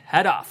Garrett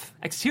head off.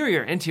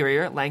 Exterior,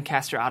 interior,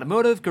 Lancaster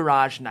Automotive,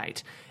 garage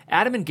night.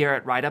 Adam and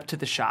Garrett ride up to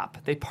the shop.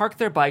 They park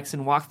their bikes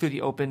and walk through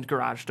the opened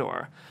garage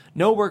door.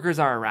 No workers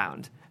are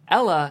around.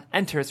 Ella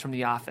enters from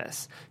the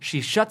office. She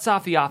shuts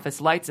off the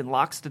office lights and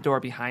locks the door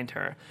behind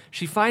her.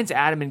 She finds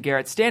Adam and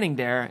Garrett standing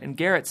there, and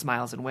Garrett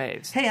smiles and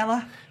waves. Hey,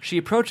 Ella. She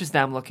approaches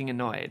them looking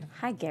annoyed.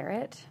 Hi,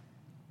 Garrett.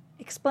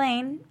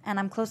 Explain, and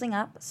I'm closing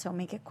up, so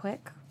make it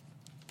quick.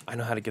 I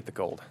know how to get the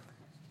gold.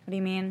 What do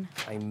you mean?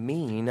 I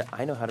mean,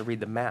 I know how to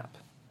read the map.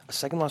 A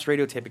second lost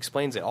radio tape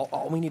explains it.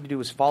 All we need to do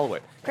is follow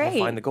it. And Great.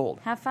 we'll find the gold.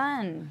 Have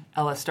fun.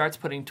 Ella starts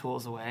putting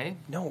tools away.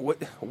 No,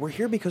 we're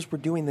here because we're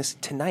doing this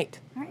tonight.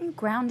 Aren't you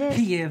grounded?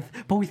 Yes,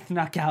 but we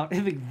snuck out.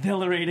 It's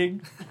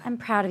exhilarating. I'm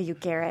proud of you,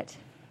 Garrett.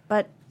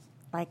 But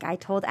like I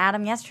told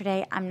Adam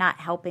yesterday, I'm not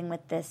helping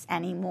with this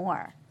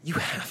anymore. You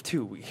have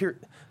to. Here,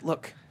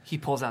 look. He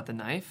pulls out the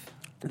knife.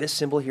 This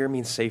symbol here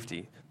means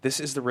safety. This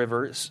is the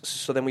river,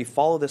 so then we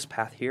follow this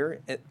path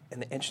here, and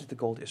the entrance to the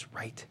gold is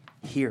right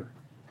here.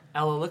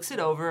 Ella looks it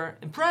over,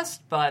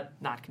 impressed but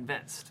not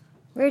convinced.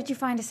 Where did you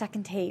find a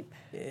second tape?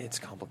 It's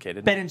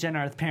complicated. Ben and Jen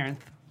are the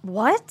parents.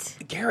 What?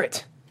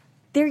 Garrett.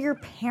 They're your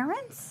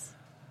parents?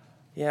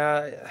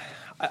 Yeah,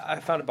 I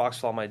found a box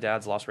full of my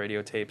dad's lost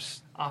radio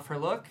tapes. Off her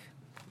look.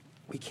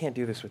 We can't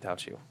do this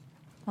without you.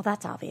 Well,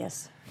 that's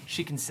obvious.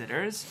 She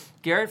considers.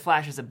 Garrett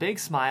flashes a big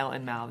smile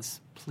and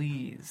mouths,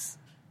 please.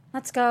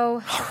 Let's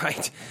go. All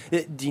right.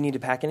 Do you need to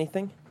pack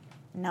anything?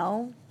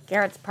 No.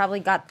 Garrett's probably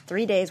got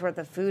 3 days worth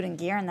of food and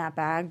gear in that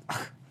bag.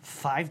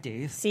 5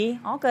 days. See?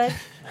 All good.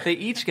 They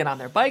each get on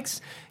their bikes.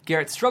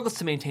 Garrett struggles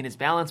to maintain his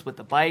balance with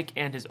the bike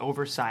and his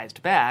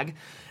oversized bag.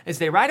 As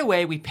they ride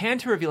away, we pan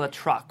to reveal a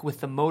truck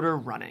with the motor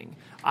running.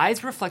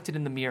 Eyes reflected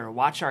in the mirror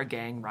watch our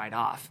gang ride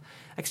off.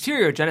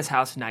 Exterior, Jenna's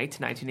house, night,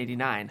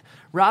 1989.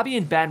 Robbie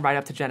and Ben ride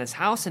up to Jenna's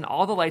house and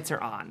all the lights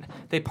are on.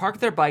 They park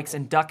their bikes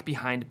and duck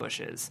behind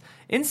bushes.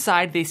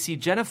 Inside, they see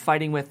Jenna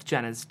fighting with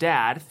Jenna's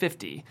dad,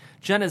 50.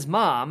 Jenna's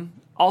mom,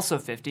 also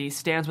 50,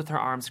 stands with her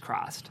arms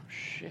crossed.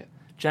 Shit.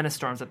 Jenna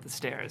storms up the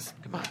stairs.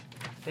 Come on.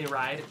 They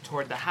ride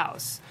toward the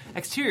house.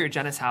 Exterior,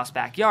 Jenna's house,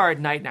 backyard,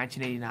 night,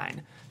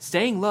 1989.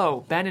 Staying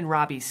low, Ben and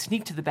Robbie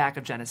sneak to the back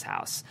of Jenna's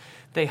house.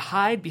 They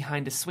hide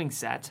behind a swing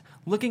set,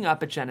 looking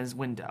up at Jenna's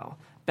window.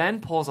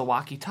 Ben pulls a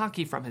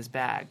walkie-talkie from his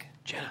bag.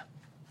 Jenna,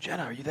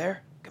 are you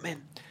there? Come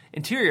in.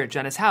 Interior,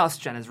 Jenna's house,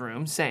 Jenna's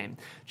room, same.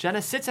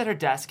 Jenna sits at her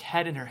desk,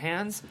 head in her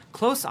hands,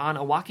 close on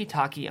a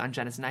walkie-talkie on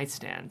Jenna's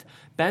nightstand.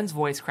 Ben's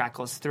voice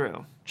crackles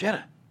through.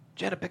 Jenna,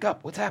 pick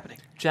up. What's happening?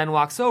 Jen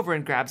walks over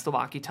and grabs the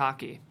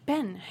walkie-talkie.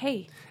 Ben,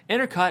 hey.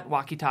 Intercut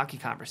walkie-talkie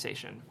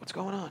conversation. What's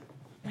going on?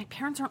 My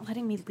parents aren't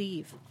letting me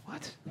leave.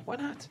 What? Why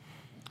not?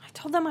 I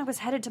told them I was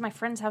headed to my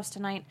friend's house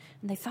tonight,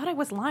 and they thought I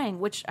was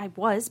lying, which I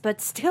was, but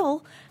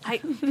still,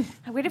 I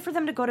waited for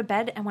them to go to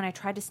bed, and when I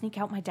tried to sneak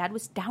out, my dad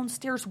was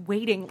downstairs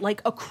waiting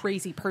like a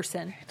crazy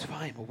person. It's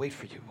fine. We'll wait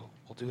for you.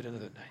 We'll do it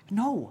another night.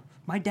 No.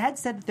 My dad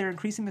said that they're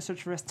increasing the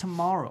search for us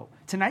tomorrow.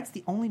 Tonight's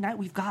the only night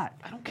we've got.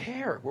 I don't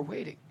care. We're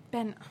waiting.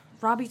 Ben,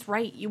 Robbie's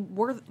right. You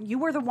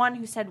were the one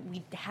who said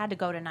we had to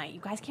go tonight.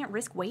 You guys can't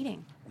risk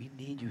waiting. We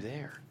need you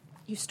there.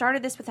 You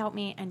started this without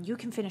me, and you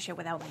can finish it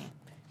without me.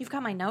 You've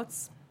got my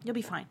notes. You'll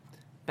be fine.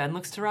 Ben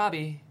looks to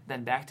Robbie,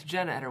 then back to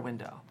Jenna at her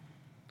window.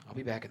 I'll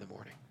be back in the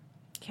morning.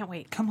 Can't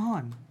wait. Come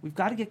on. We've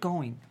got to get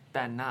going.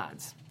 Ben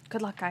nods.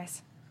 Good luck,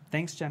 guys.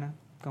 Thanks, Jenna.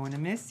 Going to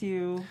miss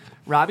you.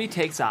 Robbie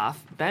takes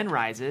off, Ben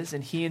rises,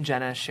 and he and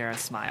Jenna share a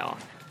smile.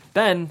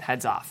 Ben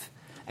heads off.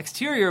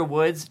 Exterior,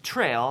 woods,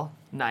 trail,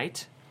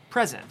 night,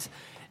 present.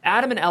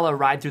 Adam and Ella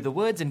ride through the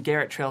woods and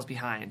Garrett trails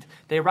behind.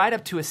 They ride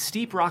up to a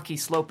steep rocky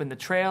slope in the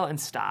trail and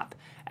stop.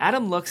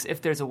 Adam looks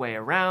if there's a way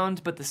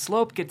around, but the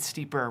slope gets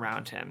steeper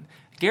around him.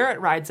 Garrett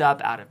rides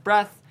up out of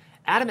breath.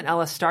 Adam and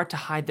Ella start to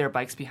hide their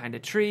bikes behind a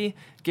tree.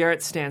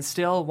 Garrett stands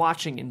still,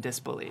 watching in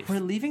disbelief.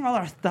 We're leaving all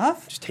our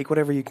stuff? Just take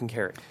whatever you can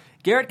carry.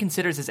 Garrett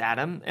considers as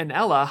Adam and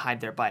Ella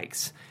hide their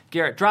bikes.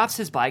 Garrett drops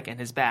his bike and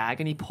his bag,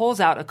 and he pulls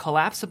out a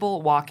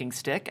collapsible walking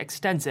stick,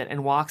 extends it,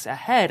 and walks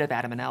ahead of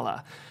Adam and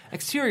Ella.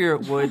 Exterior,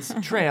 woods,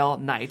 trail,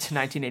 night,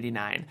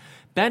 1989.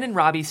 Ben and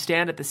Robbie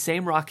stand at the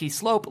same rocky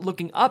slope,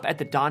 looking up at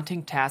the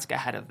daunting task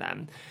ahead of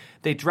them.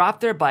 They drop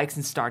their bikes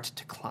and start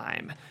to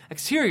climb.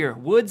 Exterior,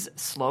 woods,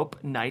 slope,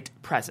 night,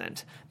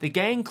 present. The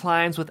gang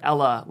climbs with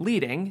Ella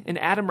leading, and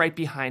Adam right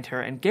behind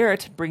her, and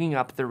Garrett bringing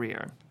up the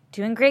rear.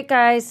 Doing great,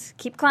 guys.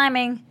 Keep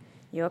climbing.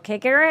 You okay,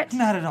 Garrett?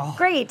 Not at all.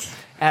 Great.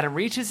 Adam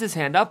reaches his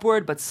hand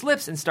upward, but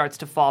slips and starts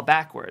to fall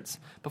backwards.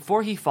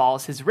 Before he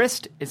falls, his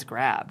wrist is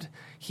grabbed.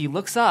 He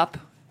looks up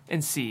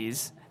and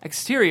sees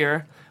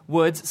exterior,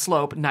 woods,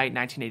 slope, night,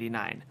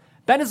 1989.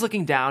 Ben is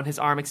looking down, his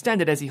arm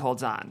extended as he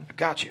holds on. I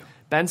got you.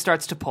 Ben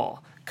starts to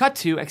pull. Cut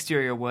to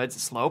exterior,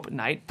 woods, slope,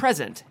 night,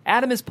 present.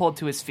 Adam is pulled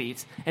to his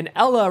feet, and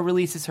Ella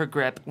releases her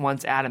grip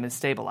once Adam is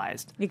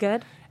stabilized. You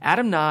good?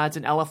 Adam nods,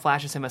 and Ella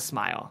flashes him a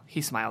smile.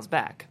 He smiles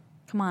back.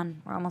 Come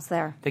on, we're almost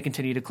there. They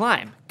continue to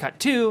climb. Cut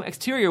to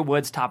exterior,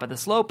 woods, top of the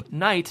slope,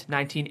 night,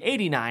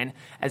 1989,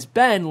 as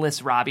Ben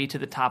lifts Robbie to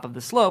the top of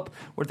the slope,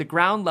 where the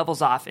ground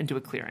levels off into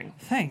a clearing.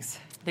 Thanks.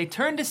 They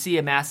turn to see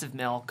a massive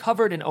mill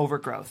covered in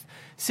overgrowth,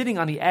 sitting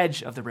on the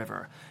edge of the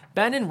river.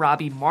 Ben and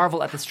Robbie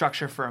marvel at the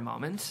structure for a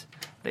moment.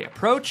 They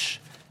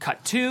approach.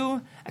 Cut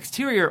 2.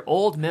 Exterior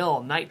old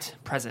mill, night,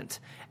 present.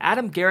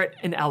 Adam, Garrett,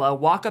 and Ella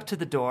walk up to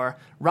the door,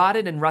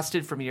 rotted and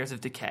rusted from years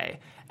of decay.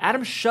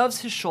 Adam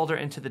shoves his shoulder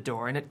into the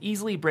door, and it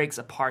easily breaks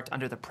apart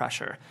under the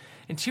pressure.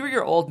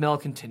 Interior old mill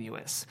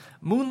continuous.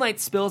 Moonlight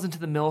spills into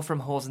the mill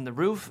from holes in the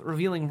roof,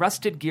 revealing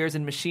rusted gears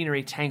and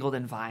machinery tangled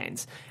in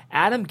vines.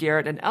 Adam,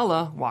 Garrett, and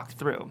Ella walk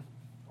through.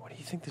 What do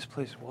you think this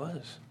place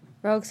was?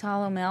 Rogues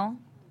Hollow Mill?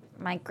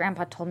 My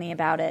grandpa told me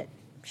about it.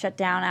 Shut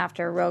down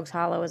after Rogues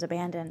Hollow was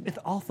abandoned. It's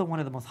also one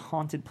of the most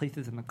haunted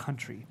places in the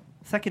country.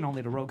 Second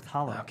only to Rogues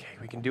Hollow. Okay,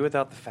 we can do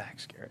without the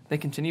facts, Garrett. They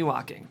continue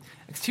walking.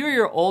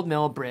 Exterior old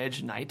mill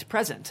bridge, night,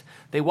 present.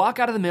 They walk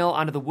out of the mill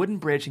onto the wooden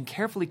bridge and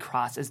carefully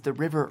cross as the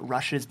river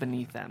rushes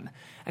beneath them.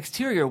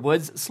 Exterior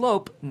woods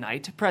slope,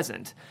 night,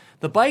 present.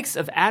 The bikes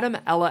of Adam,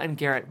 Ella, and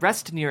Garrett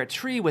rest near a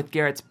tree with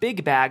Garrett's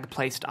big bag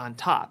placed on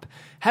top.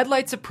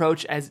 Headlights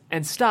approach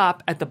and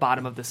stop at the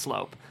bottom of the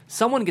slope.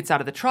 Someone gets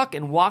out of the truck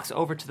and walks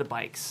over to the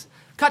bikes.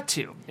 Cut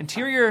 2.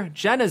 Interior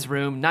Jenna's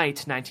room,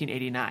 night,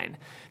 1989.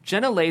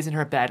 Jenna lays in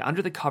her bed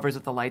under the covers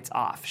with the lights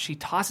off. She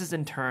tosses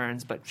and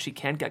turns, but she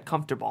can't get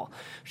comfortable.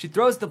 She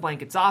throws the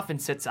blankets off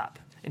and sits up.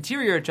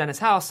 Interior Jenna's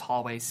house,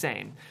 hallway,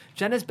 same.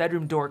 Jenna's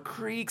bedroom door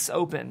creaks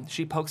open.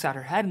 She pokes out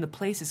her head and the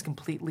place is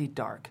completely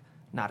dark.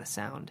 Not a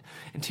sound.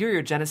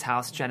 Interior Jenna's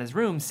house, Jenna's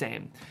room,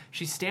 same.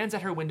 She stands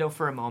at her window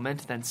for a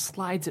moment, then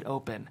slides it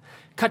open.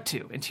 Cut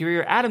 2.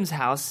 Interior Adam's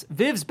house,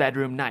 Viv's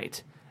bedroom,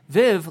 night.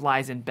 Viv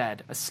lies in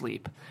bed,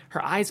 asleep.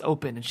 Her eyes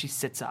open and she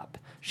sits up.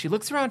 She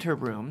looks around her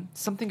room.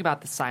 Something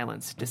about the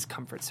silence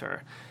discomforts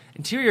her.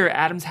 Interior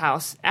Adam's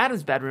house,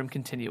 Adam's bedroom,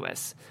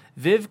 continuous.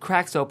 Viv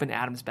cracks open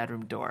Adam's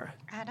bedroom door.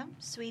 Adam,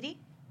 sweetie?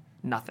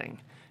 Nothing.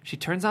 She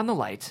turns on the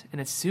light, and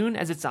as soon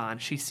as it's on,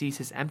 she sees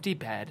his empty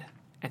bed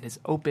and his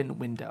open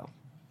window.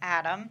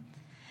 Adam?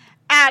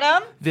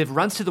 Adam? Viv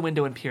runs to the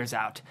window and peers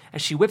out.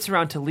 As she whips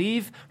around to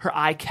leave, her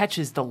eye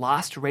catches the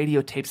lost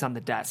radio tapes on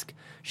the desk.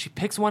 She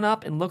picks one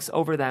up and looks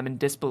over them in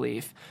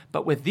disbelief,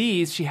 but with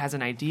these, she has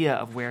an idea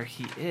of where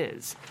he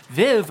is.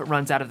 Viv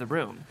runs out of the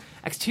room.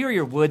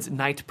 Exterior woods,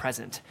 night,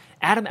 present.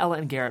 Adam, Ella,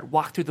 and Garrett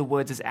walk through the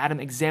woods as Adam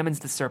examines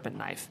the serpent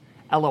knife.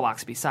 Ella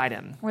walks beside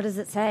him. What does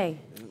it say?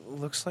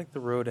 Looks like the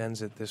road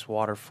ends at this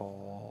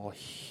waterfall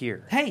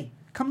here. Hey,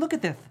 come look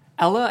at this.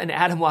 Ella and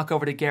Adam walk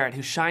over to Garrett,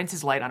 who shines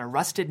his light on a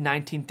rusted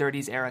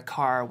 1930s-era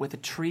car with a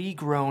tree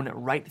grown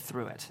right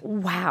through it.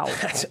 Wow.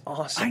 That's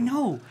awesome. I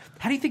know.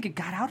 How do you think it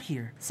got out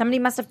here? Somebody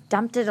must have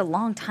dumped it a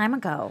long time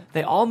ago.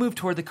 They all move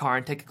toward the car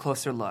and take a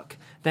closer look.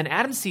 Then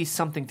Adam sees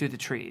something through the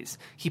trees.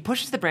 He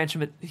pushes the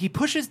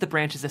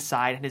branches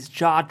aside, and his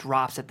jaw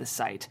drops at the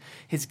sight.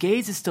 His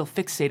gaze is still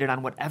fixated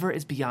on whatever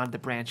is beyond the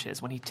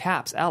branches when he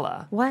taps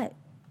Ella. What?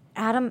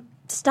 Adam,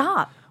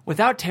 stop.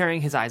 Without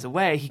tearing his eyes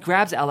away, he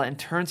grabs Ella and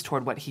turns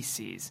toward what he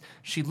sees.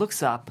 She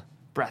looks up,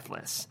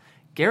 breathless.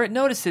 Garrett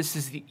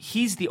notices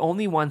he's the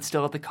only one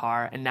still at the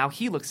car, and now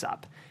he looks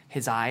up.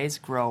 His eyes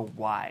grow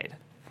wide.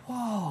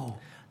 Whoa.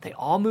 They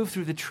all move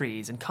through the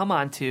trees and come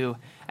onto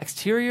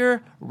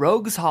exterior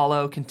Rogues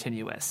Hollow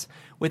continuous,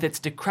 with its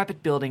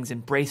decrepit buildings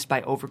embraced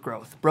by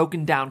overgrowth,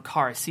 broken down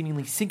cars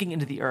seemingly sinking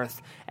into the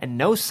earth, and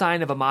no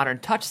sign of a modern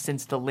touch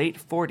since the late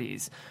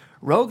 40s.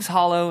 Rogues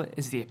Hollow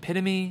is the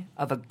epitome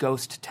of a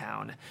ghost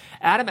town.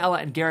 Adam, Ella,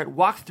 and Garrett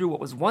walk through what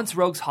was once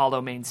Rogues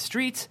Hollow Main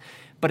Street,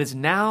 but is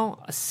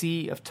now a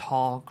sea of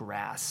tall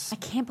grass. I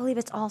can't believe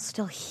it's all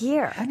still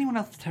here. Anyone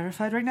else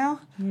terrified right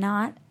now?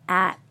 Not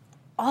at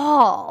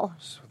all.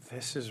 So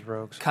this is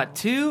Rogues Cut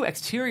 2,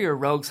 exterior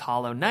Rogues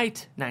Hollow,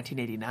 night,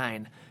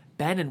 1989.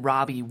 Ben and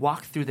Robbie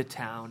walk through the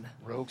town.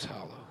 Rogues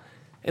Hollow.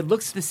 It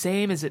looks the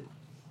same as it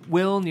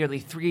will nearly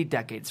 3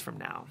 decades from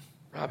now.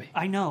 Robbie.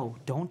 I know.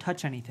 Don't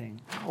touch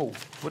anything. Oh,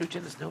 what do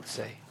Jenna's notes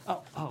say?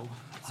 Oh.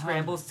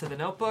 Scrambles to the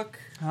notebook,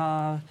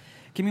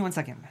 Give me 1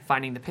 second.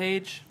 finding the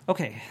page.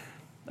 Okay.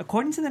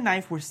 According to the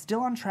knife, we're still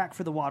on track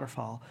for the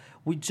waterfall.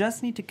 We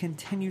just need to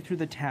continue through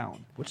the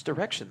town. Which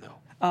direction, though?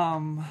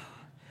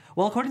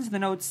 Well, according to the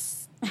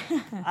notes,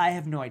 I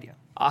have no idea.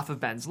 Off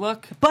of Ben's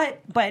look, But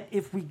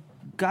if we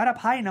got up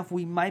high enough,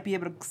 we might be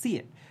able to see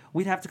it.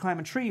 We'd have to climb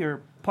a tree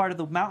or part of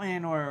the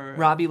mountain or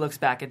Robbie looks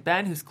back at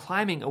Ben, who's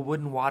climbing a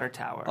wooden water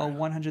tower. a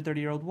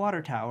 130-year-old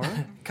water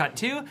tower. Cut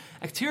 2,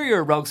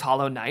 exterior Rogues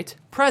Hollow, night,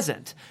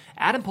 present.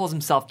 Adam pulls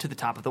himself to the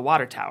top of the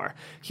water tower.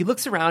 He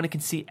looks around and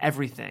can see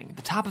everything.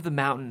 The top of the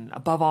mountain,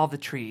 above all the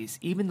trees,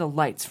 even the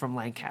lights from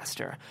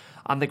Lancaster.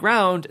 On the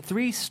ground,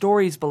 3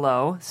 stories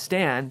below,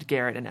 stand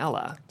Garrett and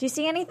Ella. Do you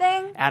see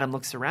anything? Adam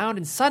looks around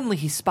and suddenly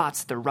he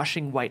spots the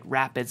rushing white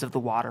rapids of the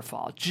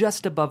waterfall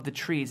just above the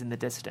trees in the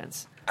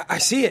distance. I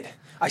see it.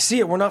 I see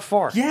it. We're not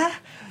far. Yeah?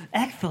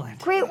 Excellent.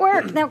 Great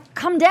work. Now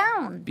come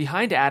down.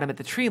 Behind Adam at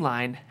the tree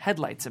line,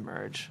 headlights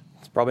emerge.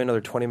 It's probably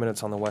another 20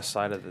 minutes on the west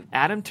side of the...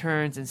 Adam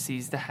turns and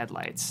sees the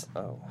headlights.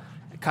 Oh.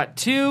 Cut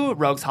 2,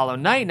 Rogues Hollow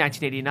Night,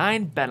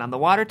 1989, Ben on the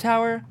water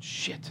tower.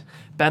 Shit.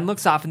 Ben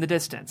looks off in the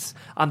distance.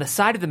 On the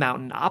side of the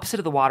mountain, opposite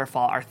of the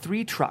waterfall, are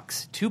 3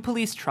 trucks, 2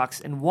 police trucks,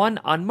 and 1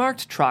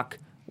 unmarked truck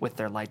with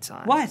their lights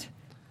on. What?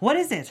 What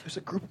is it? There's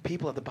a group of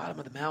people at the bottom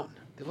of the mountain.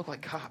 They look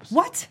like cops.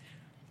 What?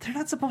 They're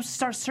not supposed to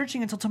start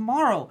searching until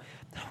tomorrow.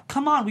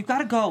 Come on, we've got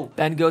to go.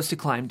 Ben goes to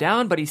climb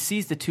down, but he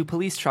sees the 2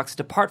 police trucks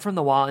depart from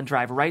the wall and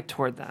drive right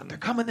toward them. They're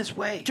coming this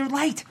way. Your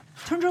light.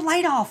 Turn your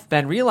light off.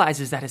 Ben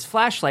realizes that his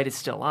flashlight is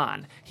still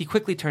on. He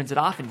quickly turns it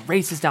off and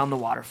races down the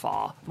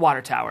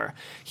water tower.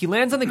 He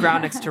lands on the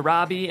ground next to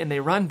Robbie, and they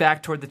run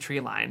back toward the tree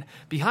line.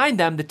 Behind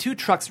them, the 2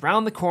 trucks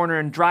round the corner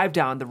and drive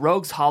down the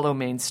Rogues Hollow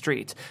main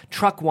street.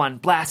 Truck 1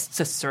 blasts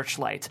a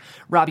searchlight.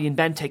 Robbie and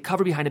Ben take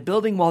cover behind a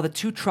building while the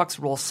 2 trucks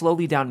roll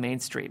slowly down Main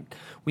Street.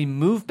 We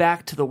move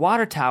back to the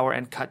water tower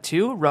and cut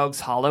to Rogues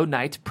Hollow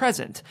night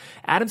present.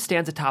 Adam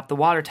stands atop the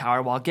water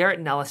tower while Garrett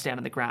and Ella stand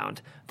on the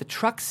ground. The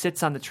truck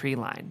sits on the tree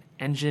line,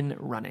 engine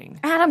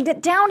running. Adam,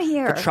 get down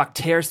here. The truck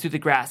tears through the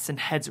grass and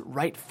heads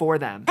right for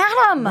them.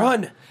 Adam!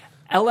 Run!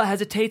 Ella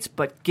hesitates,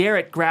 but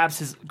Garrett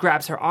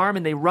grabs her arm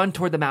and they run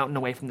toward the mountain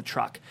away from the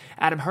truck.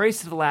 Adam hurries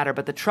to the ladder,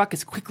 but the truck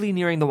is quickly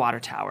nearing the water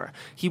tower.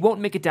 He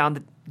won't make it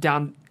down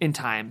in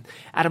time.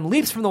 Adam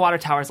leaps from the water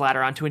tower's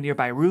ladder onto a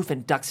nearby roof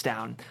and ducks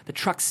down. The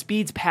truck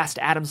speeds past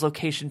Adam's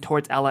location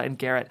towards Ella and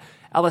Garrett.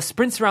 Ella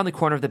sprints around the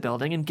corner of the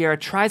building, and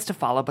Garrett tries to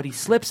follow, but he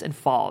slips and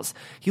falls.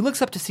 He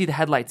looks up to see the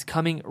headlights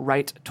coming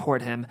right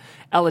toward him.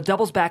 Ella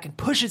doubles back and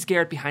pushes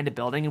Garrett behind a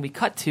building, and we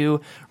cut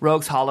to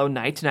Rogues Hollow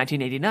night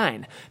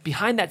 1989.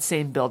 Behind that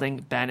same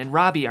building, Ben and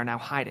Robbie are now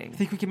hiding.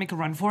 Think we can make a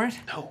run for it?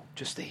 No,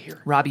 just stay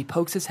here. Robbie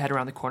pokes his head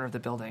around the corner of the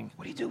building.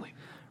 What are you doing?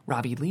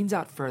 Robbie leans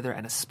out further,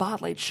 and a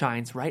spotlight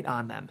shines right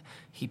on them.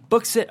 He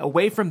books it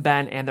away from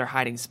Ben and their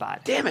hiding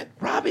spot. Damn it,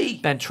 Robbie!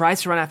 Ben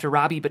tries to run after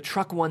Robbie, but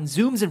Truck 1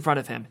 zooms in front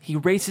of him. He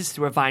races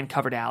through a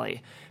vine-covered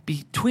alley.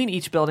 Between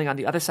each building on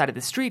the other side of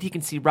the street, he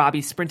can see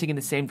Robbie sprinting in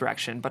the same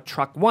direction, but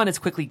Truck 1 is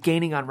quickly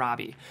gaining on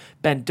Robbie.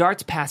 Ben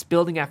darts past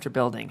building after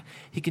building.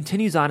 He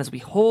continues on as we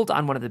hold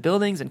on one of the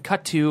buildings and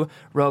cut to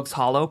Rogues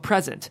Hollow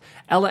present.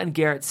 Ella and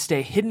Garrett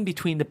stay hidden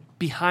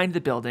behind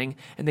the building,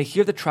 and they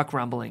hear the truck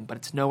rumbling, but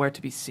it's nowhere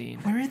to be seen.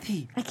 Where is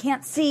he? I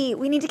can't see.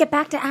 We need to get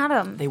back to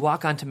Adam. They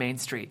walk onto Main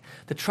Street.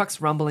 The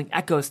truck's rumbling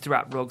echoes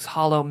throughout Rogues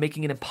Hollow,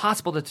 making it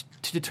impossible to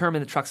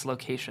determine the truck's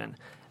location.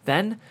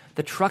 Then,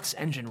 the truck's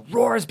engine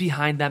roars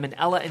behind them, and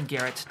Ella and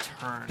Garrett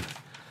turn.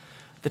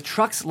 The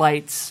truck's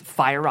lights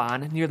fire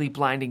on, nearly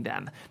blinding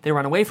them. They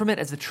run away from it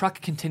as the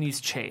truck continues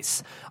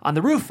chase. On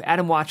the roof,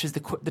 Adam watches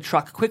the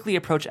truck quickly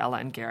approach Ella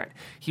and Garrett.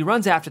 He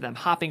runs after them,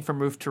 hopping from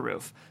roof to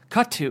roof.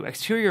 Cut to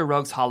exterior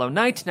Rogues Hollow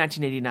night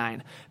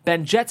 1989.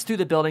 Ben jets through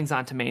the buildings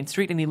onto Main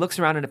Street, and he looks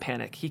around in a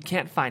panic. He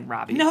can't find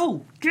Robbie.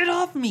 No! Get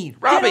off me!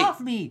 Robbie! Get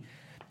off me!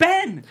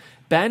 Ben!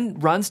 Ben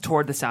runs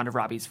toward the sound of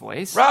Robbie's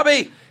voice.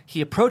 Robbie! He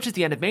approaches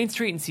the end of Main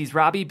Street and sees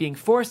Robbie being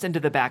forced into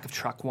the back of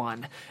Truck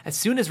 1. As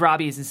soon as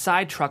Robbie is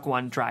inside, Truck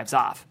 1 drives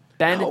off.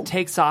 Ben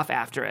takes off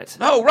after it.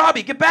 No,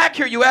 Robbie, get back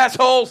here, you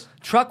assholes!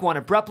 Truck 1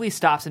 abruptly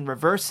stops and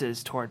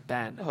reverses toward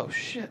Ben. Oh,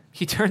 shit.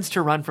 He turns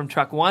to run from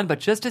Truck 1,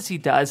 but just as he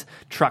does,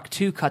 Truck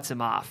 2 cuts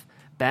him off.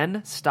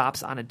 Ben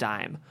stops on a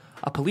dime.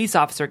 A police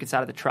officer gets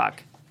out of the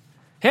truck.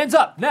 Hands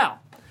up,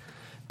 now!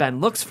 Ben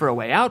looks for a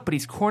way out, but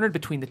he's cornered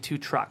between the 2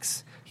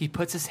 trucks. He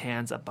puts his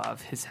hands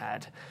above his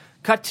head.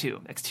 Cut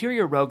to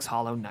exterior Rogues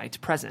Hollow night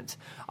present.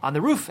 On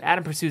the roof,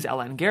 Adam pursues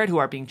Ella and Garrett, who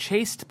are being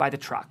chased by the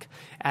truck.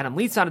 Adam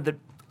leaps onto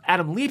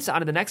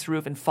the next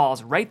roof and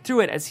falls right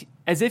through it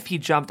as if he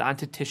jumped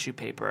onto tissue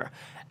paper.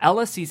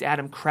 Ella sees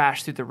Adam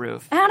crash through the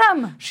roof.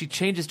 Adam! She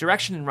changes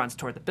direction and runs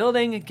toward the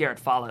building. Garrett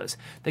follows.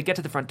 They get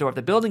to the front door of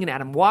the building, and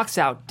Adam walks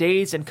out,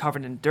 dazed and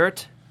covered in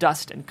dirt,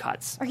 dust, and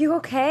cuts. Are you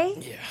okay?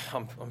 Yeah,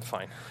 I'm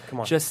fine. Come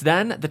on. Just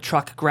then, the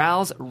truck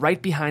growls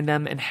right behind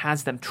them and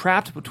has them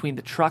trapped between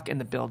the truck and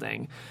the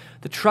building.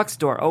 The truck's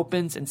door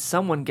opens and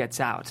someone gets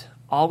out.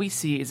 All we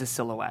see is a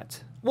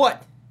silhouette.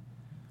 What?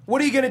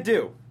 What are you going to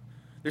do?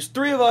 There's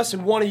 3 of us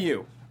and 1 of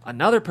you.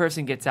 Another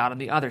person gets out on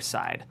the other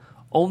side.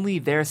 Only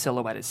their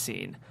silhouette is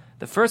seen.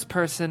 The first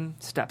person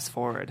steps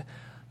forward.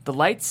 The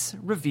lights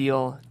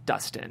reveal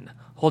Dustin,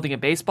 holding a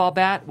baseball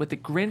bat with a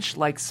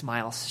Grinch-like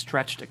smile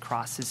stretched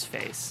across his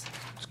face.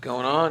 What's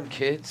going on,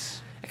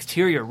 kids?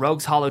 Exterior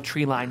Rogues Hollow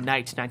tree line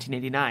night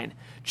 1989.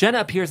 Jenna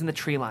appears in the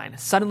tree line.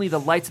 Suddenly, the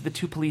lights of the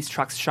 2 police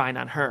trucks shine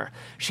on her.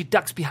 She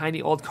ducks behind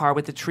the old car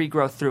with the tree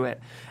growth through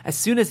it. As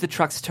soon as the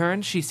trucks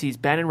turn, she sees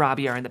Ben and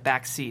Robbie are in the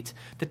back seat.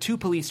 The 2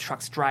 police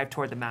trucks drive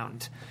toward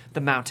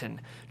the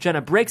mountain.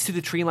 Jenna breaks through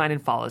the tree line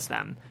and follows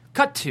them.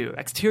 Cut to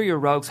exterior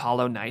Rogues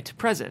Hollow night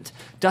present.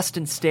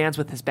 Dustin stands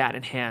with his bat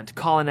in hand,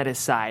 Colin at his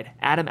side.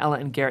 Adam, Ella,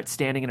 and Garrett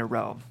standing in a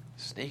row.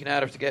 Sneaking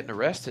out after getting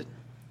arrested.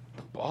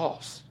 The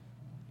balls.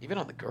 Even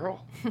on the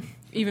girl.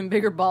 Even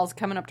bigger balls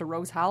coming up to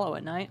Rogues Hollow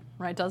at night.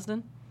 Right,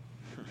 Dustin?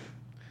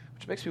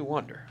 Which makes me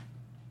wonder,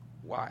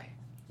 why?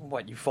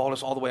 What, you followed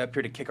us all the way up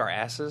here to kick our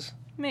asses?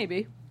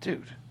 Maybe.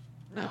 Dude,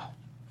 no.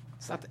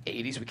 It's not the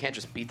 80s. We can't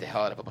just beat the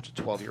hell out of a bunch of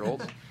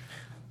 12-year-olds.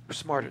 We're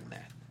smarter than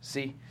that.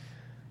 See?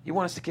 You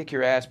want us to kick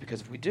your ass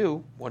because if we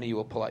do, one of you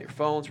will pull out your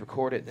phones,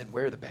 record it, and then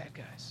we're the bad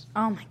guys.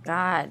 Oh my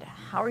God.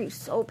 How are you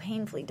so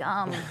painfully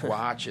dumb?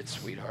 Watch it,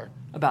 sweetheart.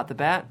 About the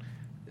bat?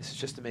 This is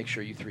just to make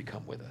sure you 3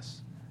 come with us.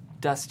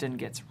 Dustin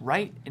gets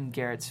right in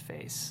Garrett's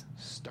face.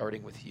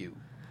 Starting with you.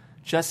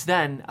 Just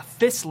then, a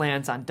fist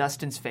lands on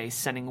Dustin's face,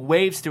 sending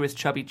waves through his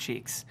chubby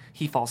cheeks.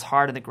 He falls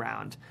hard on the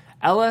ground.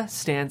 Ella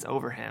stands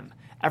over him.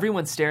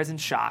 Everyone stares in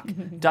shock.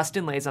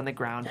 Dustin lays on the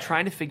ground,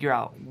 trying to figure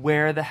out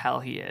where the hell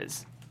he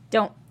is.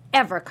 Don't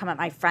ever come at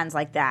my friends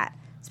like that,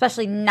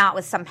 especially not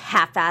with some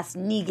half-assed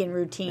Negan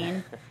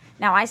routine.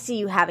 Now, I see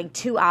you having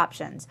two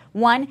options.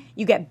 One,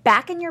 you get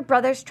back in your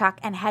brother's truck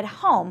and head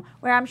home,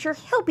 where I'm sure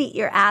he'll beat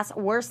your ass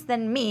worse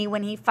than me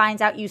when he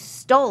finds out you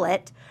stole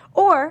it.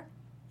 Or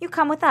you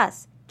come with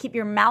us, keep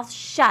your mouth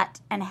shut,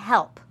 and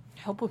help.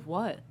 Help with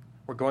what?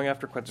 We're going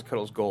after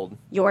Quetzalcoatl's gold.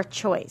 Your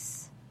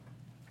choice.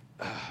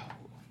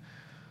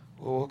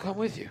 We'll come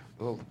with you.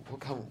 We'll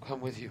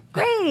come with you.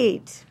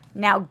 Great.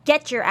 Now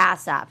get your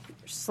ass up.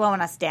 You're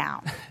slowing us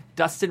down.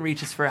 Dustin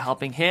reaches for a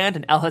helping hand,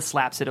 and Ella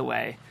slaps it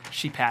away.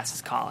 She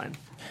passes Colin.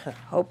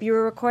 Hope you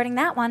were recording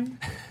that one.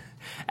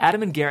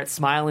 Adam and Garrett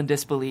smile in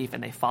disbelief,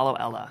 and they follow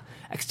Ella.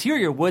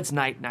 Exterior woods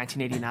night,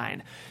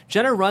 1989.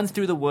 Jenna runs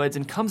through the woods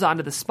and comes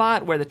onto the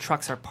spot where the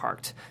trucks are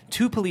parked.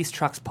 2 police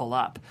trucks pull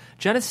up.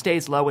 Jenna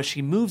stays low as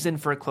she moves in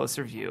for a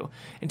closer view.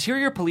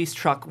 Interior police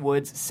truck,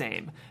 woods,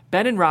 same.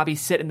 Ben and Robbie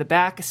sit in the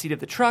back seat of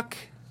the truck.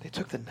 They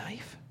took the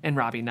knife? And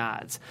Robbie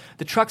nods.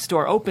 The truck's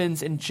door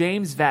opens, and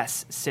James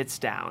Vess sits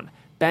down.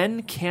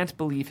 Ben can't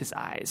believe his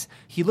eyes.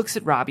 He looks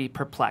at Robbie,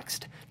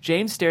 perplexed.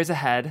 James stares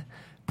ahead,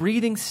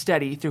 breathing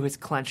steady through his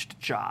clenched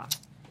jaw.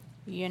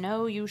 You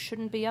know, you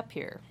shouldn't be up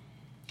here.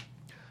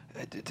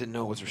 I didn't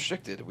know it was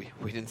restricted.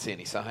 We didn't see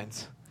any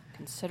signs.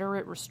 Consider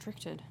it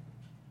restricted.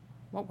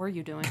 What were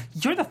you doing?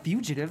 You're the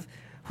fugitive.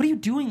 What are you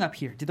doing up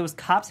here? Did those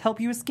cops help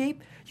you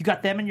escape? You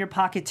got them in your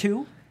pocket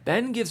too?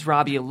 Ben gives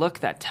Robbie a look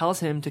that tells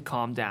him to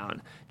calm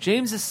down.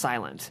 James is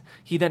silent.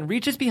 He then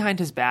reaches behind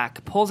his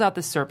back, pulls out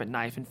the serpent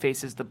knife, and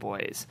faces the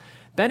boys.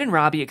 Ben and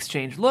Robbie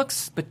exchange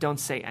looks, but don't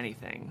say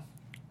anything.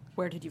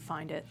 Where did you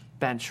find it?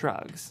 Ben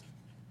shrugs.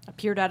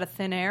 Appeared out of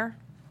thin air?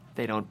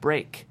 They don't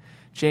break.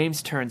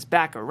 James turns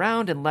back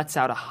around and lets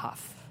out a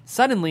huff.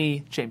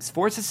 Suddenly, James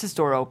forces his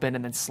door open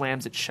and then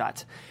slams it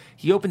shut.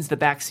 He opens the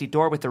backseat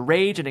door with the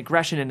rage and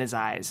aggression in his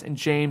eyes, and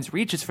James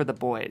reaches for the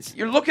boys.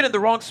 You're looking in the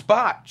wrong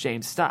spot.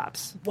 James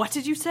stops. What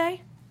did you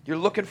say? You're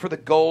looking for the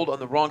gold on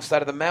the wrong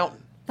side of the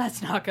mountain.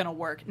 That's not gonna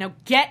work. Now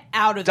get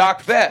out of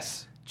Doc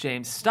Vess.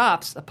 James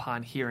stops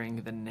upon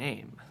hearing the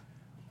name.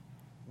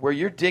 Where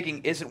you're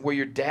digging isn't where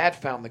your dad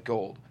found the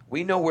gold.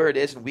 We know where it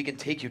is, and we can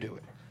take you to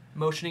it.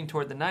 Motioning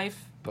toward the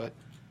knife. But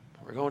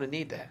we're going to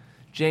need that.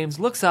 James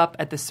looks up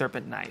at the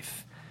serpent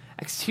knife.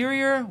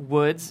 Exterior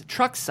woods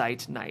truck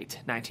site night,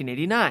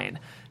 1989.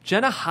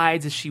 Jenna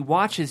hides as she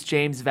watches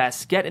James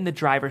Vess get in the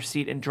driver's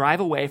seat and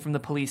drive away from the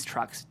police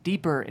trucks,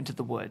 deeper into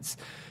the woods.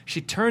 She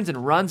turns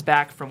and runs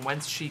back from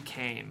whence she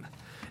came.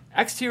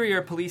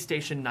 Exterior police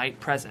station night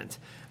present.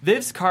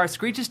 Viv's car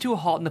screeches to a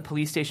halt in the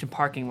police station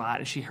parking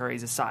lot as she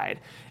hurries aside.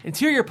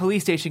 Interior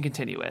police station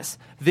continuous.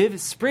 Viv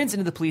sprints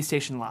into the police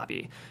station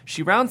lobby.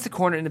 She rounds the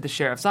corner into the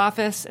sheriff's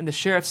office, and the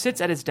sheriff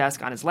sits at his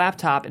desk on his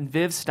laptop, and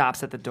Viv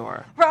stops at the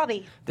door.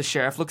 Robbie. The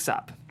sheriff looks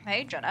up.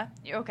 Hey, Jenna.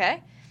 You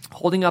okay?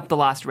 Holding up the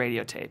lost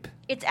radio tape.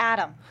 It's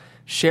Adam.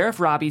 Sheriff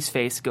Robbie's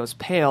face goes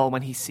pale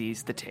when he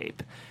sees the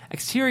tape.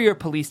 Exterior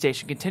police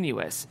station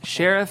continuous.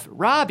 Sheriff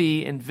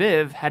Robbie and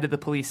Viv head to the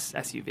police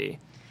SUV.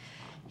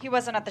 He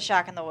wasn't at the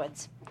shack in the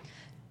woods.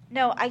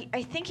 No,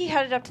 I think he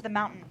headed up to the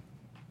mountain.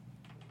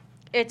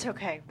 It's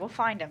okay. We'll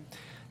find him.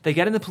 They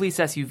get in the police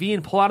SUV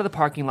and pull out of the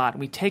parking lot,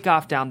 and we take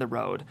off down the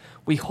road.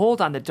 We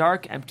hold on the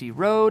dark, empty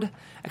road.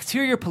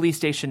 Exterior police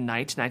station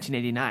night,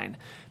 1989.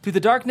 Through the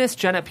darkness,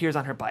 Jenna appears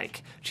on her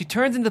bike. She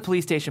turns into the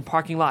police station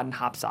parking lot and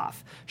hops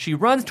off. She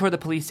runs toward the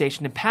police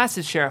station and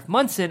passes Sheriff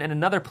Munson and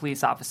another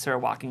police officer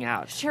walking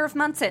out. Sheriff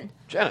Munson.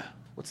 Jenna,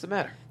 what's the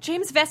matter?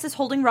 James Vess is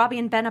holding Robbie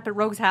and Ben up at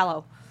Rogues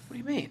Hollow. What do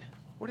you mean?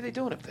 What are they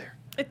doing up there?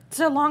 It's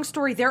a long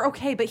story. They're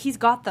okay, but he's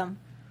got them.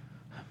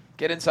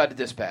 Get inside the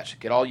dispatch.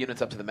 Get all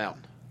units up to the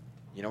mountain.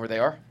 You know where they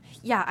are?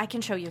 Yeah, I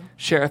can show you.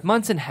 Sheriff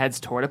Munson heads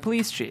toward a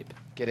police jeep.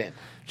 Get in.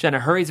 Jenna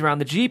hurries around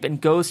the jeep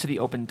and goes to the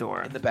open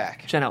door. In the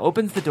back. Jenna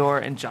opens the door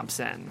and jumps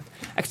in.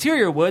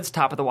 Exterior woods,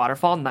 top of the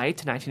waterfall,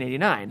 night,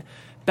 1989.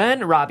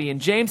 Ben, Robbie, and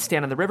James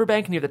stand on the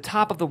riverbank near the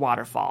top of the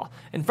waterfall.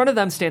 In front of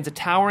them stands a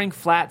towering,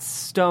 flat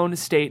stone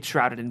state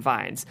shrouded in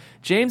vines.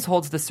 James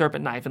holds the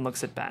serpent knife and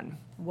looks at Ben.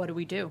 What do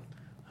we do?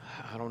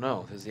 I don't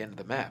know. This is the end of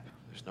the map.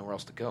 There's nowhere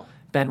else to go.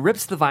 Ben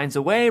rips the vines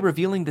away,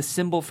 revealing the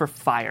symbol for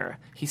fire.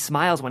 He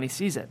smiles when he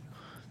sees it.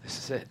 This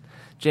is it.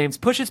 James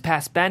pushes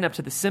past Ben up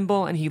to the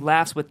symbol, and he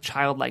laughs with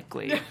childlike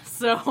glee.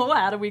 So,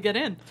 how do we get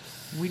in?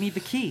 We need the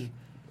key.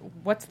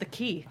 What's the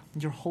key?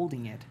 You're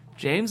holding it.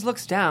 James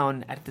looks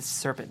down at the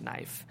serpent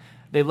knife.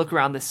 They look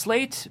around the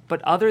slate,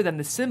 but other than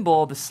the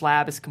symbol, the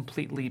slab is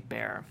completely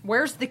bare.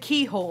 Where's the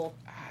keyhole?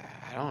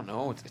 I don't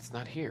know. It's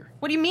not here.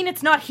 What do you mean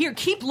it's not here?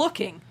 Keep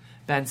looking.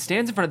 Ben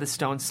stands in front of the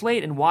stone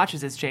slate and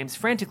watches as James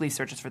frantically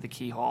searches for the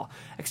keyhole.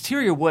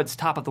 Exterior woods,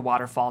 top of the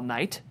waterfall,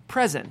 night,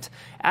 present.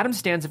 Adam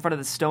stands in front of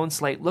the stone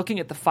slate looking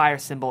at the fire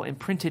symbol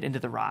imprinted into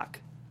the rock.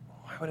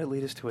 Why would it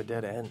lead us to a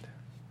dead end?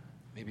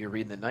 Maybe you're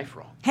reading the knife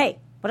wrong. Hey,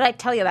 what did I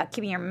tell you about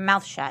keeping your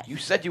mouth shut? You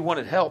said you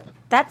wanted help.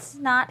 That's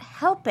not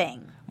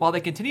helping. While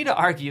they continue to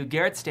argue,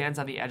 Garrett stands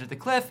on the edge of the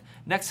cliff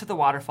next to the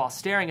waterfall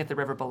staring at the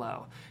river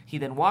below. He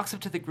then walks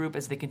up to the group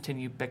as they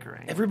continue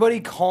bickering. Everybody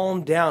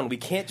calm down. We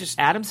can't just...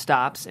 Adam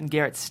stops, and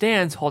Garrett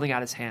stands holding out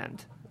his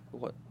hand.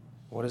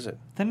 What is it?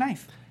 The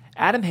knife.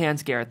 Adam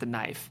hands Garrett the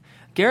knife.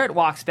 Garrett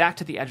walks back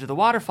to the edge of the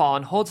waterfall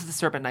and holds the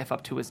serpent knife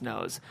up to his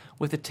nose,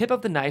 with the tip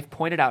of the knife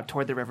pointed out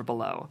toward the river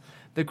below.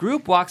 The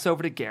group walks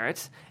over to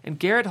Garrett, and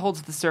Garrett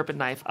holds the serpent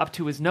knife up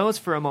to his nose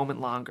for a moment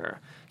longer.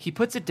 He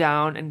puts it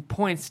down and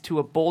points to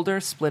a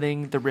boulder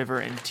splitting the river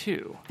in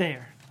two.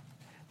 There.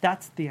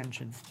 That's the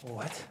entrance.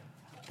 What?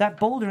 That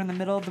boulder in the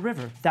middle of the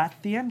river. That's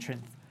the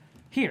entrance.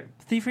 Here,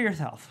 see for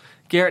yourself.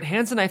 Garrett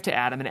hands the knife to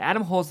Adam, and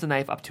Adam holds the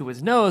knife up to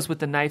his nose with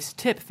the knife's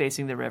tip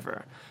facing the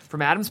river.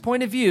 From Adam's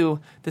point of view,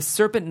 the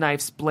serpent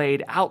knife's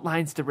blade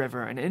outlines the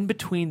river, and in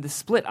between the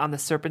split on the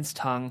serpent's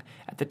tongue,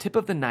 at the tip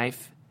of the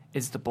knife,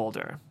 is the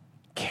boulder.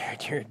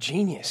 Garrett, you're a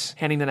genius.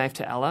 Handing the knife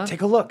to Ella.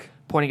 Take a look.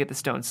 Pointing at the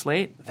stone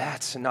slate.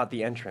 That's not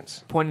the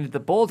entrance. Pointing to the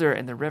boulder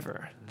in the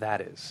river.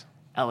 That is.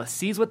 Ella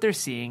sees what they're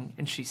seeing,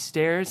 and she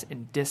stares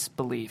in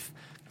disbelief.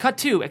 Cut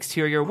to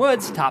exterior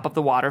woods, top of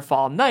the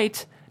waterfall,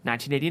 night,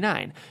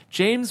 1989.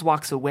 James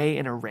walks away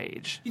in a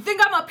rage. You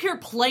think I'm up here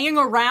playing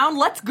around?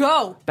 Let's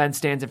go. Ben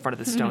stands in front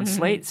of the stone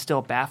slate,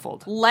 still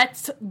baffled.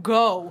 Let's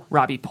go.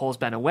 Robbie pulls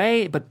Ben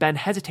away, but Ben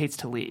hesitates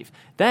to leave.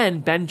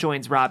 Then Ben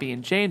joins Robbie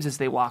and James as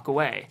they walk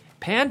away.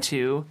 Pan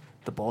to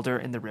the boulder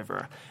in the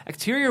river.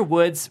 Exterior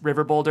woods,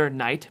 river boulder,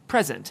 night,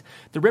 present.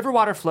 The river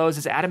water flows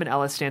as Adam and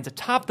Ella stands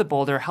atop the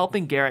boulder,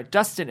 helping Garrett,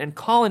 Dustin, and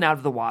Colin out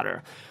of the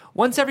water.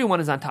 Once everyone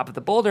is on top of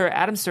the boulder,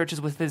 Adam searches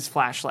with his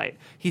flashlight.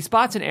 He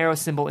spots an arrow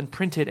symbol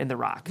imprinted in the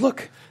rock.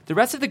 Look! The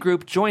rest of the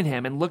group join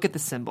him and look at the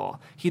symbol.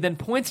 He then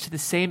points to the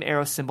same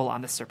arrow symbol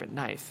on the serpent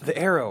knife. The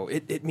arrow,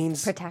 it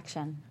means...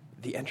 Protection.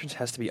 The entrance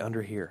has to be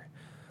under here.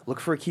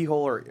 Look for a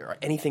keyhole or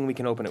anything we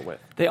can open it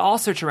with. They all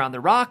search around the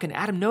rock, and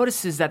Adam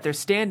notices that they're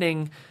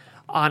standing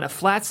on a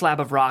flat slab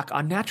of rock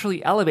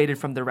unnaturally elevated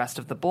from the rest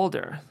of the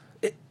boulder.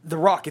 The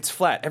rock, it's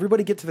flat.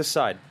 Everybody get to the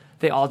side.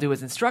 They all do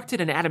as instructed,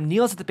 and Adam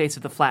kneels at the base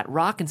of the flat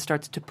rock and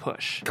starts to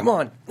push. Come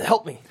on,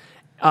 help me.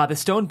 The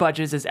stone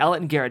budges as Ella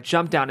and Garrett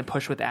jump down and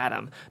push with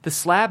Adam. The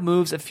slab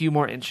moves a few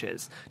more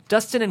inches.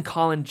 Dustin and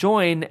Colin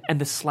join,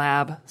 and the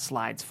slab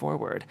slides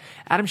forward.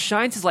 Adam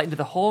shines his light into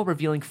the hole,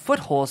 revealing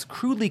footholes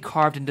crudely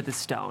carved into the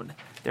stone.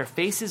 Their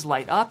faces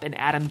light up, and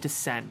Adam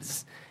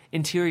descends.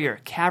 Interior,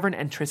 cavern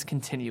entrance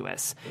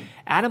continuous.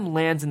 Adam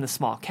lands in the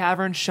small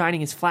cavern,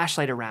 shining his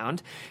flashlight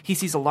around. He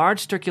sees a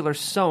large circular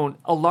stone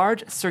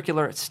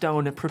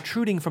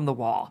protruding from the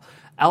wall.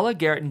 Ella,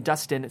 Garrett, and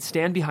Dustin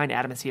stand behind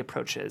Adam as he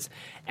approaches.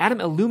 Adam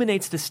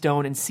illuminates the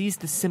stone and sees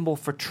the symbol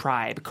for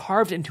tribe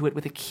carved into it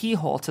with a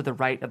keyhole to the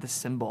right of the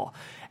symbol.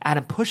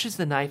 Adam pushes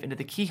the knife into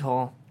the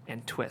keyhole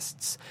and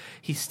twists.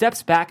 He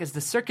steps back as the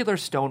circular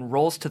stone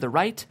rolls to the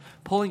right,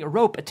 pulling a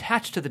rope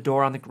attached to the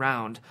door on the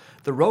ground.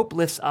 The rope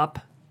lifts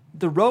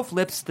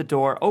the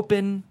door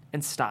open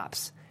and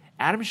stops.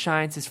 Adam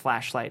shines his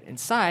flashlight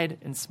inside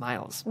and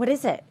smiles. What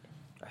is it?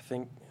 I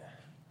think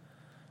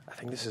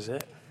this is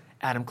it.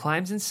 Adam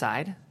climbs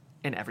inside,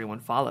 and everyone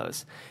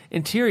follows.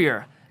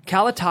 Interior,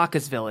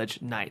 Kalataka's village,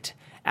 night.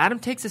 Adam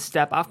takes a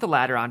step off the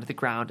ladder onto the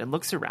ground and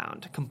looks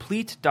around.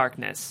 Complete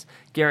darkness.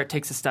 Garrett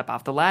takes a step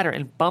off the ladder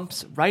and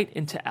bumps right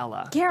into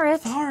Ella.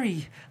 Garrett!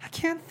 Sorry, I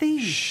can't see.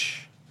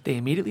 Shh. They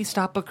immediately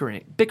stop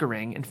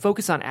bickering and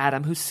focus on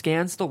Adam, who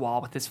scans the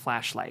wall with his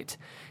flashlight.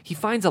 He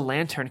finds a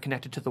lantern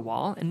connected to the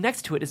wall, and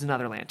next to it is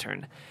another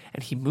lantern.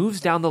 And he moves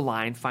down the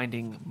line,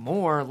 finding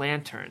more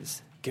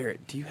lanterns.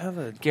 Garrett, do you have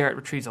a... Garrett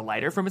retrieves a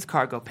lighter from his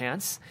cargo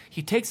pants.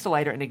 He takes the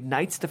lighter and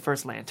ignites the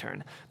first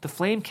lantern. The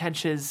flame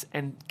catches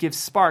and gives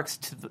sparks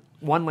to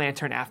one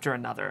lantern after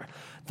another.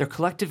 Their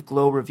collective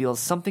glow reveals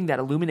something that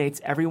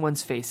illuminates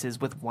everyone's faces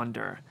with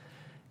wonder.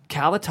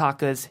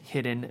 Kalataka's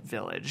hidden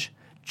village.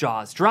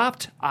 Jaws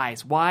dropped,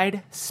 eyes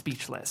wide,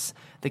 speechless.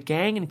 The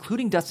gang,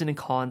 including Dustin and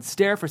Colin,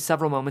 stare for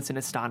several moments in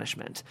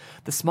astonishment.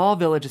 The small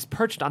village is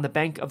perched on the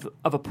bank of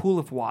a pool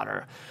of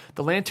water.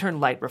 The lantern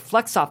light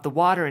reflects off the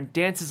water and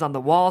dances on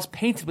the walls,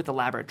 painted with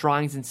elaborate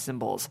drawings and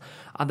symbols.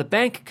 On the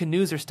bank,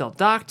 canoes are still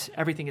docked.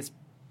 Everything is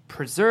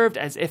preserved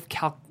as if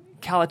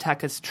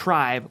Kalataka's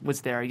tribe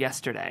was there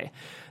yesterday.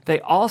 They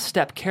all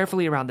step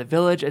carefully around the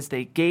village as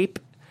they gape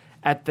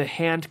at the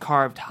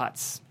hand-carved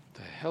huts.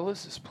 The hell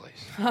is this place?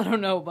 I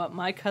don't know, but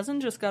my cousin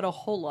just got a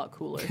whole lot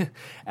cooler.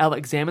 Ella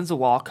examines a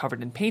wall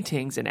covered in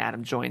paintings, and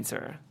Adam joins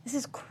her. This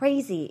is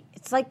crazy.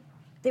 It's like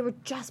they were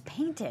just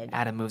painted.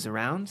 Adam moves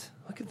around.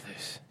 Look at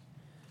this.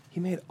 He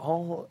made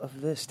all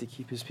of this to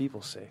keep his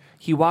people safe.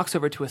 He walks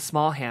over to a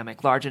small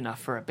hammock large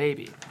enough for a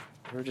baby.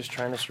 They were just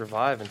trying to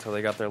survive until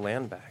they got their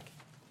land back.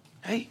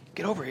 Hey,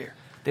 get over here.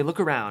 They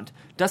look around.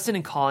 Dustin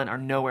and Colin are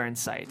nowhere in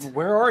sight.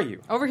 Where are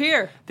you? Over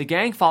here. The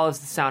gang follows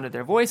the sound of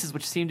their voices,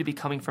 which seem to be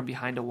coming from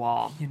behind a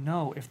wall. You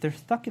know, if they're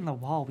stuck in the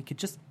wall, we could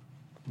just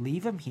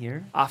leave them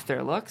here. Off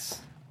their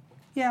looks.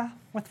 Yeah,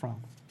 what's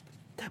wrong?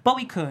 But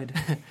we could.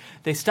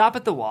 They stop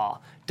at the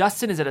wall.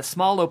 Dustin is at a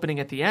small opening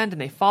at the end,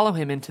 and they follow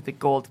him into the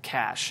gold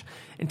cache.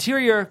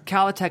 Interior,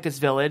 Kalateka's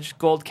village,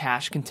 gold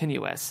cache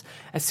continuous.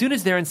 As soon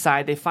as they're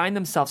inside, they find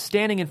themselves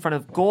standing in front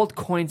of gold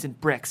coins and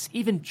bricks,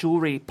 even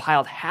jewelry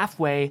piled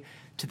halfway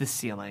to the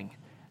ceiling.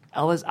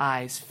 Ella's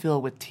eyes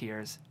fill with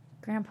tears.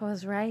 Grandpa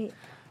was right.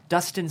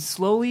 Dustin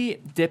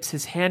slowly dips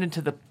his hand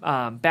into the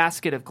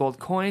basket of gold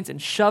coins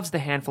and shoves the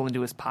handful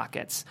into his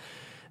pockets.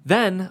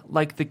 Then,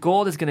 like the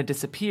gold is going to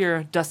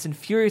disappear, Dustin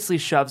furiously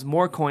shoves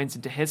more coins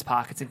into his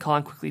pockets, and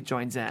Colin quickly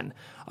joins in.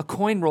 A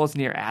coin rolls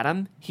near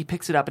Adam. He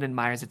picks it up and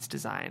admires its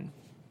design.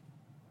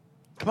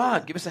 Come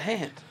on, give us a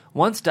hand.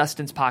 Once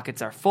Dustin's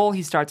pockets are full,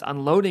 he starts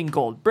unloading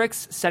gold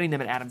bricks, setting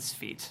them at Adam's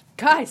feet.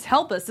 Guys,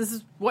 help us. This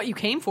is what you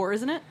came for,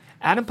 isn't it?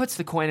 Adam puts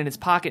the coin in his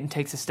pocket and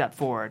takes a step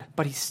forward,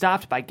 but he's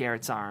stopped by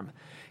Garrett's arm.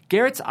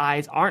 Garrett's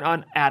eyes aren't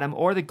on Adam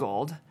or the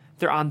gold.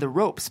 They're on the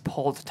ropes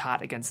pulled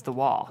taut against the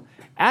wall.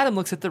 Adam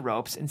looks at the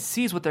ropes and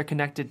sees that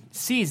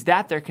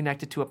they're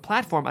connected to a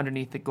platform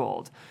underneath the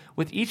gold.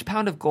 With each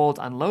pound of gold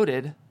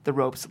unloaded, the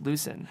ropes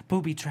loosen.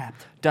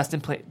 Booby-trapped.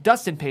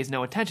 Dustin pays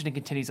no attention and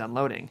continues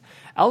unloading.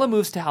 Ella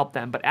moves to help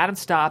them, but Adam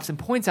stops and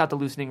points out the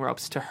loosening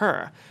ropes to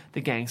her.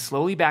 The gang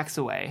slowly backs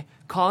away.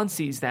 Colin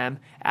sees them.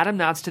 Adam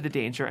nods to the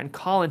danger, and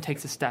Colin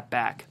takes a step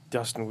back.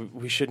 Dustin,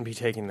 we shouldn't be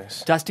taking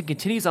this. Dustin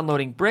continues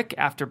unloading brick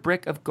after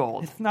brick of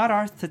gold. It's not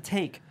ours to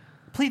take.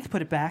 Please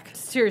put it back.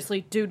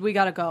 Seriously, dude, we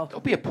gotta go.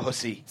 Don't be a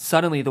pussy.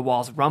 Suddenly, the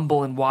walls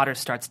rumble and water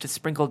starts to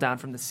sprinkle down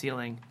from the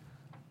ceiling.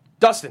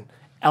 Dustin!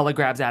 Ella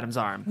grabs Adam's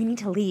arm. We need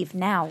to leave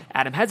now.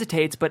 Adam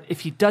hesitates, but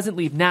if he doesn't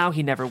leave now,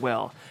 he never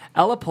will.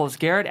 Ella pulls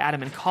Garrett,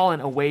 Adam, and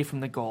Colin away from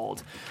the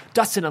gold.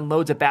 Dustin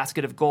unloads a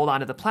basket of gold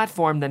onto the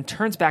platform, then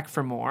turns back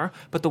for more,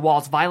 but the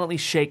walls violently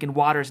shake and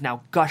water is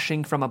now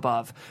gushing from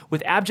above.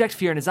 With abject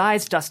fear in his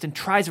eyes, Dustin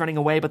tries running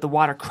away, but the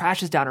water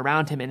crashes down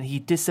around him and he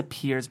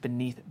disappears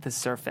beneath the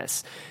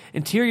surface.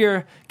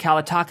 Interior,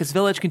 Kalateka's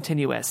village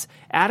continuous.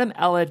 Adam,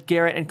 Ella,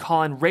 Garrett, and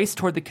Colin race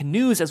toward the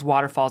canoes as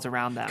water falls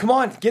around them. Come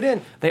on, get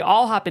in! They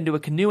all hop into a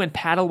canoe and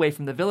paddle away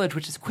from the village,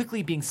 which is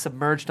quickly being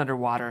submerged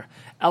underwater.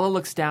 Ella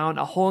looks down.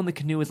 A hole in the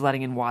canoe is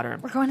letting in water.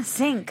 We're going to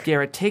sink.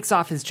 Garrett takes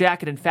off his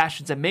jacket and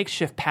fashions a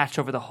makeshift patch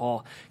over the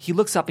hole. He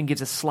looks up and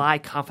gives a sly,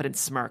 confident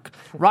smirk.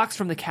 Rocks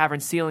from the cavern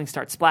ceiling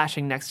start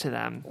splashing next to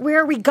them. Where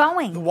are we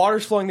going? The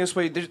water's flowing this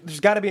way. There's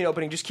got to be an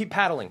opening. Just keep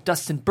paddling.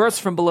 Dustin bursts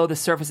from below the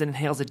surface and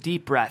inhales a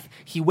deep breath.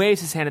 He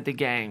waves his hand at the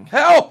gang.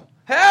 Help!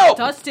 Help!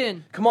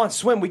 Dustin! Come on,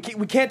 swim. We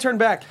can't turn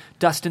back.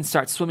 Dustin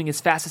starts swimming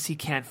as fast as he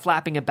can,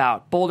 flapping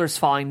about, boulders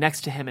falling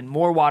next to him and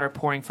more water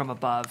pouring from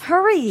above.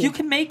 Hurry! You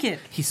can make it.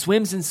 He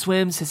swims and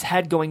swims, his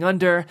head going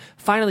under.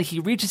 Finally, he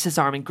reaches his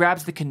arm and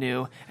grabs the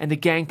canoe, and the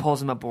gang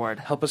pulls him aboard.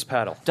 Help us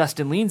paddle.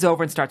 Dustin leans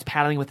over and starts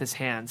paddling with his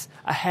hands.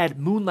 Ahead,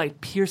 moonlight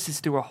pierces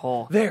through a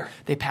hole. There.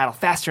 They paddle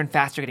faster and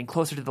faster, getting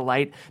closer to the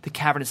light. The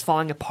cavern is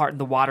falling apart and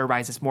the water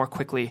rises more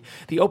quickly.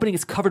 The opening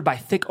is covered by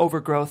thick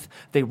overgrowth.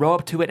 They row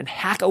up to it and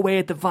hack away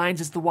at the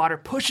vines as the water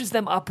pushes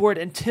them upward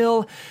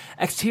until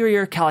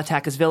exterior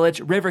Kalateka's village,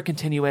 river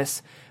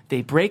continuous.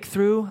 They break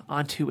through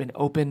onto an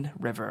open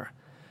river.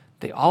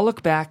 They all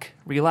look back,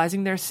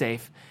 realizing they're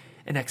safe,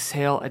 and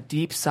exhale a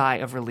deep sigh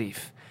of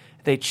relief.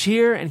 They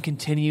cheer and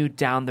continue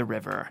down the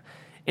river.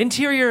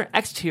 Interior,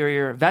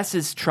 exterior,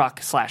 Vess's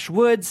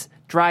truck/woods,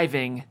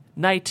 driving,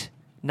 night,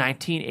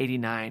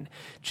 1989.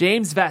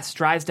 James Vess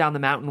drives down the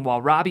mountain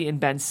while Robbie and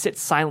Ben sit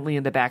silently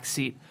in the back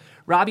seat.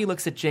 Robbie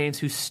looks at James,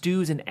 who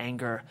stews in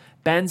anger.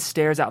 Ben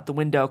stares out the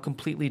window,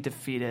 completely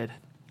defeated.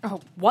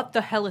 Oh, what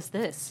the hell is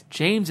this?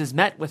 James is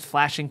met with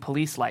flashing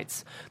police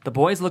lights. The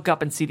boys look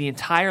up and see the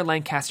entire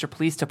Lancaster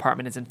Police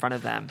Department is in front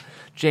of them.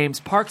 James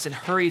parks and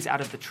hurries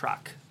out of the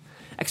truck.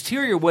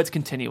 Exterior woods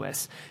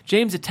continuous.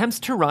 James attempts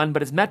to run,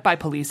 but is met by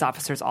police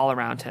officers all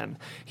around him.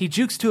 He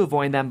jukes to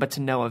avoid them, but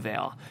to no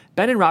avail.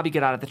 Ben and Robbie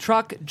get out of the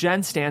truck.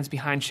 Jen stands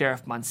behind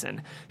Sheriff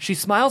Munson. She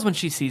smiles when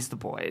she sees the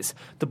boys.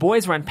 The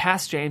boys run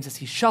past James as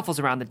he shuffles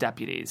around the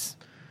deputies.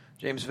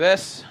 James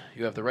Vess,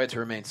 you have the right to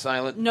remain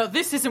silent. No,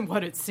 this isn't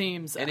what it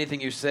seems.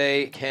 Anything you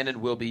say can and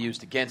will be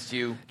used against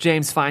you.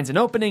 James finds an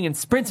opening and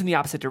sprints in the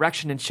opposite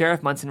direction, and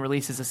Sheriff Munson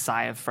releases a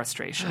sigh of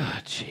frustration.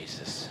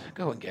 Jesus.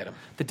 Go and get him.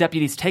 The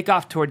deputies take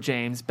off toward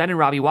James. Ben and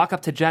Robbie walk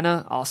up to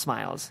Jenna, all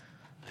smiles.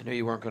 I knew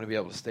you weren't going to be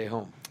able to stay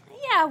home.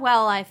 Yeah,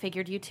 well, I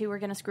figured you two were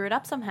going to screw it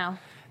up somehow.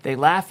 They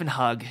laugh and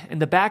hug. In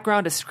the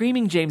background, a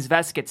screaming James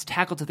Vess gets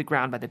tackled to the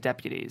ground by the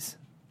deputies.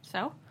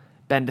 So?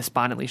 Ben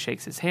despondently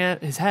shakes his head.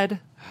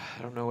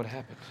 I don't know what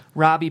happened.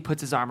 Robbie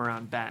puts his arm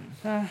around Ben.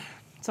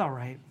 It's all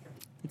right.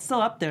 It's still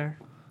up there.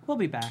 We'll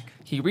be back.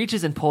 He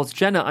reaches and pulls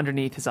Jenna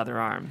underneath his other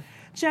arm.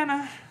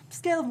 Jenna,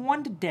 scale of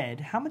 1 to dead,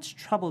 how much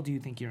trouble do you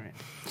think you're in?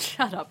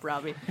 Shut up,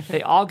 Robbie.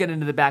 They all get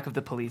into the back of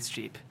the police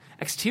jeep.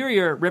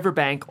 Exterior,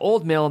 riverbank,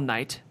 old mill,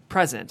 night,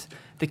 present.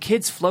 The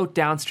kids float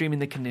downstream in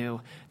the canoe.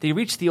 They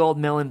reach the old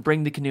mill and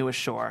bring the canoe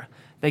ashore.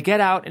 They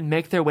get out and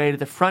make their way to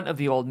the front of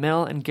the old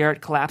mill, and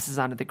Garrett collapses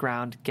onto the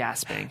ground,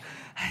 gasping.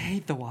 I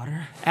hate the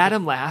water.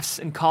 Adam laughs,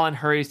 and Colin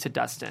hurries to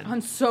Dustin.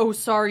 I'm so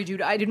sorry,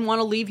 dude. I didn't want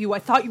to leave you. I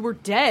thought you were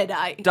dead.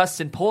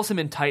 Dustin pulls him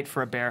in tight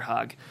for a bear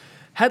hug.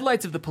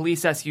 Headlights of the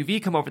police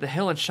SUV come over the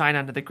hill and shine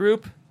onto the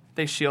group.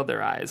 They shield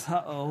their eyes.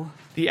 Uh-oh.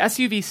 The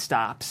SUV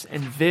stops,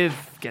 and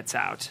Viv gets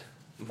out.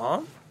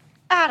 Mom?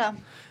 Adam.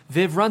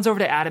 Viv runs over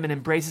to Adam and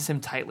embraces him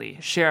tightly.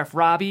 Sheriff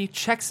Robbie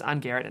checks on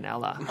Garrett and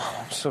Ella. Mom,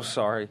 I'm so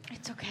sorry.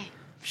 It's okay.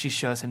 She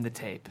shows him the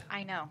tape.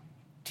 I know.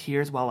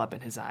 Tears well up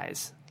in his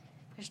eyes.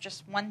 There's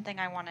just one thing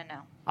I want to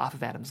know. Off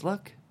of Adam's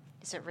look,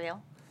 Is it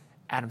real?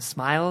 Adam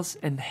smiles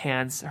and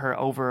hands her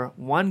over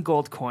one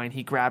gold coin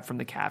he grabbed from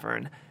the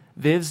cavern.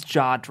 Viv's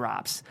jaw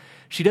drops.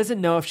 She doesn't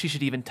know if she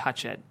should even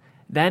touch it.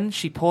 Then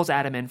she pulls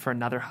Adam in for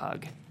another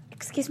hug.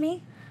 Excuse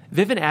me?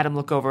 Viv and Adam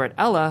look over at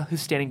Ella,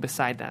 who's standing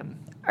beside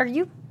them. Are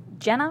you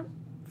Jenna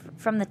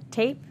from the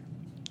tape?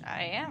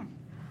 I am.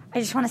 I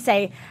just want to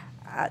say,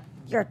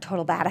 you're a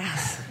total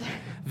badass.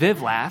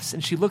 Viv laughs,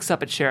 and she looks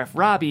up at Sheriff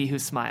Robbie, who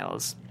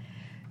smiles.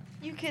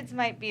 You kids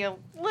might be a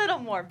little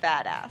more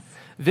badass.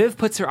 Viv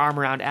puts her arm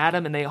around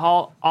Adam, and they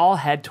all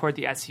head toward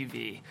the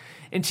SUV.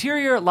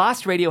 Interior,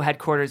 Lost Radio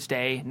Headquarters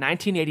Day,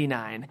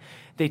 1989.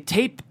 The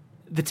tape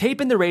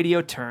in the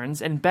radio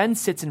turns, and Ben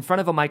sits in front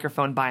of a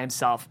microphone by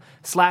himself,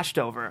 slashed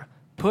over.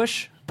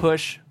 Push,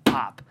 push,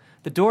 pop.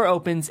 The door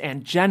opens,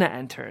 and Jenna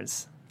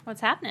enters.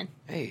 What's happening?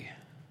 Hey,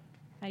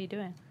 How you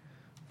doing?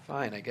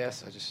 fine, I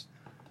guess. I just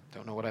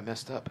don't know what I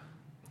messed up.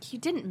 You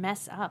didn't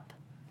mess up.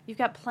 You've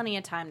got plenty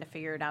of time to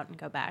figure it out and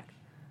go back.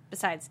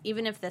 Besides,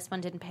 even if this one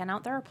didn't pan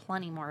out, there are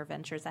plenty more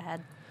adventures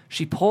ahead.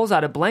 She pulls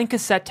out a blank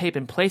cassette tape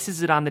and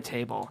places it on the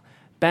table.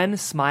 Ben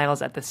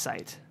smiles at the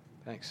sight.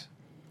 Thanks.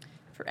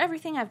 For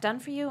everything I've done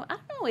for you, I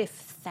don't know if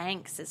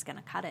thanks is going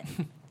to cut it.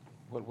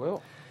 What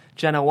will?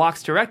 Jenna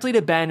walks directly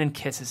to Ben and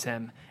kisses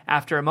him.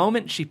 After a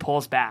moment, she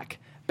pulls back.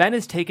 Ben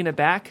is taken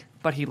aback,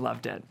 but he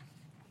loved it.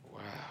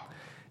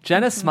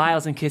 Jenna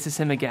smiles and kisses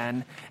him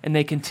again, and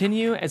they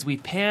continue as we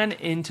pan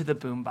into the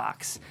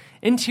boombox.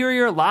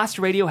 Interior, Lost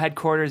Radio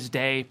Headquarters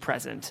Day,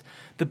 present.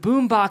 The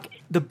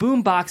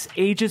boombox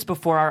ages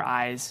before our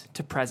eyes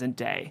to present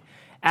day.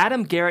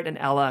 Adam, Garrett, and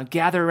Ella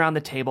gather around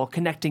the table,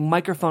 connecting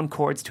microphone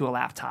cords to a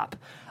laptop.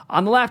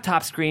 On the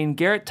laptop screen,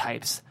 Garrett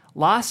types,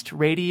 Lost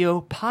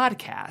Radio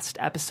Podcast,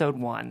 Episode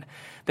 1.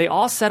 They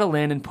all settle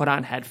in and put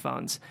on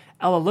headphones.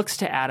 Ella looks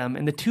to Adam,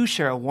 and the two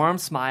share a warm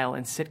smile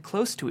and sit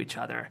close to each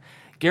other.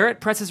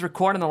 Garrett presses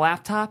record on the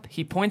laptop.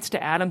 He points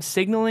to Adam,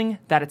 signaling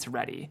that it's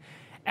ready.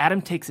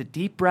 Adam takes a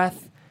deep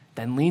breath,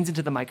 then leans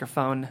into the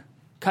microphone.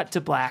 Cut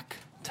to black.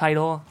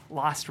 Title,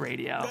 Lost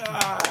Radio.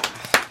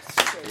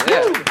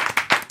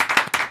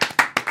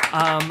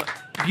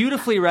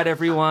 Beautifully read,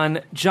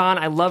 everyone. John,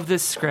 I love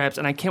this script,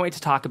 and I can't wait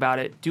to talk about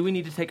it. Do we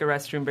need to take a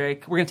restroom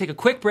break? We're going to take a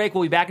quick break.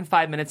 We'll be back in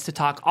 5 minutes to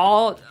talk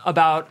all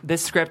about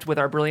this script with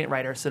our brilliant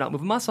writer, so don't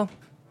move a muscle.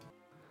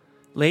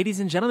 Ladies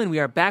and gentlemen, we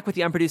are back with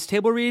the Unproduced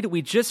Table Read.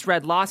 We just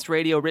read Lost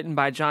Radio, written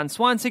by John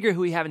Swansiger, who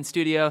we have in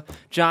studio.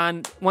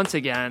 John, once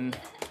again,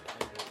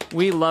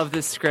 we love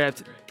this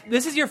script.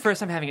 This is your first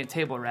time having a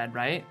table read,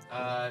 right?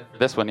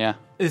 This one, yeah.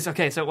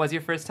 Okay, so it was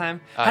your first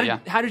time? Yeah.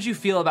 How did you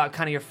feel about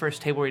kind of your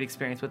first table read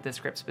experience with this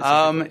script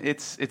specifically?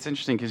 It's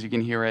interesting because you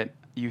can hear it.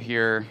 You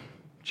hear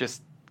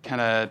just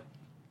kind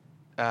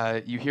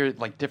of you hear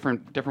like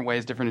different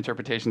ways, different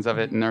interpretations of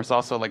it, and there's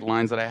also like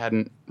lines that I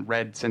hadn't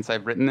read since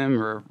I've written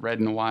them or read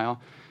in a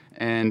while,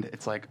 and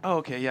it's like, oh,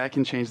 okay, yeah, I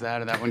can change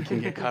that, or that one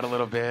can get cut a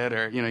little bit,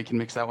 or you can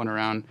mix that one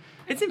around.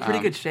 It's in pretty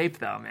good shape,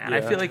 though, man. Yeah.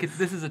 I feel like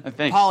this is a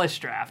Thanks.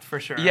 polished draft for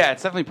sure. Yeah,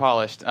 it's definitely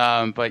polished,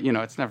 but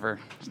it's never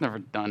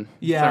done.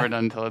 Yeah. It's never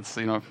done until it's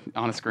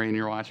on a screen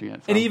you're watching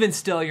it. So. And even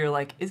still, you're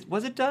like,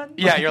 was it done?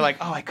 Yeah, you're like,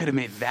 oh, I could have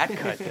made that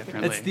cut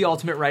differently. It's the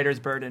ultimate writer's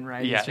burden,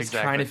 right? Yeah, it's just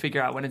exactly. trying to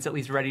figure out when it's at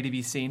least ready to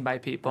be seen by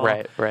people.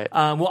 Right.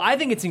 Well, I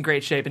think it's in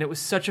great shape, and it was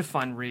such a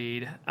fun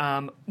read.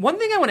 One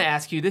thing I want to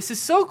ask you, this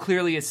is so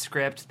clearly a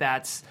script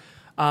that's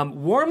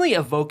warmly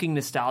evoking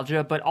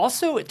nostalgia, but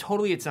also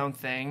totally its own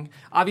thing.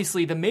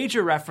 Obviously, the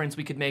major reference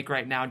we could make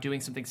right now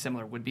doing something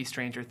similar would be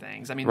Stranger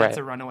Things. I mean, that's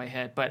a runaway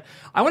hit. But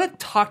I want to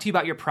talk to you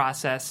about your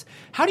process.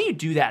 How do you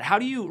do that? How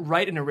do you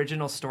write an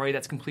original story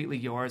that's completely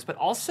yours, but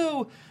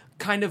also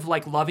kind of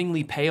like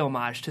lovingly pay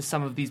homage to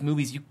some of these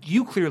movies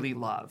you clearly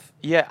love?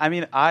 Yeah, I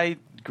mean, I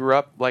grew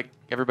up like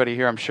everybody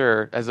here, I'm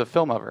sure, as a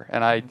film lover,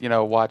 and I,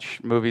 watch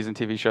movies and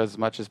TV shows as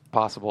much as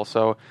possible.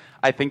 So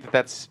I think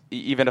that's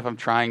even if I'm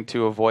trying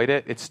to avoid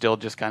it, it's still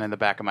just kind of in the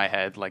back of my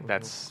head. Like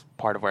that's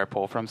part of where I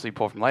pull from. So you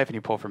pull from life and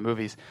you pull from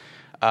movies,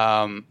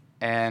 and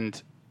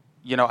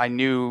I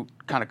knew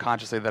kind of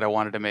consciously that I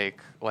wanted to make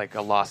like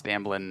a Lost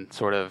Amblin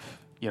sort of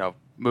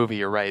movie.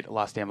 You're right, a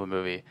Lost Amblin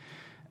movie,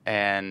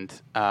 and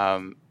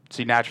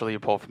so naturally you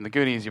pull from the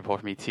Goonies, you pull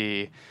from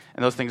E.T.,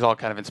 and those things all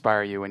kind of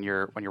inspire you when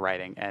you're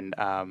writing.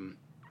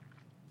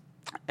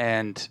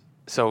 And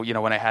so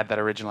when I had that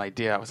original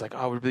idea, I was like,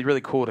 oh, it would be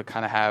really cool to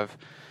kind of have,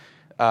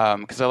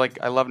 because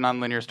I love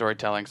nonlinear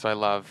storytelling, so I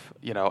love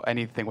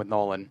anything with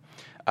Nolan.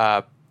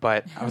 But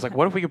I was like,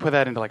 what if we could put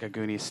that into like a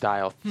Goonies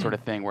style sort of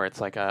thing, where it's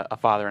like a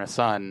father and a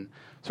son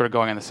sort of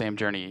going on the same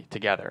journey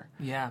together.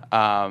 Yeah.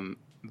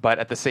 But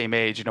at the same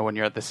age, when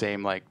you're at the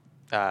same like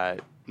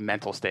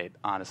mental state,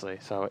 honestly.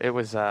 So it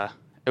was a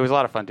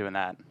lot of fun doing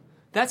that.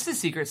 That's the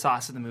secret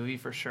sauce of the movie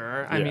for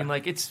sure. I Yeah. mean,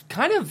 like, it's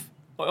kind of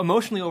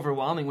emotionally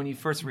overwhelming when you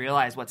first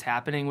realize what's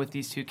happening with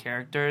these two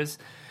characters.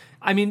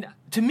 I mean,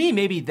 to me,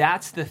 maybe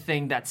that's the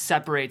thing that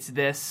separates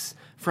this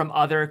from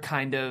other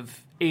kind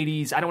of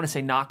 80s, I don't want to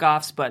say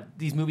knockoffs, but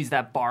these movies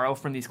that borrow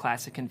from these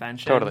classic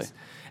conventions. Totally.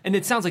 And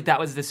it sounds like that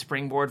was the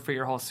springboard for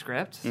your whole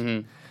script.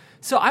 Mm-hmm.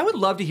 So I would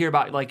love to hear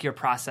about like your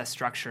process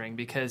structuring,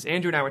 because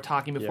Andrew and I were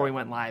talking before Yeah. we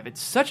went live.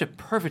 It's such a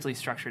perfectly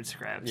structured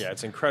script. Yeah,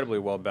 it's incredibly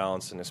well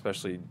balanced, and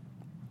especially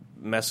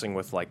messing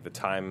with like the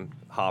time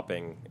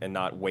hopping and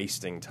not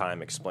wasting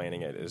time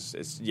explaining it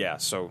is yeah.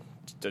 So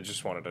I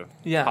just wanted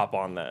to hop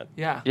on that.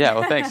 Yeah. Yeah,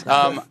 well, thanks.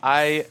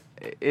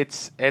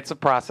 It's a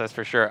process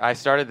for sure. I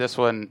started this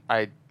one.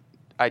 I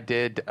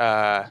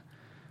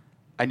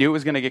knew it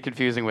was going to get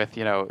confusing with,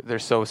 they're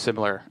so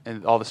similar,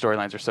 and all the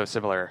storylines are so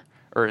similar,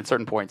 or in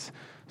certain points.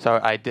 So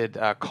I did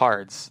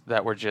cards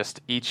that were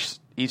just each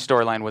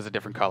storyline was a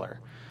different color.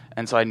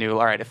 And so I knew,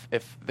 all right,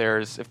 if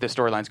this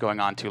storyline's going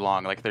on too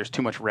long, like there's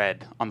too much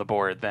red on the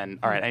board, then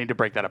all right, I need to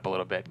break that up a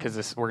little bit,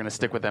 because we're going to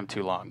stick with them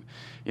too long.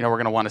 We're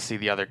going to want to see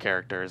the other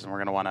characters, and we're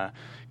going to want to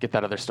get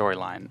that other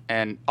storyline.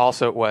 And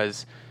also it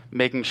was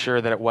making sure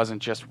that it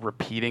wasn't just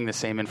repeating the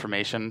same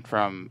information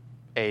from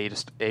A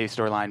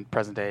storyline,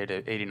 present day,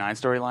 to 89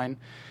 storyline.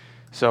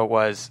 So it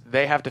was,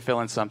 they have to fill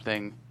in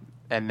something,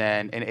 and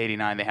then in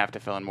 89 they have to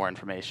fill in more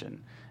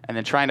information. And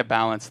then trying to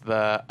balance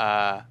the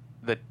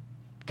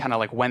kind of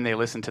like when they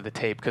listen to the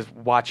tape, because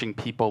watching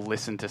people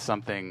listen to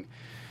something,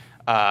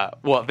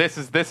 this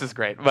is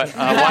great, but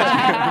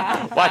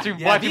watching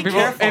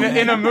people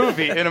in a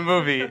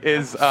movie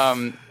is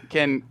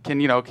can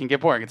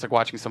get boring. It's like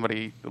watching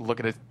somebody look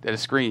at a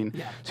screen.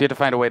 Yeah. So you have to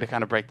find a way to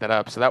kind of break that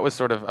up. So that was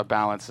sort of a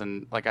balance,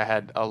 and like I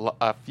had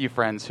a few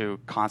friends who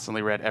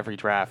constantly read every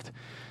draft,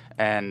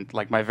 and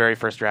like my very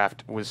first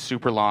draft was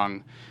super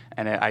long,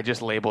 and I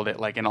just labeled it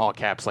like in all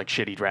caps, like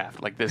shitty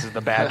draft, like this is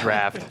the bad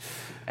draft.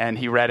 And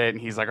he read it,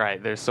 and he's like, all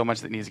right, there's so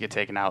much that needs to get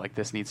taken out. Like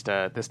this needs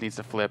to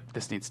flip.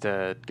 This needs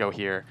to go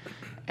here.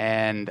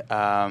 And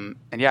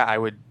yeah, I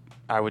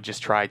would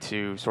just try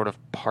to sort of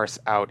parse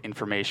out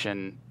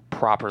information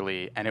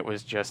properly, and it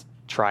was just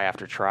try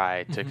after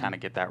try to kind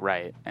of get that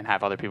right, and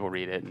have other people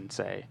read it and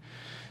say,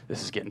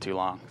 this is getting too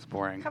long. It's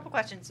boring. A couple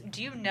questions.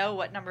 Do you know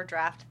what number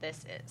draft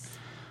this is?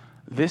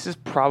 This is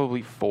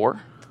probably 4.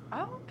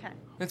 Oh, okay.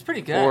 That's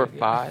pretty good. 4 or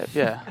 5,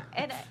 yeah.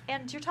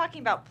 And you're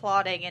talking about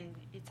plotting, and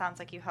it sounds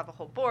like you have a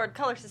whole board,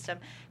 color system.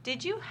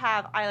 Did you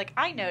have,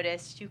 I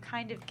noticed you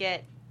kind of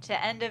get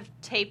to end of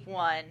tape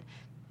 1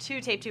 to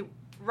tape 2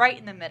 right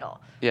in the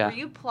middle. Yeah. Were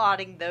you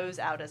plotting those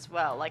out as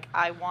well? Like,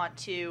 I want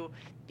to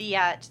be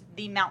at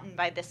the mountain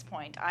by this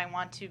point. I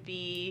want to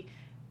be...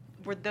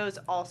 Were those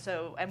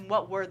also... And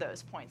what were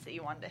those points that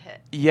you wanted to hit?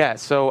 Yeah,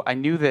 so I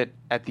knew that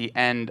at the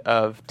end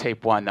of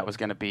tape 1, that was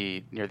going to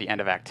be near the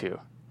end of Act 2.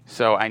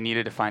 So I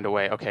needed to find a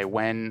way, okay,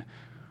 when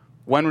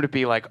would it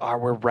be like, oh,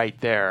 we're right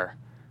there,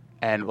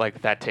 and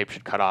like that tape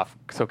should cut off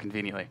so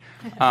conveniently.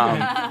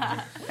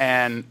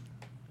 And,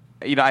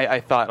 I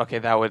thought, okay,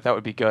 that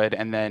would be good.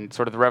 And then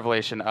sort of the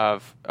revelation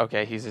of,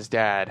 okay, he's his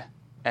dad,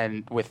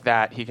 and with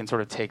that, he can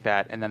sort of take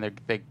that, and then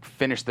they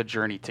finish the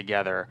journey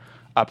together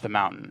up the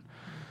mountain.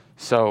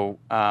 So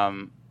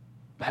I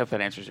hope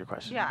that answers your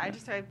question. Yeah, I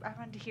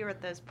wanted to hear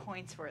what those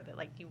points were that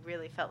like you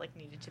really felt like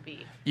needed to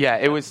be. Yeah,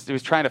 it was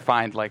trying to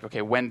find like,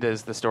 okay, when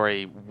does the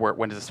story work?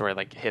 When does the story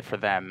like hit for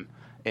them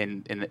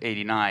in the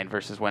 89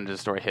 versus when does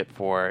the story hit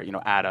for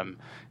Adam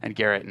and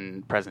Garrett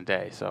in present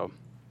day? So.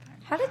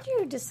 How did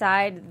you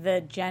decide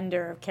the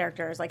gender of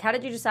characters? Like, how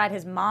did you decide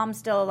his mom's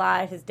still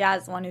alive, his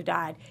dad's the one who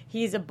died,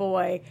 he's a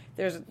boy,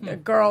 there's a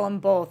girl in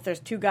both, there's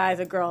 2 guys,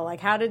 a girl?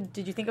 Like, how did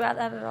you think about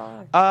that at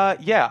all?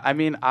 Yeah, I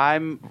mean, I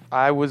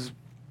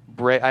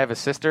have a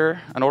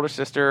sister, an older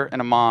sister,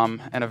 and a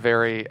mom, and a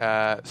very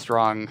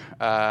strong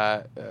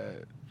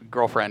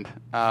girlfriend.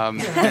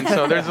 And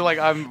so there's like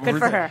Good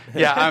for her.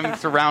 Yeah, I'm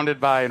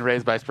surrounded by and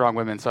raised by strong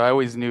women. So I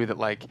always knew that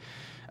like,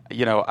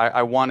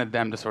 I wanted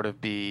them to sort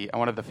of be. I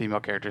wanted the female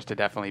characters to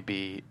definitely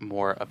be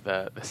more of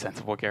the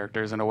sensible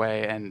characters in a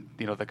way, and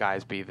the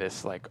guys be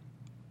this like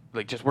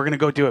just we're gonna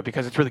go do it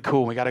because it's really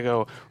cool. We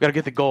gotta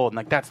get the gold, and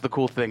like that's the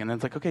cool thing. And then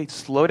it's like, okay,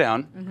 slow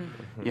down.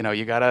 Mm-hmm.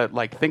 You gotta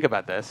like think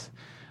about this.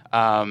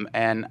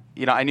 And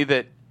I knew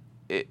that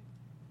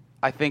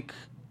I think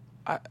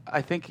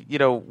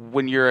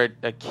when you're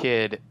a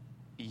kid,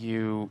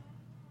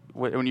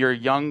 when you're a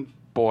young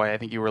boy, I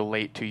think you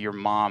relate to your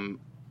mom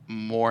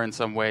more in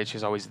some ways.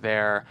 She's always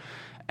there,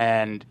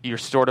 and you're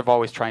sort of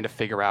always trying to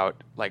figure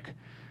out like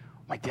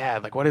my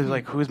dad, like what is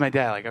like who's my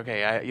dad? Like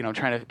okay,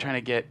 trying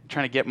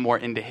to get more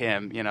into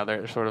him.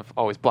 They're sort of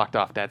always blocked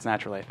off dads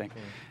naturally, I think.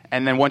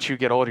 And then once you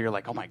get older, you're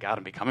like, oh my God,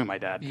 I'm becoming my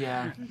dad.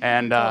 Yeah.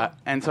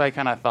 And so I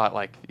kind of thought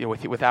like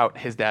without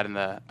his dad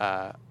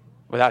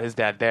without his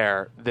dad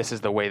there, this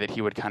is the way that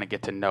he would kind of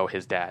get to know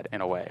his dad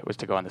in a way. It was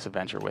to go on this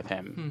adventure with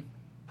him.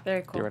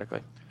 Very cool.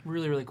 Theoretically.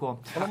 Really, really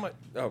cool.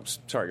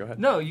 Sorry, go ahead.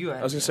 No, you.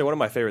 I was going to say one of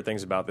my favorite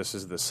things about this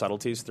is the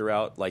subtleties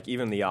throughout, like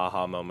even the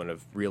aha moment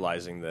of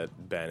realizing that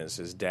Ben is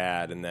his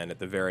dad, and then at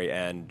the very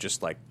end,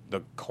 just like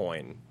the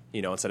coin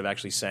instead of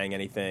actually saying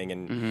anything.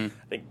 And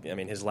I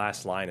mean, his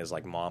last line is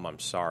like, "Mom, I'm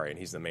sorry," and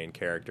he's the main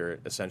character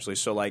essentially.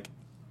 So like,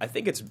 I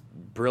think it's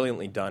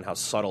brilliantly done how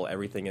subtle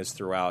everything is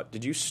throughout.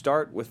 Did you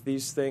start with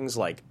these things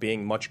like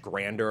being much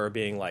grander or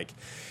being like,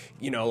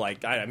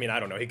 like I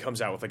don't know, he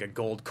comes out with like a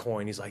gold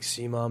coin. He's like,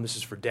 "See, Mom, this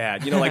is for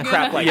Dad." Like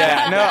crap like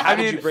that. No, how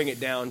did you bring it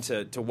down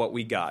to what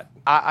we got?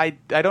 I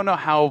don't know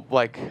how,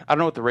 I don't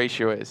know what the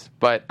ratio is,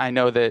 but I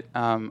know that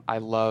I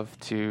love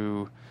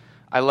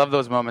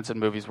those moments in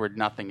movies where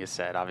nothing is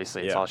said.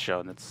 Obviously, it's all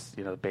shown. It's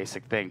the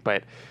basic thing.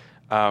 But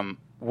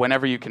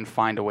whenever you can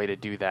find a way to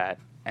do that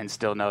and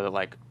still know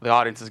that the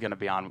audience is going to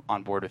be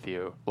on board with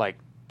you,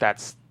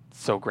 that's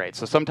so great.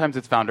 So sometimes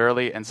it's found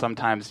early, and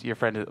sometimes your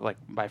friend,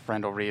 my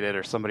friend, will read it,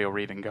 or somebody will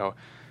read it and go,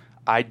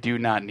 "I do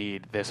not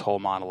need this whole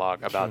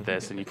monologue about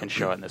this," and you can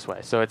show it in this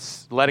way. So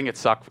it's letting it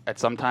suck at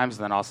sometimes,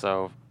 and then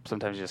also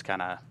sometimes you just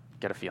kind of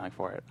get a feeling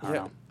for it. I don't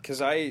know. Because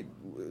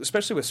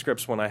especially with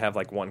scripts, when I have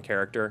one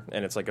character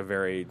and it's a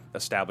very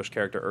established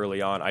character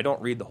early on, I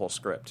don't read the whole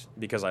script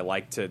because I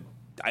like to.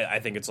 I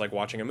think it's like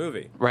watching a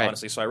movie,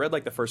 honestly. So I read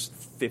the first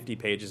 50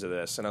 pages of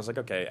this, and I was like,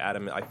 okay,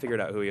 Adam, I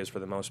figured out who he is for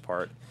the most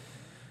part.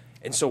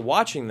 And so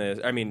watching this,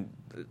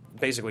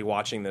 basically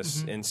watching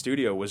this in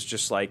studio was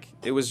just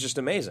it was just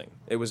amazing.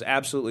 It was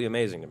absolutely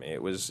amazing to me.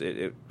 It was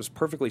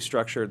perfectly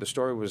structured. The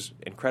story was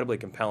incredibly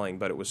compelling,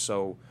 but it was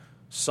so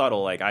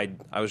subtle. I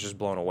was just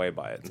blown away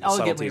by it. And the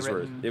subtleties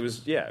were. It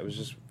was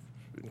just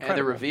incredible. And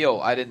the reveal,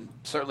 I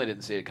certainly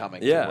didn't see it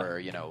coming. To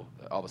where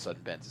all of a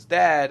sudden Ben's his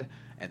dad,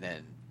 and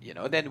then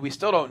then we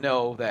still don't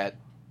know that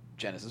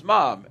Jen is his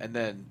mom, and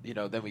then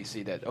then we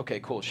see that, okay,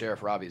 cool,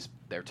 Sheriff Robbie's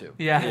there too.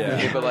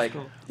 Yeah. But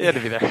he had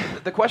to be there.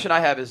 The question I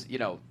have is,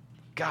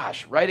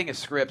 gosh, writing a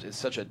script is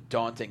such a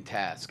daunting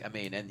task. I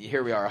mean, and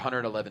here we are,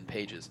 111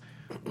 pages.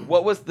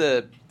 What was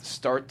the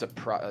start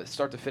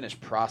to finish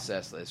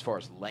process as far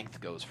as length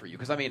goes for you?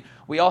 Because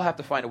we all have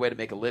to find a way to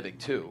make a living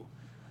too,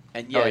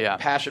 and yet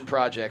passion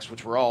projects,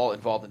 which we're all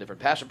involved in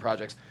different passion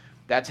projects,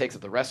 that takes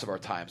up the rest of our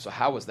time. So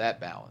how was that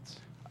balance?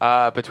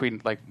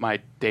 Between my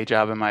day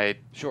job and my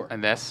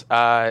and this,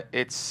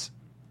 it's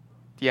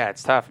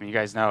tough. You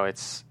guys know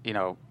it's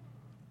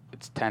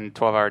 10,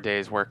 12-hour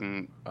days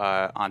working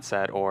on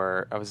set,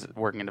 or I was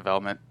working in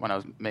development when I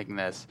was making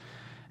this,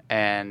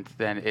 and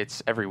then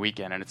it's every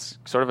weekend, and it's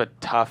sort of a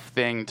tough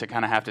thing to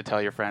kind of have to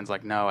tell your friends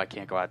no, I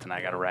can't go out tonight,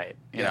 I got to write,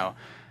 you know,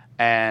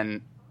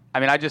 and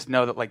I just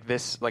know that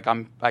this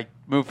I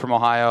moved from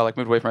Ohio,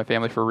 moved away from my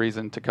family for a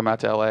reason to come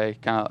out to LA,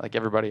 kind of like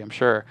everybody, I'm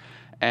sure,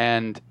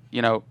 and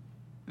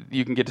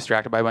you can get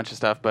distracted by a bunch of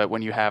stuff, but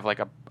when you have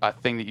a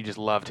thing that you just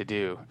love to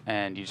do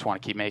and you just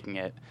want to keep making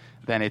it,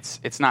 then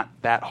it's not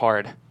that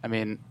hard.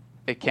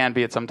 It can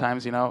be at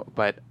sometimes,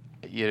 but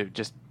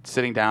just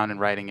sitting down and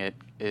writing it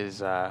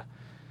is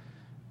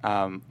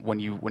when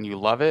you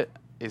love it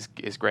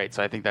is great.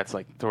 So I think that's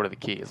sort of the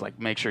key is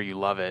make sure you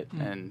love it,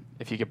 and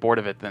if you get bored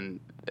of it,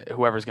 then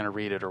whoever's going to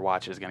read it or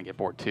watch it is going to get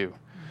bored too.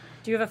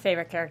 Do you have a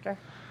favorite character?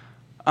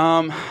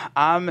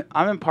 I'm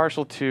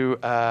impartial to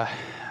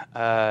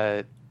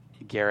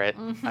Garrett.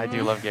 I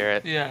do love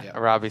Garrett. Yeah.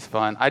 Robbie's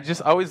fun. I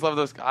just always love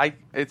those.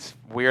 It's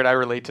weird. I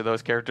relate to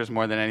those characters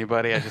more than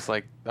anybody.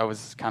 I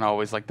was kind of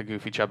always the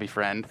goofy, chubby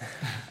friend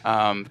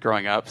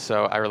growing up.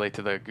 So I relate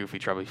to the goofy,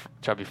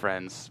 chubby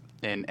friends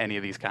in any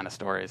of these kind of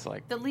stories.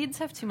 The leads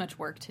have too much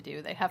work to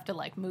do. They have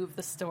to move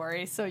the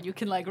story so you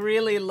can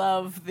really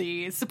love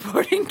the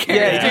supporting characters.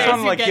 Yeah, you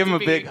just want to give him a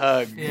big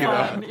hug.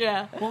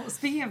 Yeah. Well,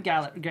 speaking of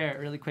Garrett,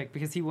 really quick,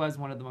 because he was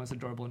one of the most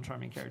adorable and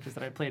charming characters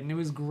that I played, and it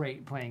was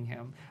great playing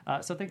him.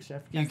 So thanks,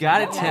 Jeff. You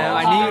got it, Tim.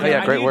 I knew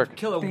great you'd work.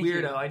 kill a Thank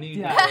weirdo. you. I knew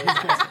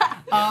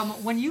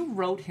you'd When you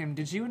wrote him,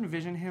 did you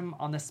envision him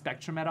on the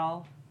spectrum at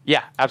all?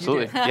 Yeah,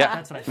 absolutely. You did? Yeah,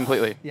 That's what I thought.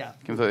 completely. Yeah.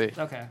 Completely.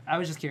 Okay. I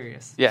was just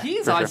curious. Yeah,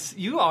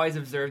 You always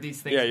observe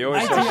these things. Yeah, you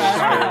always.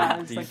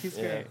 He's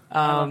great.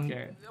 I love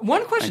Garrett.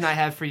 One question I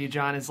have for you,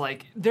 John, is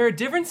there are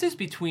differences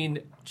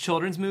between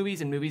children's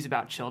movies and movies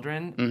about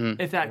children,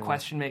 if that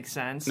question makes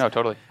sense. No,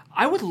 totally.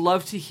 I would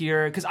love to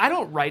hear, because I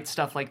don't write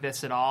stuff like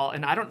this at all,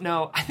 and I don't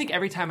know, I think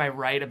every time I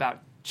write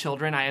about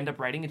children, I end up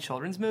writing a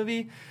children's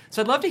movie.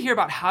 So I'd love to hear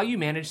about how you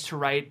managed to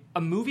write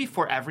a movie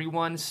for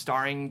everyone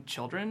starring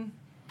children.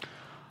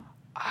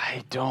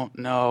 I don't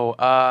know.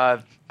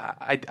 I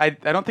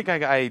don't think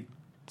I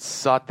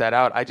sought that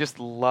out. I just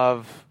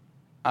love.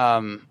 I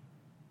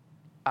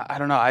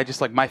don't know. I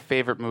just my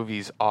favorite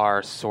movies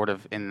are sort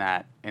of in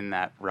that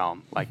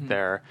realm.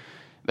 They're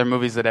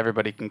movies that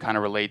everybody can kind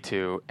of relate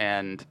to,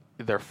 and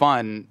they're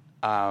fun.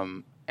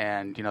 And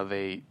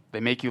they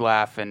make you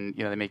laugh, and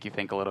they make you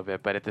think a little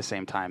bit. But at the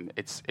same time,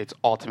 it's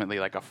ultimately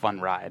a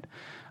fun ride.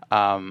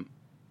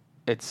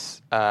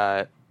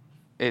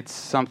 It's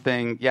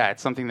something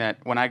that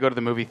when I go to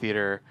the movie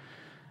theater,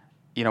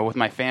 with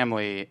my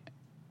family,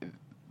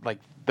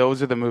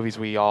 those are the movies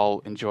we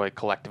all enjoy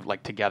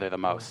together the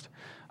most.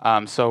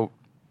 So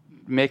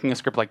making a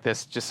script like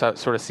this just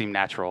sort of seemed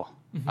natural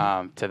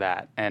to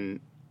that. And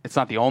it's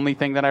not the only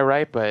thing that I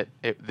write, but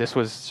this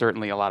was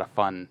certainly a lot of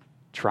fun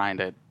trying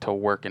to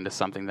work into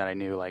something that I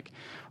knew, like,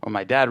 when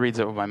my dad reads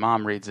it, when my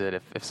mom reads it,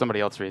 if somebody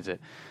else reads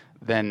it,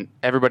 then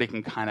everybody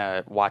can kind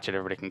of watch it,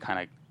 everybody can kind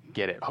of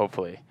get it,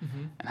 hopefully,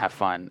 and have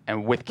fun.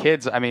 And with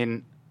kids, I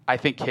mean, I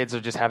think kids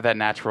will just have that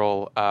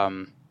natural,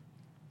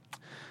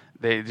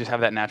 they just have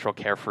that natural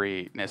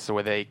carefreeness, so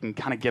where they can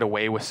kind of get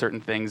away with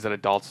certain things that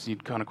adults, you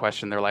kind of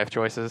question their life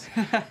choices.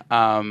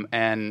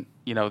 And,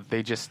 you know,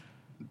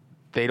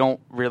 they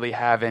don't really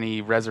have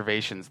any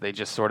reservations. They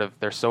just sort of,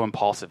 they're so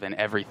impulsive, and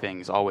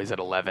everything's always at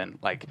 11.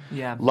 Like,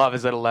 love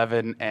is at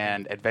 11,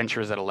 and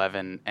adventure is at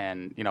 11,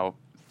 and, you know,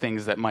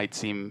 things that might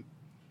seem,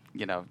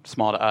 you know,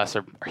 small to us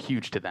are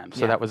huge to them.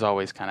 So that was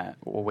always kind of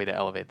a way to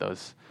elevate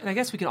those. And I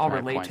guess we can all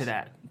relate points to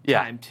that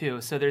time,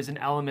 too. So there's an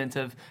element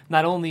of,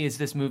 not only is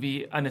this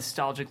movie a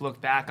nostalgic look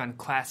back on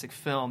classic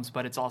films,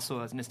 but it's also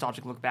a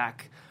nostalgic look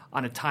back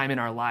on a time in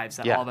our lives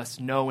that all of us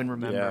know and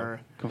remember.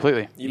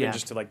 Completely. Even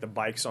just to like the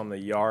bikes on the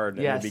yard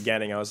in the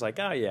beginning, I was like,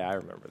 oh yeah, I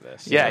remember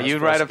this. Yeah,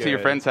 you'd ride up to your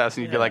friend's house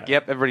and you'd be like,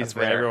 yep, everybody's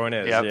there. Everyone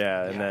is,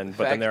 and then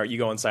but then you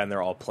go inside and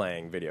they're all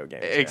playing video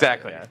games.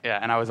 Exactly. Yeah,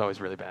 and I was always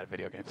really bad at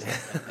video games.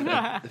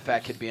 The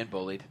fat kid being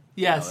bullied.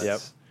 Yes. You know,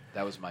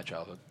 that was my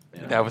childhood.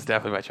 You know? That was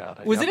definitely my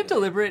childhood. Was it a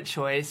deliberate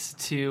choice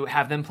to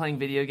have them playing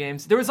video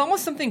games? There was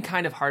almost something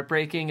kind of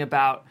heartbreaking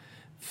about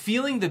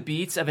feeling the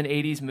beats of an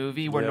 80s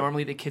movie where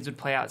normally the kids would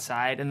play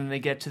outside, and then they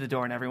get to the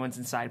door and everyone's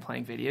inside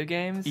playing video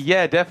games.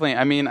 Yeah, definitely.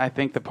 I mean, I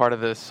think the part of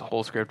this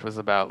whole script was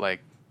about, like,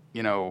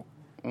 you know,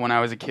 when I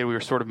was a kid, we were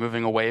sort of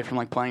moving away from,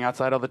 like, playing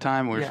outside all the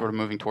time. We were sort of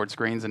moving towards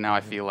screens, and now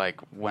I feel like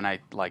when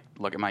I, like,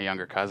 look at my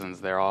younger cousins,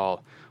 they're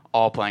all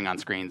playing on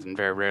screens and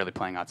very rarely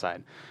playing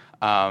outside.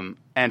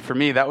 And for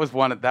me, that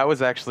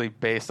was actually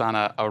based on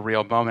a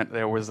real moment.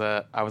 I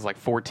was like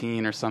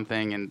 14 or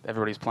something, and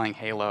everybody's playing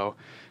Halo,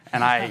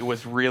 and I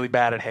was really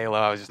bad at Halo.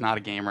 I was just not a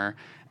gamer,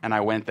 and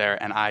I went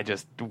there, and I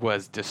just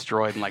was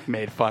destroyed and, like,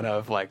 made fun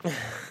of. Like,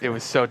 it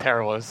was so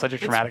terrible. It was such a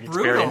traumatic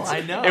experience.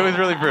 I know. It was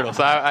really brutal.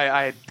 So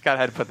I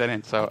had to put that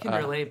in. So I can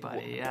relate,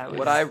 buddy. Yeah.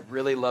 What I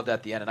really loved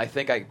at the end, and I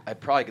think I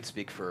probably could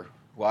speak for.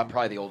 Well, I'm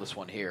probably the oldest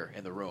one here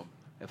in the room,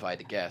 if I had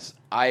to guess.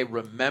 I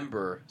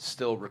remember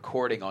still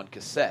recording on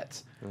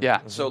cassettes.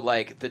 Yeah. So,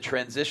 like, the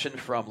transition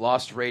from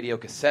Lost Radio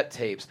cassette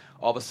tapes,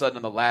 all of a sudden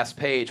on the last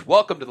page,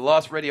 welcome to the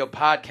Lost Radio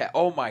podcast.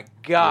 Oh, my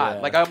God.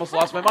 Yeah. Like, I almost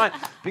lost my mind.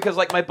 Because,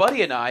 like, my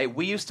buddy and I,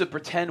 we used to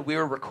pretend we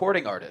were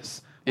recording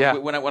artists. Yeah.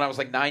 When I was,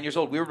 like, 9 years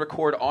old, we would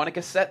record on a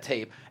cassette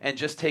tape and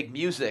just take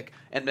music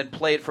and then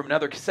play it from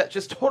another cassette.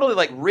 Just totally,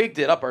 like, rigged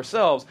it up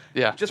ourselves.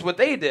 Yeah. Just what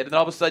they did. And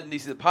all of a sudden, you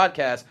see the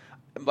podcast,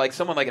 like,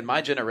 someone, like, in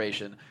my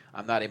generation,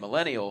 I'm not a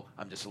millennial,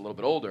 I'm just a little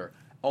bit older.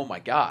 Oh my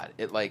God!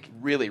 It like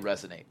really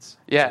resonates.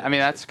 Yeah, I mean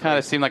that's kind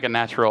of seemed like a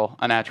natural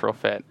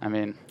fit. I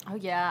mean, oh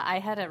yeah, I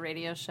had a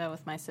radio show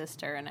with my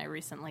sister, and I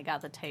recently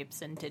got the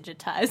tapes and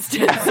digitized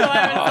it, so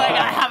I was like,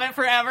 I have it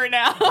forever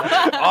now.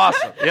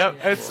 Awesome. Yep,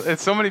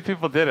 it's so many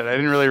people did it. I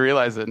didn't really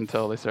realize it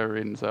until they started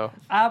reading. So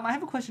I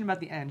have a question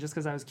about the end, just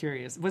because I was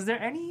curious. Was there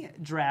any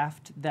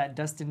draft that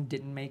Dustin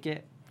didn't make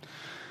it?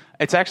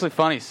 It's actually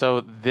funny.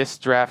 So this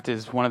draft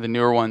is one of the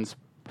newer ones.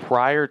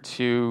 Prior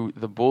to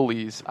the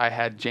Bullies, I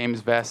had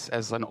James Vess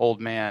as an old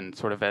man,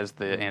 sort of as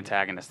the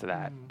antagonist to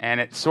that, and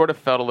it sort of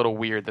felt a little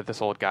weird that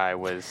this old guy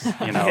was,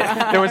 you know,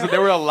 there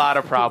were a lot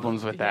of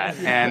problems with that,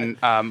 and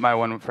my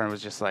one friend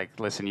was just like,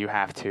 "Listen, you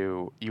have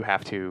to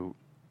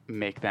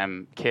make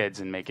them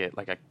kids and make it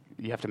like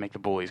you have to make the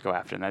Bullies go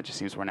after them. That just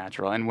seems more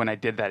natural." And when I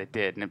did that, it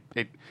did, and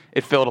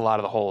it filled a lot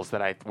of the holes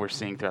that we're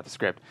seeing throughout the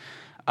script.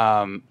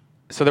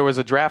 So there was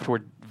a draft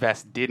where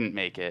Vess didn't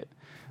make it.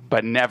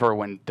 But never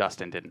when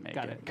Dustin didn't make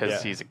it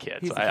because he's a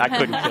kid. So I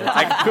couldn't kill.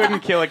 I couldn't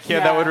kill a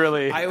kid. That would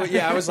really. I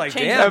was like,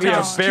 damn, that'd be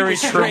a very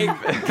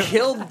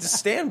killed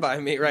Stand By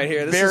Me right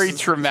here. This very is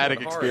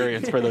traumatic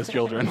experience for those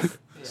children.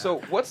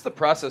 So what's the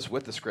process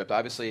with the script?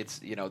 Obviously, it's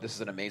this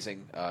is an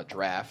amazing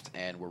draft,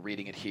 and we're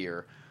reading it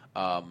here.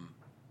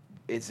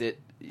 Is it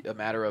a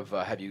matter of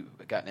have you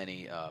gotten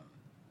any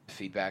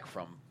feedback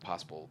from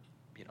possible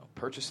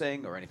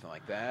purchasing or anything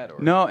like that? Or?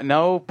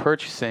 No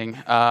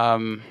purchasing.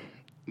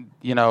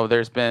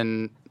 There's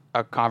been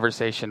a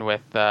conversation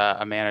with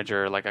a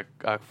manager like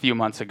a few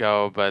months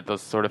ago, but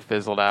those sort of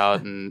fizzled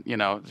out, and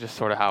just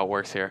sort of how it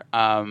works here.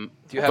 That's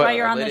why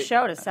you're on the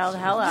show, to sell the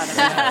hell out of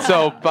it.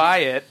 So buy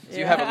it. Do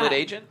you have a lit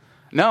agent?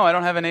 No, I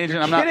don't have an agent.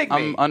 You're I'm not. kidding me.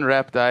 I'm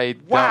unrepped. I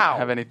don't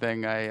have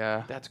anything.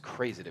 That's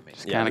crazy to me.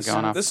 Kind of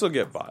going off. This will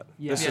get bought.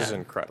 This is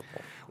incredible.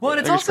 Well, and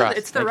it's Fingers also crossed.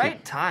 it's the Thank right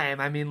you. time.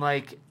 I mean,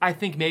 like, I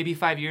think maybe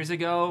 5 years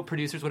ago,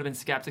 producers would have been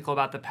skeptical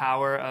about the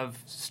power of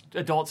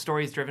adult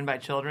stories driven by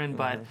children,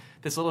 but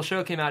this little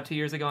show came out 2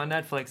 years ago on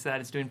Netflix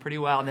that is doing pretty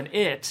well, and then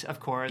It, of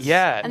course.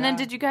 Yeah. And then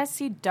did you guys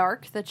see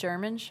Dark, the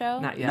German show?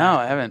 Not yet. No,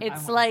 I haven't.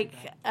 It's like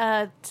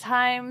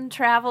time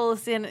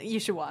travels in. You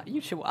should watch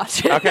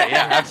it. Okay.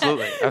 Yeah.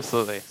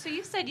 Absolutely. So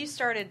you said you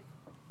started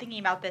thinking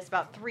about this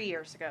about 3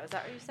 years ago. Is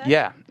that what you said?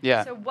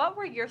 Yeah. So what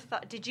were your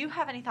thoughts? Did you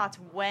have any thoughts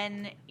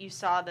when you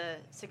saw the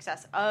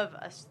success of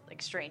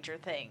Stranger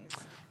Things?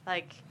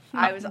 Like,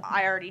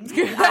 I already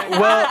knew.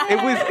 Well,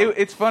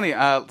 it's funny.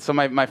 So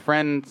my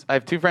friends, I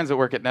have two friends that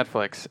work at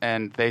Netflix,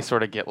 and they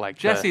sort of get like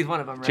Jesse's one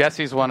of them, right?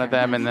 Jesse's one of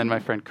them, and then my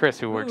friend Chris,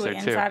 who works there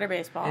too. Insider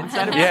baseball.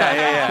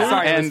 Yeah.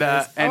 Sorry,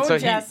 and so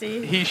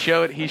Jesse. he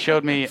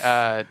showed me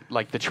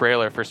like the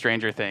trailer for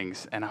Stranger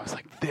Things, and I was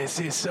like, this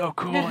is so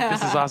cool.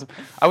 This is awesome.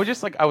 I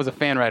was a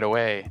fan right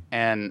away,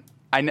 and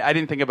I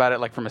didn't think about it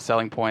like from a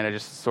selling point. I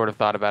just sort of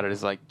thought about it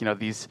as like,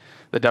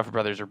 the Duffer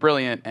Brothers are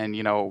brilliant, and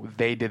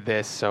they did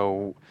this,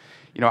 so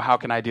how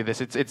can I do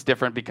this? It's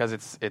different because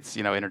it's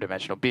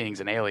interdimensional beings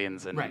and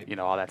aliens and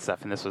all that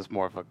stuff, and this was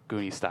more of a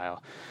Goonie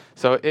style.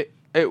 So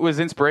it was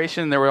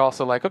inspiration. They were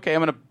also like, okay,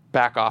 I'm going to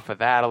back off of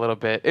that a little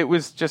bit. It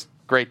was just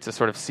great to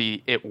sort of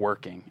see it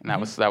working, and that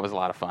was a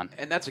lot of fun.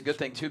 And that's a good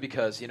thing too,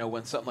 because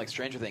when something like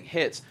Stranger Things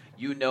hits,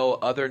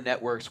 other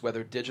networks,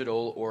 whether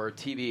digital or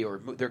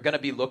TV, they're going to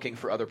be looking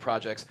for other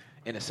projects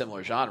in a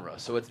similar genre.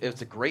 So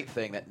it's a great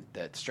thing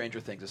that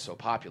Stranger Things is so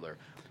popular,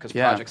 because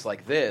projects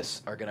like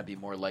this are going to be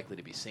more likely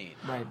to be seen.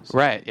 Right. So,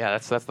 right. Yeah.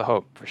 That's the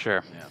hope for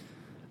sure.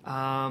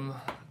 Yeah.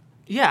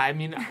 Yeah, I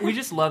mean, we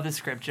just love the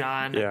script,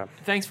 John. Yeah.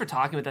 Thanks for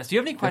talking with us. Do you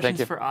have any questions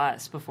you. for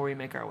us before we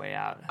make our way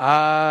out?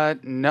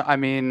 No. I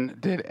mean,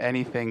 did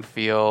anything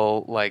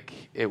feel like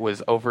it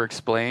was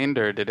over-explained,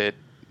 or did it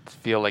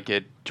feel like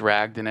it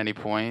dragged in any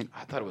point?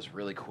 I thought it was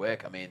really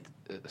quick. I mean,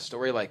 a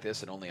story like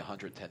this in only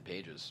 110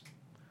 pages,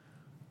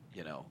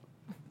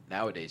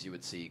 nowadays you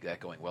would see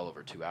that going well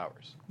over 2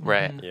 hours.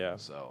 Right. Yeah.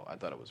 So I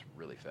thought it was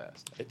really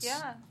fast. It's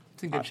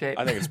in good shape.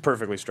 I think it's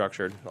perfectly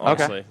structured,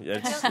 honestly.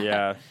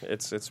 Okay.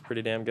 It's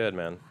pretty damn good,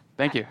 man.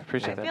 Thank you.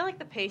 Appreciate that. I feel like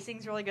the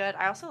pacing's really good.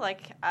 I also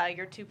like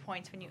your 2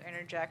 points when you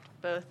interject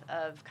both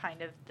of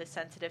kind of the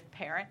sensitive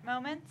parent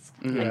moments,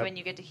 like when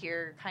you get to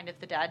hear kind of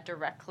the dad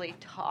directly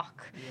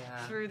talk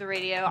through the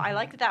radio. I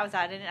like that was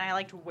added, and I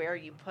liked where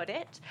you put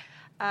it.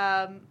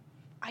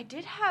 I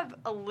did have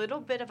a little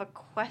bit of a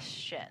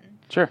question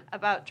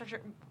about structure.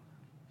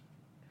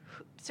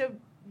 So,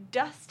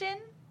 Dustin,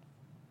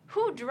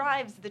 who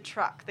drives the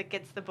truck that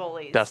gets the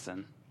bullies?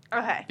 Dustin.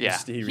 Okay. Yeah.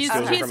 He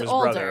steals it from his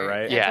older, brother,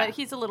 right? Yeah, but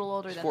he's a little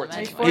older than them.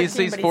 He's 14,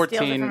 He's but 14.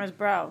 He steals it from his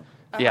bro.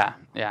 Yeah.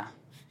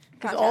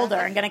 He's older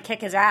and going to kick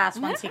his ass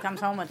once he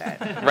comes home with it.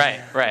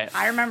 Right.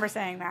 I remember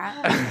saying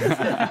that.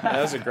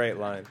 That was a great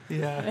line.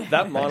 Yeah.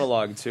 That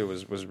monologue, too,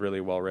 was really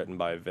well written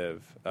by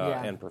Viv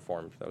and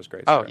performed. That was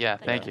great. Oh, yeah.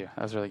 Thank you.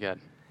 That was really good.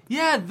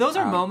 Yeah, those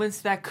are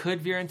moments that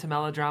could veer into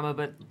melodrama,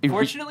 but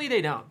fortunately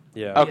they don't.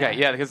 Yeah. Okay,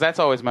 because that's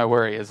always my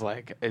worry is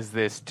like, is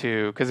this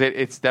too... Because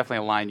it's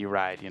definitely a line you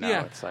ride,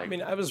 Yeah. It's like, I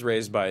mean, I was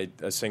raised by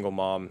a single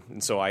mom,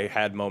 and so I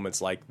had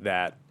moments like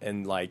that,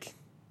 and like...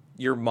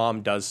 Your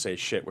mom does say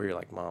shit where you're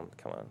like, Mom,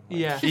 come on.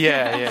 Like,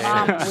 Yeah.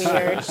 Mom,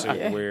 weird.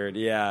 super weird.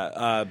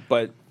 Yeah.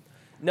 But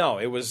no,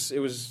 it was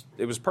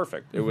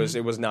perfect. It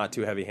was not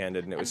too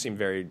heavy-handed, and it seemed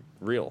very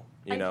real.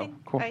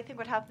 I think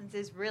what happens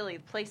is really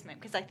placement,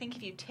 because I think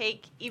if you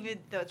take, even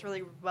though it's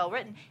really well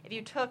written, if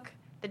you took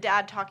the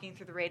dad talking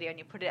through the radio and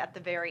you put it at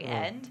the very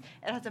end,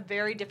 it has a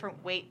very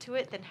different weight to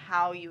it than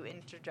how you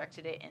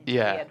interjected it into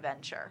the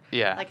adventure.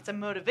 Yeah. Like, it's a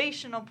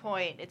motivational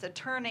point, it's a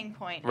turning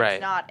point, Right.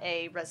 It's not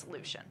a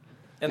resolution.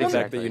 And the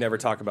fact that you never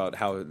talk about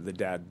how the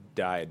dad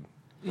died,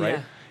 right?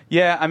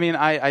 Yeah, I mean,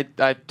 I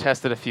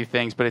tested a few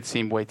things, but it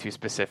seemed way too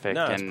specific.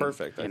 No, it's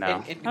perfect. In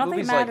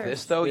movies like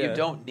this, though, you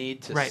don't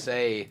need to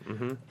say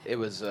it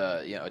was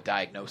a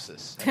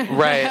diagnosis.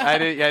 Right. I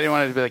didn't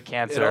want it to be like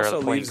cancer or a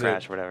plane leaves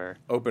crash or whatever.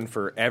 Open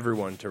for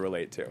everyone to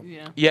relate to.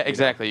 Yeah,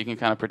 exactly. You can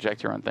kind of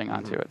project your own thing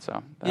onto it.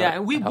 So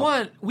and we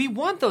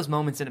want those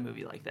moments in a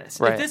movie like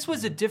this. Right. If this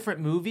was a different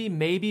movie,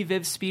 maybe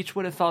Viv's speech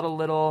would have felt a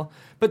little.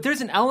 But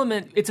there's an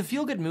element. It's a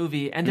feel-good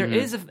movie, and there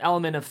is an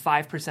element of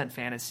 5%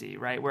 fantasy,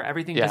 right, where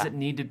everything doesn't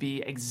need to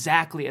be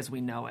exactly as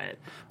we know it.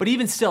 But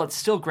even still, it's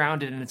still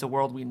grounded and it's a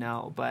world we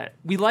know. But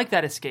we like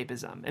that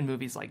escapism in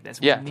movies like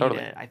this. We need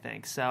totally. it, I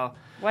think. So,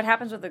 What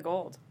happens with the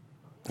gold?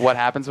 What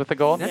happens with the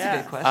gold? That's a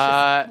good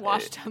question.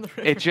 Wash down the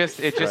river. It just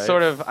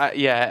sort of I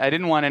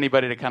didn't want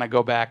anybody to kind of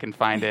go back and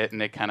find it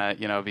and it kind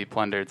of be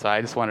plundered. So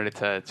I just wanted it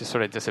to just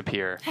sort of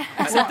disappear.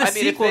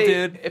 Sequel,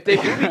 dude. If they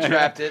movie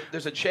trapped it,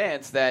 there's a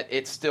chance that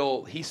it's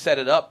still he set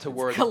it up to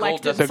where the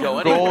gold doesn't The go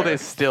anywhere. gold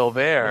is still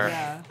there.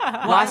 Yeah.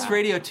 Lost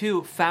Radio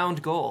 2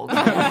 found gold.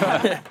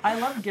 I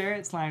love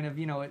Garrett's line of,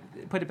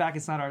 put it back,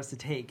 it's not ours to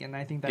take. And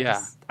I think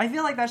that I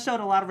feel like that showed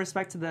a lot of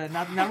respect to the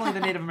not only the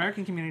Native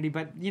American community,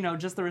 but,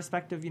 just the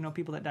respect of,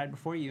 people that died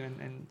before you.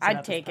 And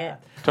I'd take it.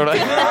 Totally.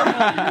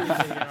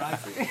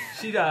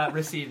 She'd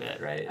receive it,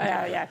 right? Oh,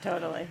 yeah,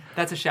 totally.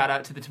 That's a shout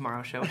out to the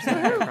Tomorrow Show. Which is a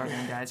great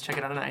program, guys. Check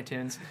it out on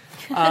iTunes.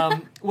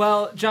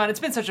 Well, John,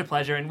 it's been such a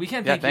pleasure, and we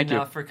can't thank you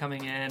enough for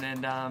coming in.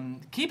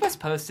 And keep us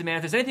posted, man.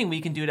 If there's anything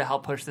we can do to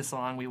help push this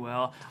along, we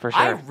will. For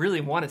sure. I really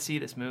want to see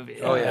this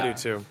movie. Oh, yeah. I do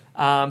too.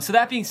 So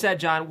that being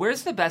said, John,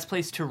 where's the best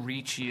place to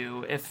reach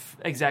you if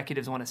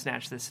executives want to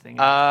snatch this thing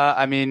up?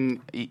 I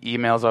mean,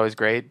 email's always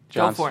great.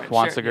 Go for it.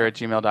 Swansiger at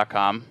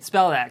gmail.com.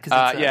 Spell that.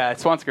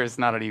 Swansiger is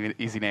not an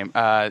easy name.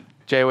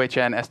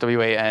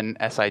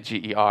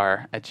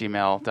 JOHNSWANSIGER at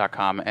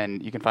gmail.com.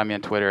 And you can find me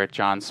on Twitter at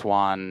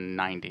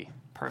JohnSwan90.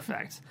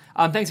 Perfect.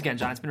 Thanks again,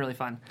 John. It's been really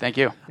fun. Thank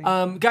you.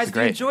 Guys,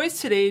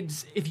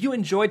 if you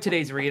enjoyed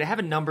today's read, I have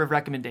a number of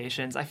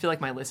recommendations. I feel like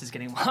my list is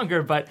getting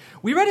longer, but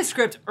we read a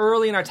script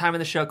early in our time in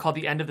the show called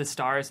The End of the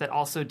Stars that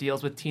also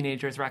deals with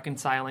teenagers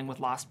reconciling with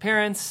lost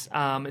parents.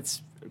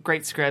 It's a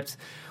great script.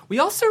 We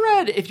also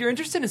read, if you're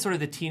interested in sort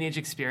of the teenage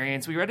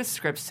experience, we read a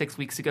script 6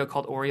 weeks ago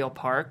called Oriole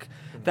Park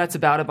that's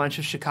about a bunch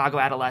of Chicago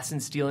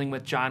adolescents dealing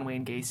with John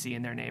Wayne Gacy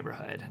in their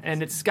neighborhood.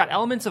 And it's got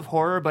elements of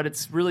horror, but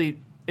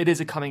it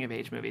is a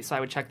coming-of-age movie, so I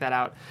would check that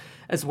out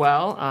as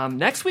well.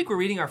 Next week, we're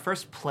reading our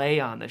first play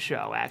on the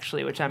show,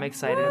 actually, which I'm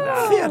excited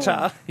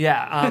about.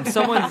 Yeah,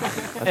 someone,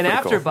 an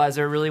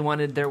AfterBuzzer, really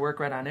wanted their work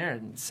read on air,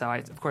 and so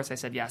of course I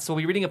said yes. So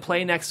we'll be reading a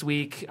play next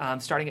week,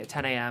 starting at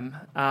 10 a.m.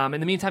 In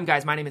the meantime,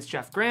 guys, my name is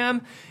Jeff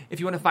Graham. If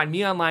you want to find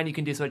me online, you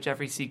can do so at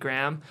Jeffrey C.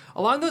 Graham.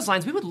 Along those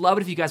lines, we would love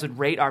it if you guys would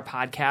rate our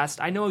podcast.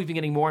 I know we've been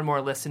getting more and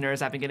more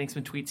listeners. I've been getting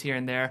some tweets here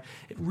and there.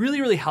 It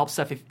really, really helps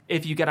stuff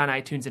if you get on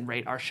iTunes and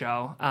rate our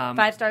show.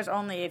 5 stars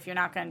only. If you're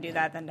not going to do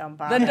that, then don't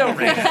bother. Then don't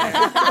rate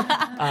it.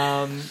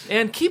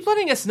 And keep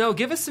letting us know.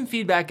 Give us some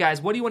feedback,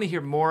 guys. What do you want to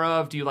hear more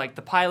of? Do you like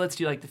the pilots?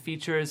 Do you like the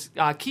features?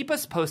 Keep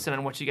us posted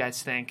on what you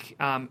guys think.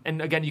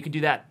 And again, you can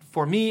do that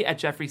for me at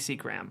Jeffrey C.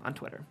 Graham on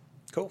Twitter.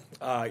 Cool.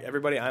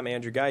 Everybody, I'm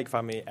Andrew Guy. You can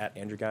find me at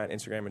Andrew Guy on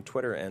Instagram and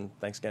Twitter. And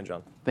thanks again,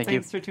 John.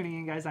 Thanks for tuning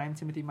in, guys. I am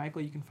Timothy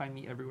Michael. You can find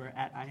me everywhere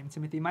at I am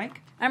Timothy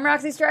Mike. I'm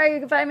Roxy Stryer.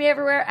 You can find me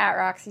everywhere at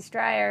Roxy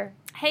Stryer.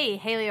 Hey,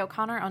 Haley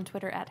O'Connor on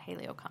Twitter at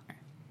Haley O'Connor.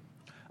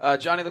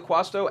 Johnny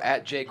LaQuasto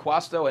at Jay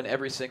Quasto, and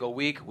every single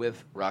week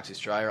with Roxy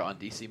Stryer on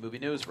DC Movie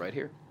News right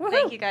here. Woo-hoo.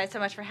 Thank you guys so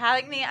much for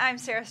having me. I'm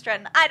Sarah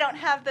Stratton. I don't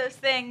have those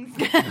things,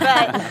 but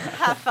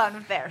have fun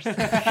with theirs.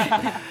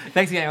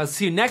 Thanks again. I'll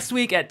see you next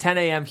week at 10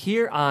 a.m.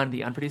 here on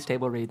the Unproduced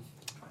Table Read.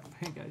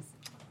 Hey, guys.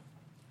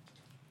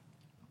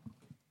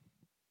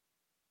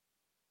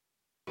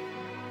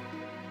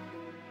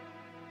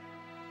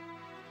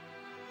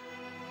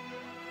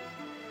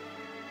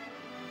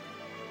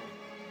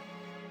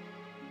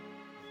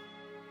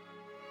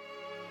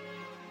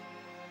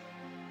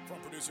 From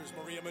producers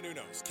Maria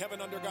Menounos, Kevin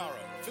Undergaro,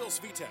 Phil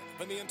Svitek,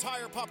 and the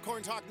entire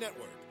Popcorn Talk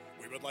Network,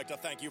 we would like to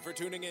thank you for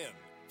tuning in.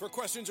 For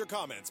questions or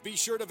comments, be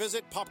sure to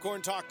visit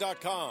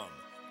popcorntalk.com.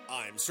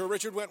 I'm Sir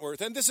Richard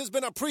Wentworth, and this has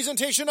been a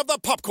presentation of the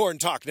Popcorn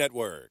Talk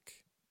Network.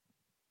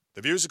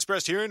 The views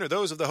expressed herein are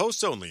those of the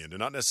hosts only and do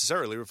not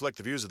necessarily reflect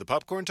the views of the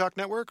Popcorn Talk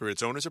Network or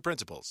its owners or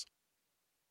principals.